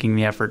be making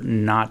the effort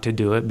not to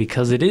do it,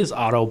 because it is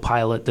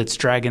autopilot that's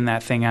dragging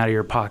that thing out of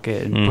your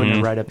pocket and putting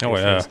it right up to your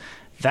face.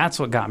 That's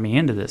what got me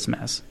into this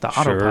mess, the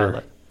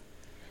autopilot.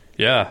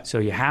 Yeah. So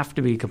you have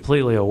to be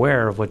completely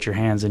aware of what your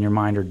hands and your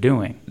mind are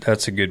doing.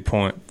 That's a good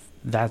point.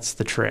 That's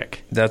the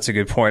trick. That's a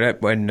good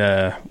point.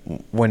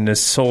 When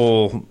this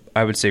whole,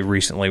 I would say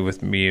recently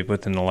with me,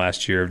 within the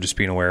last year of just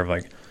being aware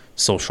of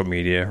social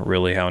media,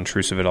 really how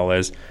intrusive it all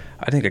is,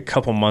 I think a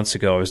couple months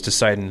ago I was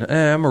deciding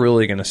I'm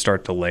really going to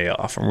start to lay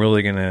off. I'm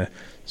really going to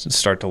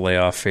start to lay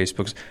off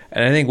Facebook.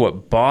 And I think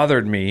what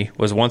bothered me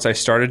was once I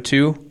started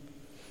to,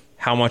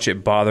 how much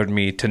it bothered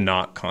me to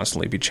not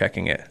constantly be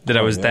checking it. That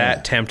I was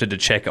that tempted to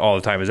check it all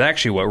the time is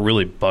actually what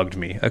really bugged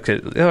me. Okay,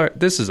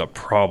 this is a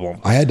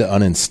problem. I had to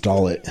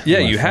uninstall it. Yeah,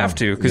 you have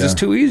to, because it's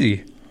too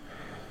easy.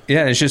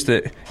 Yeah, it's just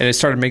that, and it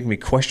started making me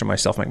question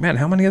myself. I'm like, man,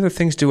 how many other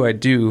things do I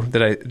do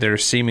that are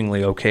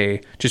seemingly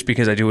okay just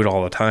because I do it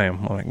all the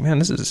time? I'm like,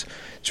 man, it's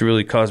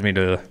really caused me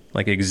to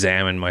like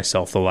examine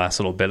myself the last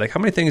little bit. Like, how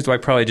many things do I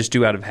probably just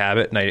do out of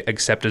habit and I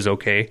accept as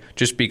okay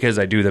just because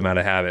I do them out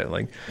of habit?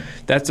 Like,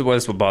 that's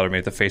what bothered me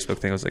at the Facebook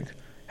thing. I was like,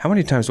 how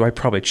many times do I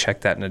probably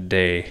check that in a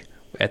day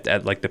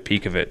at like the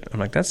peak of it? I'm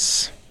like,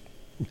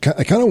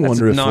 I kind of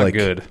wonder if not like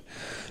good.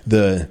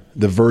 The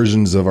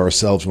versions of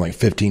ourselves from like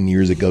 15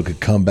 years ago could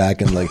come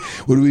back and like,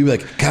 would we be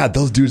like, God,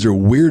 those dudes are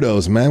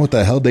weirdos, man. What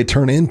the hell did they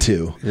turn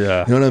into?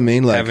 Yeah. You know what I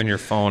mean? Like having your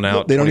phone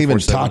out. They don't even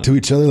 24/7. talk to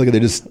each other. Like they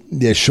just,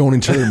 showing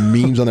each other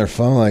memes on their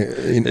phone. Like,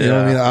 you know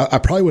what I mean? I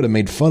probably would have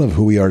made fun of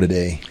who we are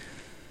today.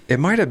 It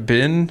might have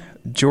been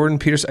Jordan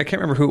Peterson. I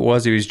can't remember who it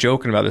was. He was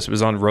joking about this. It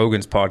was on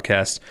Rogan's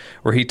podcast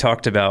where he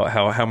talked about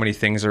how many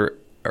things are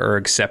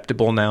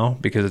acceptable now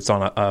because it's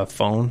on a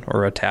phone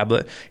or a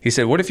tablet. He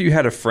said, what if you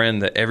had a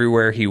friend that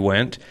everywhere he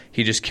went,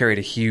 he just carried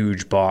a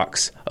huge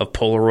box of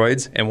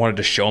Polaroids and wanted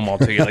to show them all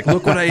to you? Like,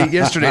 look what I ate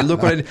yesterday.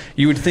 Look what I did.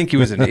 You would think he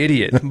was an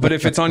idiot. But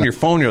if it's on your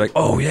phone, you're like,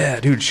 oh, yeah,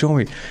 dude, show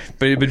me.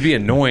 But it would be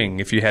annoying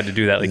if you had to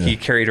do that. Like, he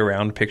carried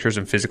around pictures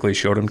and physically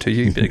showed them to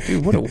you. You'd be like,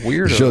 dude, what a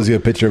weirdo. He shows you a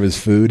picture of his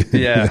food.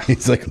 Yeah.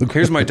 He's like, look,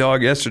 here's my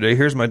dog yesterday.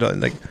 Here's my dog.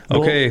 Like,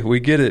 okay, we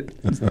get it.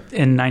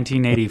 In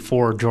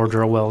 1984, George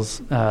Orwell's,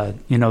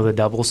 the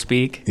double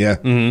speak. Yeah.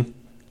 Mm-hmm.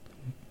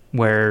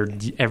 Where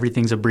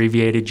everything's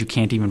abbreviated. You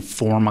can't even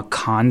form a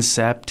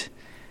concept.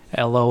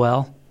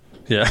 LOL.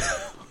 Yeah.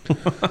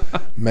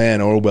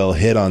 Man, Orwell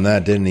hit on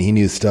that, didn't he? He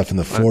knew stuff in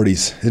the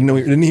 40s.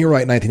 Didn't he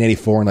write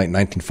 1984 and like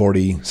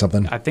 1940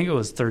 something? I think it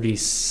was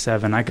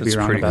 37. I could That's be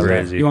wrong pretty about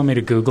crazy. that. You want me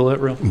to Google it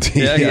real?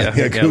 Yeah,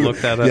 look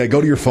that up. Yeah, go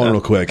to your phone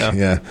real quick.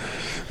 Yeah.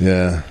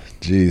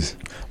 Jeez.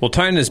 Well,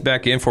 tying this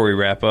back in before we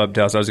wrap up,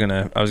 Dallas, I was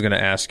gonna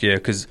ask you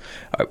because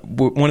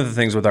one of the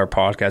things with our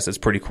podcast that's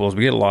pretty cool is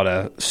we get a lot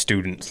of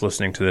students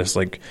listening to this,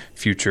 like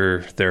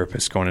future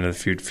therapists going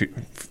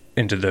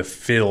into the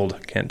field.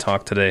 Can't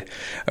talk today,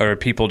 or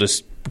people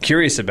just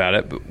curious about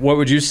it. But what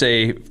would you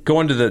say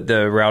going to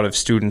the route of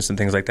students and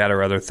things like that,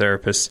 or other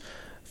therapists?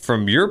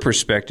 From your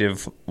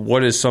perspective,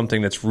 what is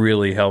something that's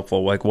really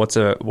helpful? Like, what's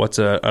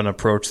an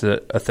approach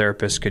that a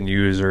therapist can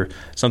use, or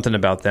something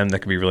about them that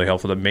can be really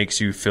helpful that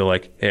makes you feel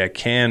like, hey, I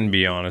can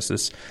be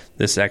honest.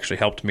 This actually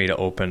helped me to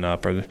open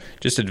up, or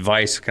just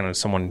advice, kind of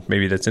someone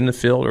maybe that's in the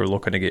field or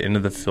looking to get into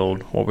the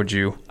field. What would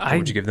you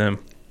give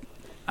them?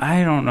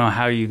 I don't know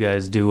how you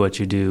guys do what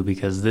you do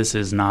because this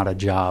is not a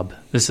job.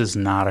 This is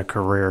not a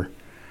career.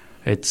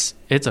 It's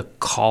a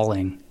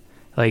calling.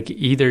 Like,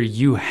 either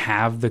you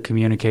have the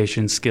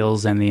communication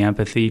skills and the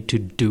empathy to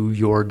do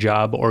your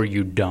job or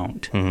you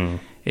don't. Mm-hmm.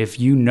 If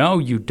you know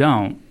you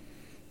don't,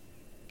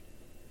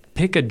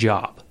 pick a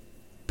job.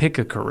 Pick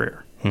a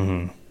career.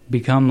 Mm-hmm.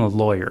 Become a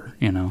lawyer,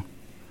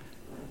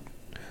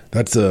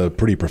 That's a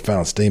pretty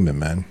profound statement,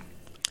 man.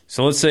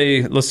 So let's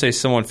say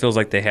someone feels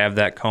like they have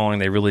that calling,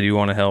 they really do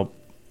want to help.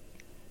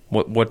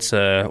 What's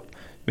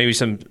maybe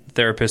some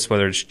therapists,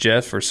 whether it's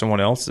Jeff or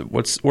someone else,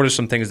 what are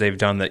some things they've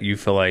done that you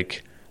feel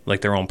like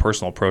their own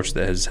personal approach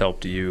that has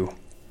helped you?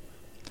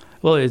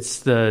 Well, it's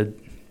the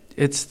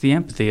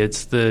empathy.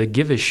 It's the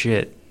give a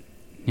shit.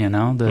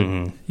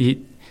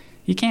 Mm-hmm.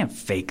 You can't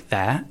fake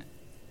that.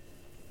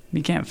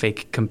 You can't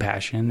fake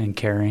compassion and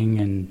caring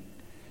and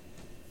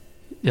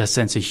a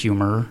sense of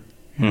humor.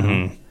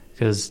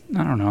 Because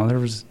I don't know,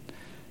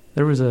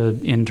 there was a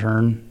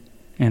intern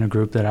in a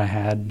group that I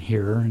had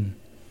here, and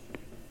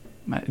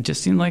it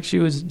just seemed like she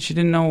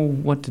didn't know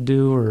what to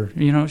do, or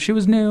she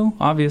was new.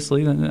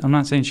 Obviously, I'm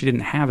not saying she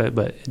didn't have it,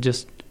 but it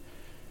just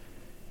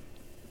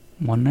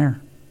wasn't there.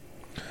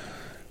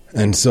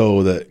 And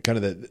so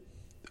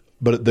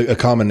a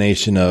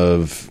combination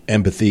of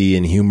empathy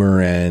and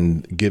humor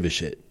and give a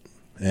shit,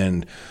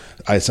 and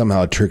I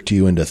somehow tricked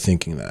you into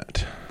thinking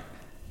that.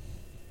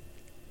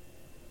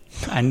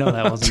 I know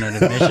that wasn't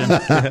an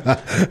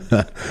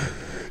admission.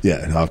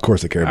 Yeah, no, of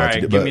course I care about you.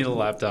 All right, give me the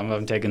laptop.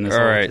 I'm taking this.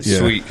 All right,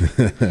 sweet.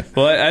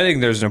 Well, I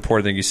think there's an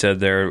important thing you said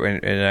there,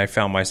 and I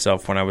found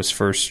myself when I was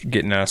first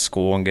getting out of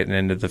school and getting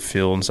into the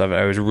field and stuff,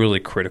 I was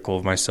really critical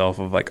of myself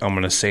of like, I'm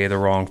going to say the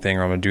wrong thing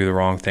or I'm going to do the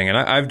wrong thing. And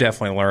I've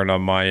definitely learned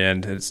on my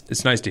end.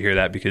 It's nice to hear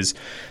that because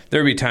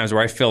there would be times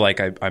where I feel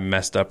like I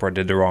messed up or I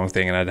did the wrong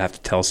thing and I'd have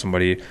to tell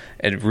somebody.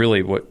 And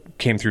really what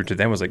came through to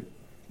them was like,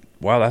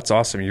 wow, that's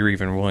awesome. You're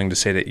even willing to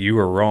say that you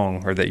were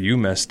wrong or that you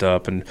messed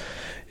up. And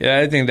yeah,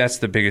 I think that's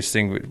the biggest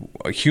thing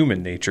with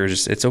human nature.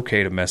 It's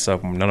okay to mess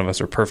up. None of us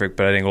are perfect,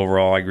 but I think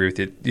overall I agree with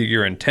you.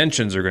 Your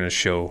intentions are going to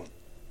show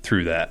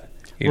through that.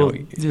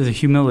 The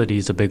humility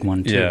is a big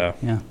one too.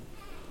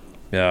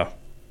 Yeah.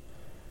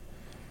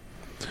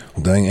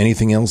 Well, dang,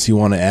 anything else you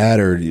want to add?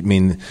 Or, I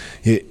mean,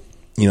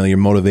 your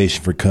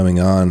motivation for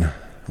coming on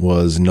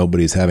was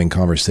nobody's having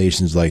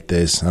conversations like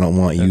this. I don't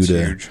want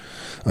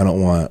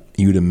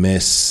you to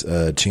miss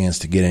a chance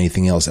to get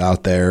anything else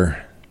out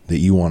there that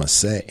you want to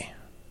say.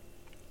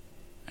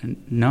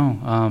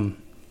 No.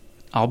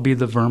 I'll be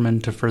the vermin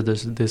to further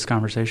this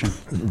conversation.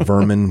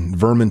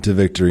 Vermin to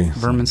victory.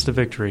 Vermins to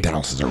victory.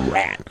 Dallas is a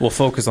rat. We'll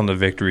focus on the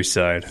victory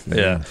side.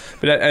 Yeah.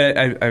 But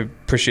I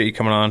appreciate you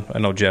coming on. I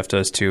know Jeff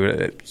does too.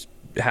 It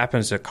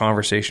happens a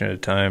conversation at a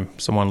time.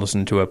 Someone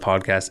listening to a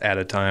podcast at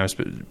a time.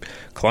 But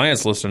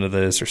clients listen to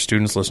this or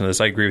students listen to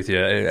this. I agree with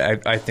you.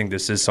 I think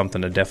this is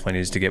something that definitely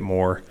needs to get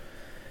more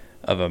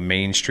of a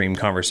mainstream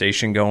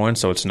conversation going,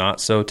 so it's not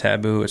so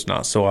taboo, it's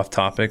not so off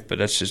topic, but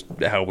that's just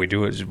how we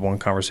do it, just one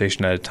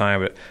conversation at a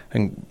time. But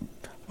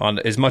on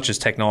as much as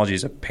technology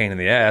is a pain in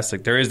the ass,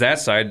 like there is that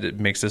side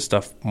that makes this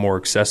stuff more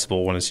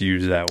accessible when it's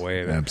used that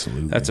way.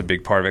 Absolutely. That's a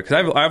big part of it,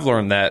 because I've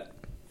learned that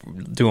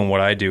doing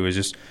what I do is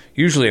just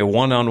usually a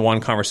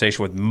one-on-one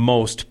conversation with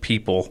most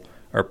people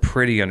are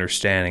pretty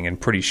understanding and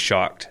pretty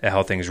shocked at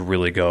how things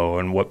really go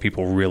and what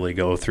people really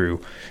go through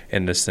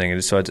in this thing.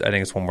 And so I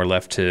think it's when we're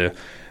left to,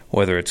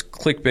 whether it's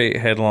clickbait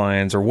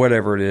headlines or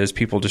whatever it is,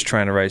 people just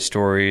trying to write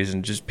stories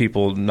and just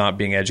people not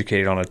being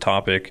educated on a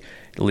topic,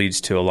 it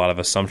leads to a lot of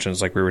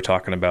assumptions. Like we were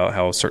talking about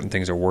how certain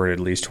things are worded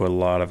leads to a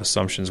lot of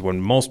assumptions,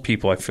 when most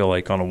people, I feel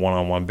like on a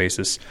one-on-one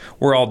basis,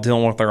 we're all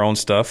dealing with our own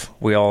stuff.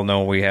 We all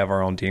know we have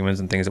our own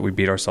demons and things that we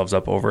beat ourselves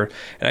up over.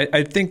 And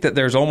I think that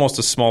there's almost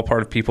a small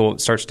part of people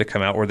that starts to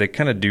come out where they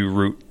kind of do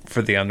root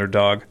for the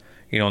underdog.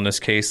 You know, in this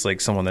case,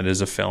 like someone that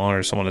is a felon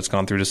or someone that's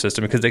gone through the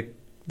system, because they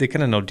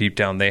kind of know deep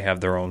down they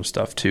have their own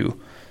stuff too.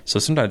 So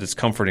sometimes it's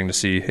comforting to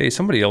see, hey,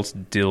 somebody else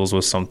deals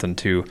with something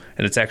too,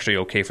 and it's actually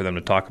okay for them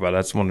to talk about it.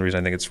 That's one reason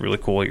I think it's really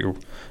cool that you're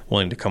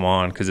willing to come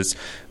on, because it's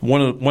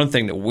one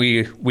thing that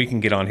we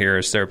can get on here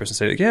as therapists and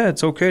say, like, yeah,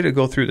 it's okay to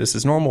go through this.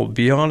 It's normal.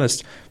 Be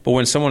honest. But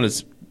when someone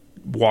has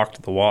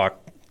walked the walk,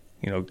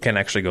 you know, can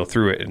actually go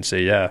through it and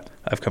say, yeah,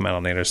 I've come out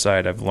on the other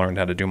side. I've learned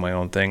how to do my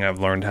own thing. I've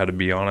learned how to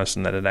be honest,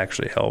 and that it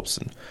actually helps.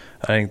 And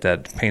I think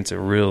that paints a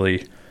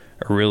really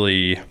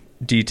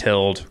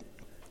detailed,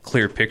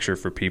 clear picture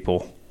for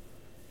people.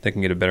 They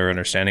can get a better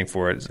understanding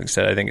for it. Like I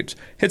said, I think it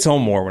hits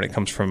home more when it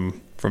comes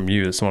from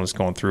you, as someone that's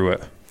going through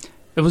it.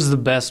 It was the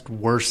best,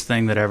 worst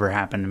thing that ever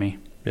happened to me.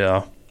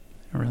 Yeah.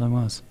 It really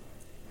was.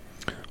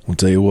 I'll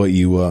tell you what,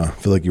 you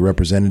feel like you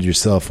represented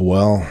yourself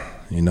well.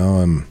 You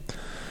know, I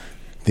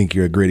think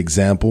you're a great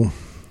example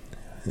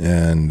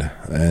and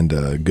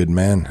a good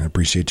man. I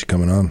appreciate you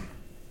coming on.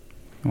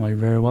 Well, you're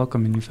very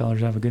welcome, and you fellas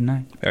have a good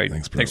night. All right.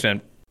 Thanks, bro. Thanks,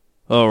 man.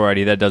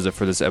 Alrighty, that does it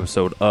for this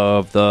episode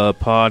of the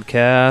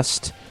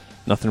podcast.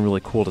 Nothing really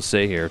cool to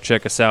say here.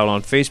 Check us out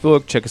on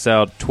Facebook. Check us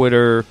out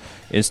Twitter,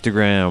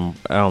 Instagram.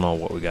 I don't know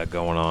what we got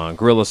going on.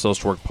 Guerrilla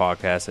Social Work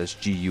Podcast. That's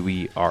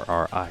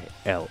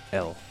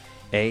GUERRILLA.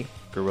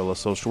 Guerrilla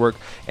Social Work.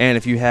 And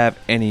if you have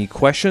any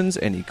questions,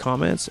 any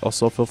comments,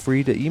 also feel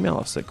free to email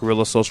us at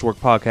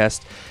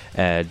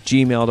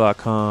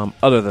guerrillasocialworkpodcast@gmail.com.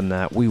 Other than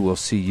that, we will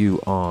see you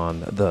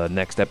on the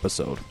next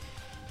episode.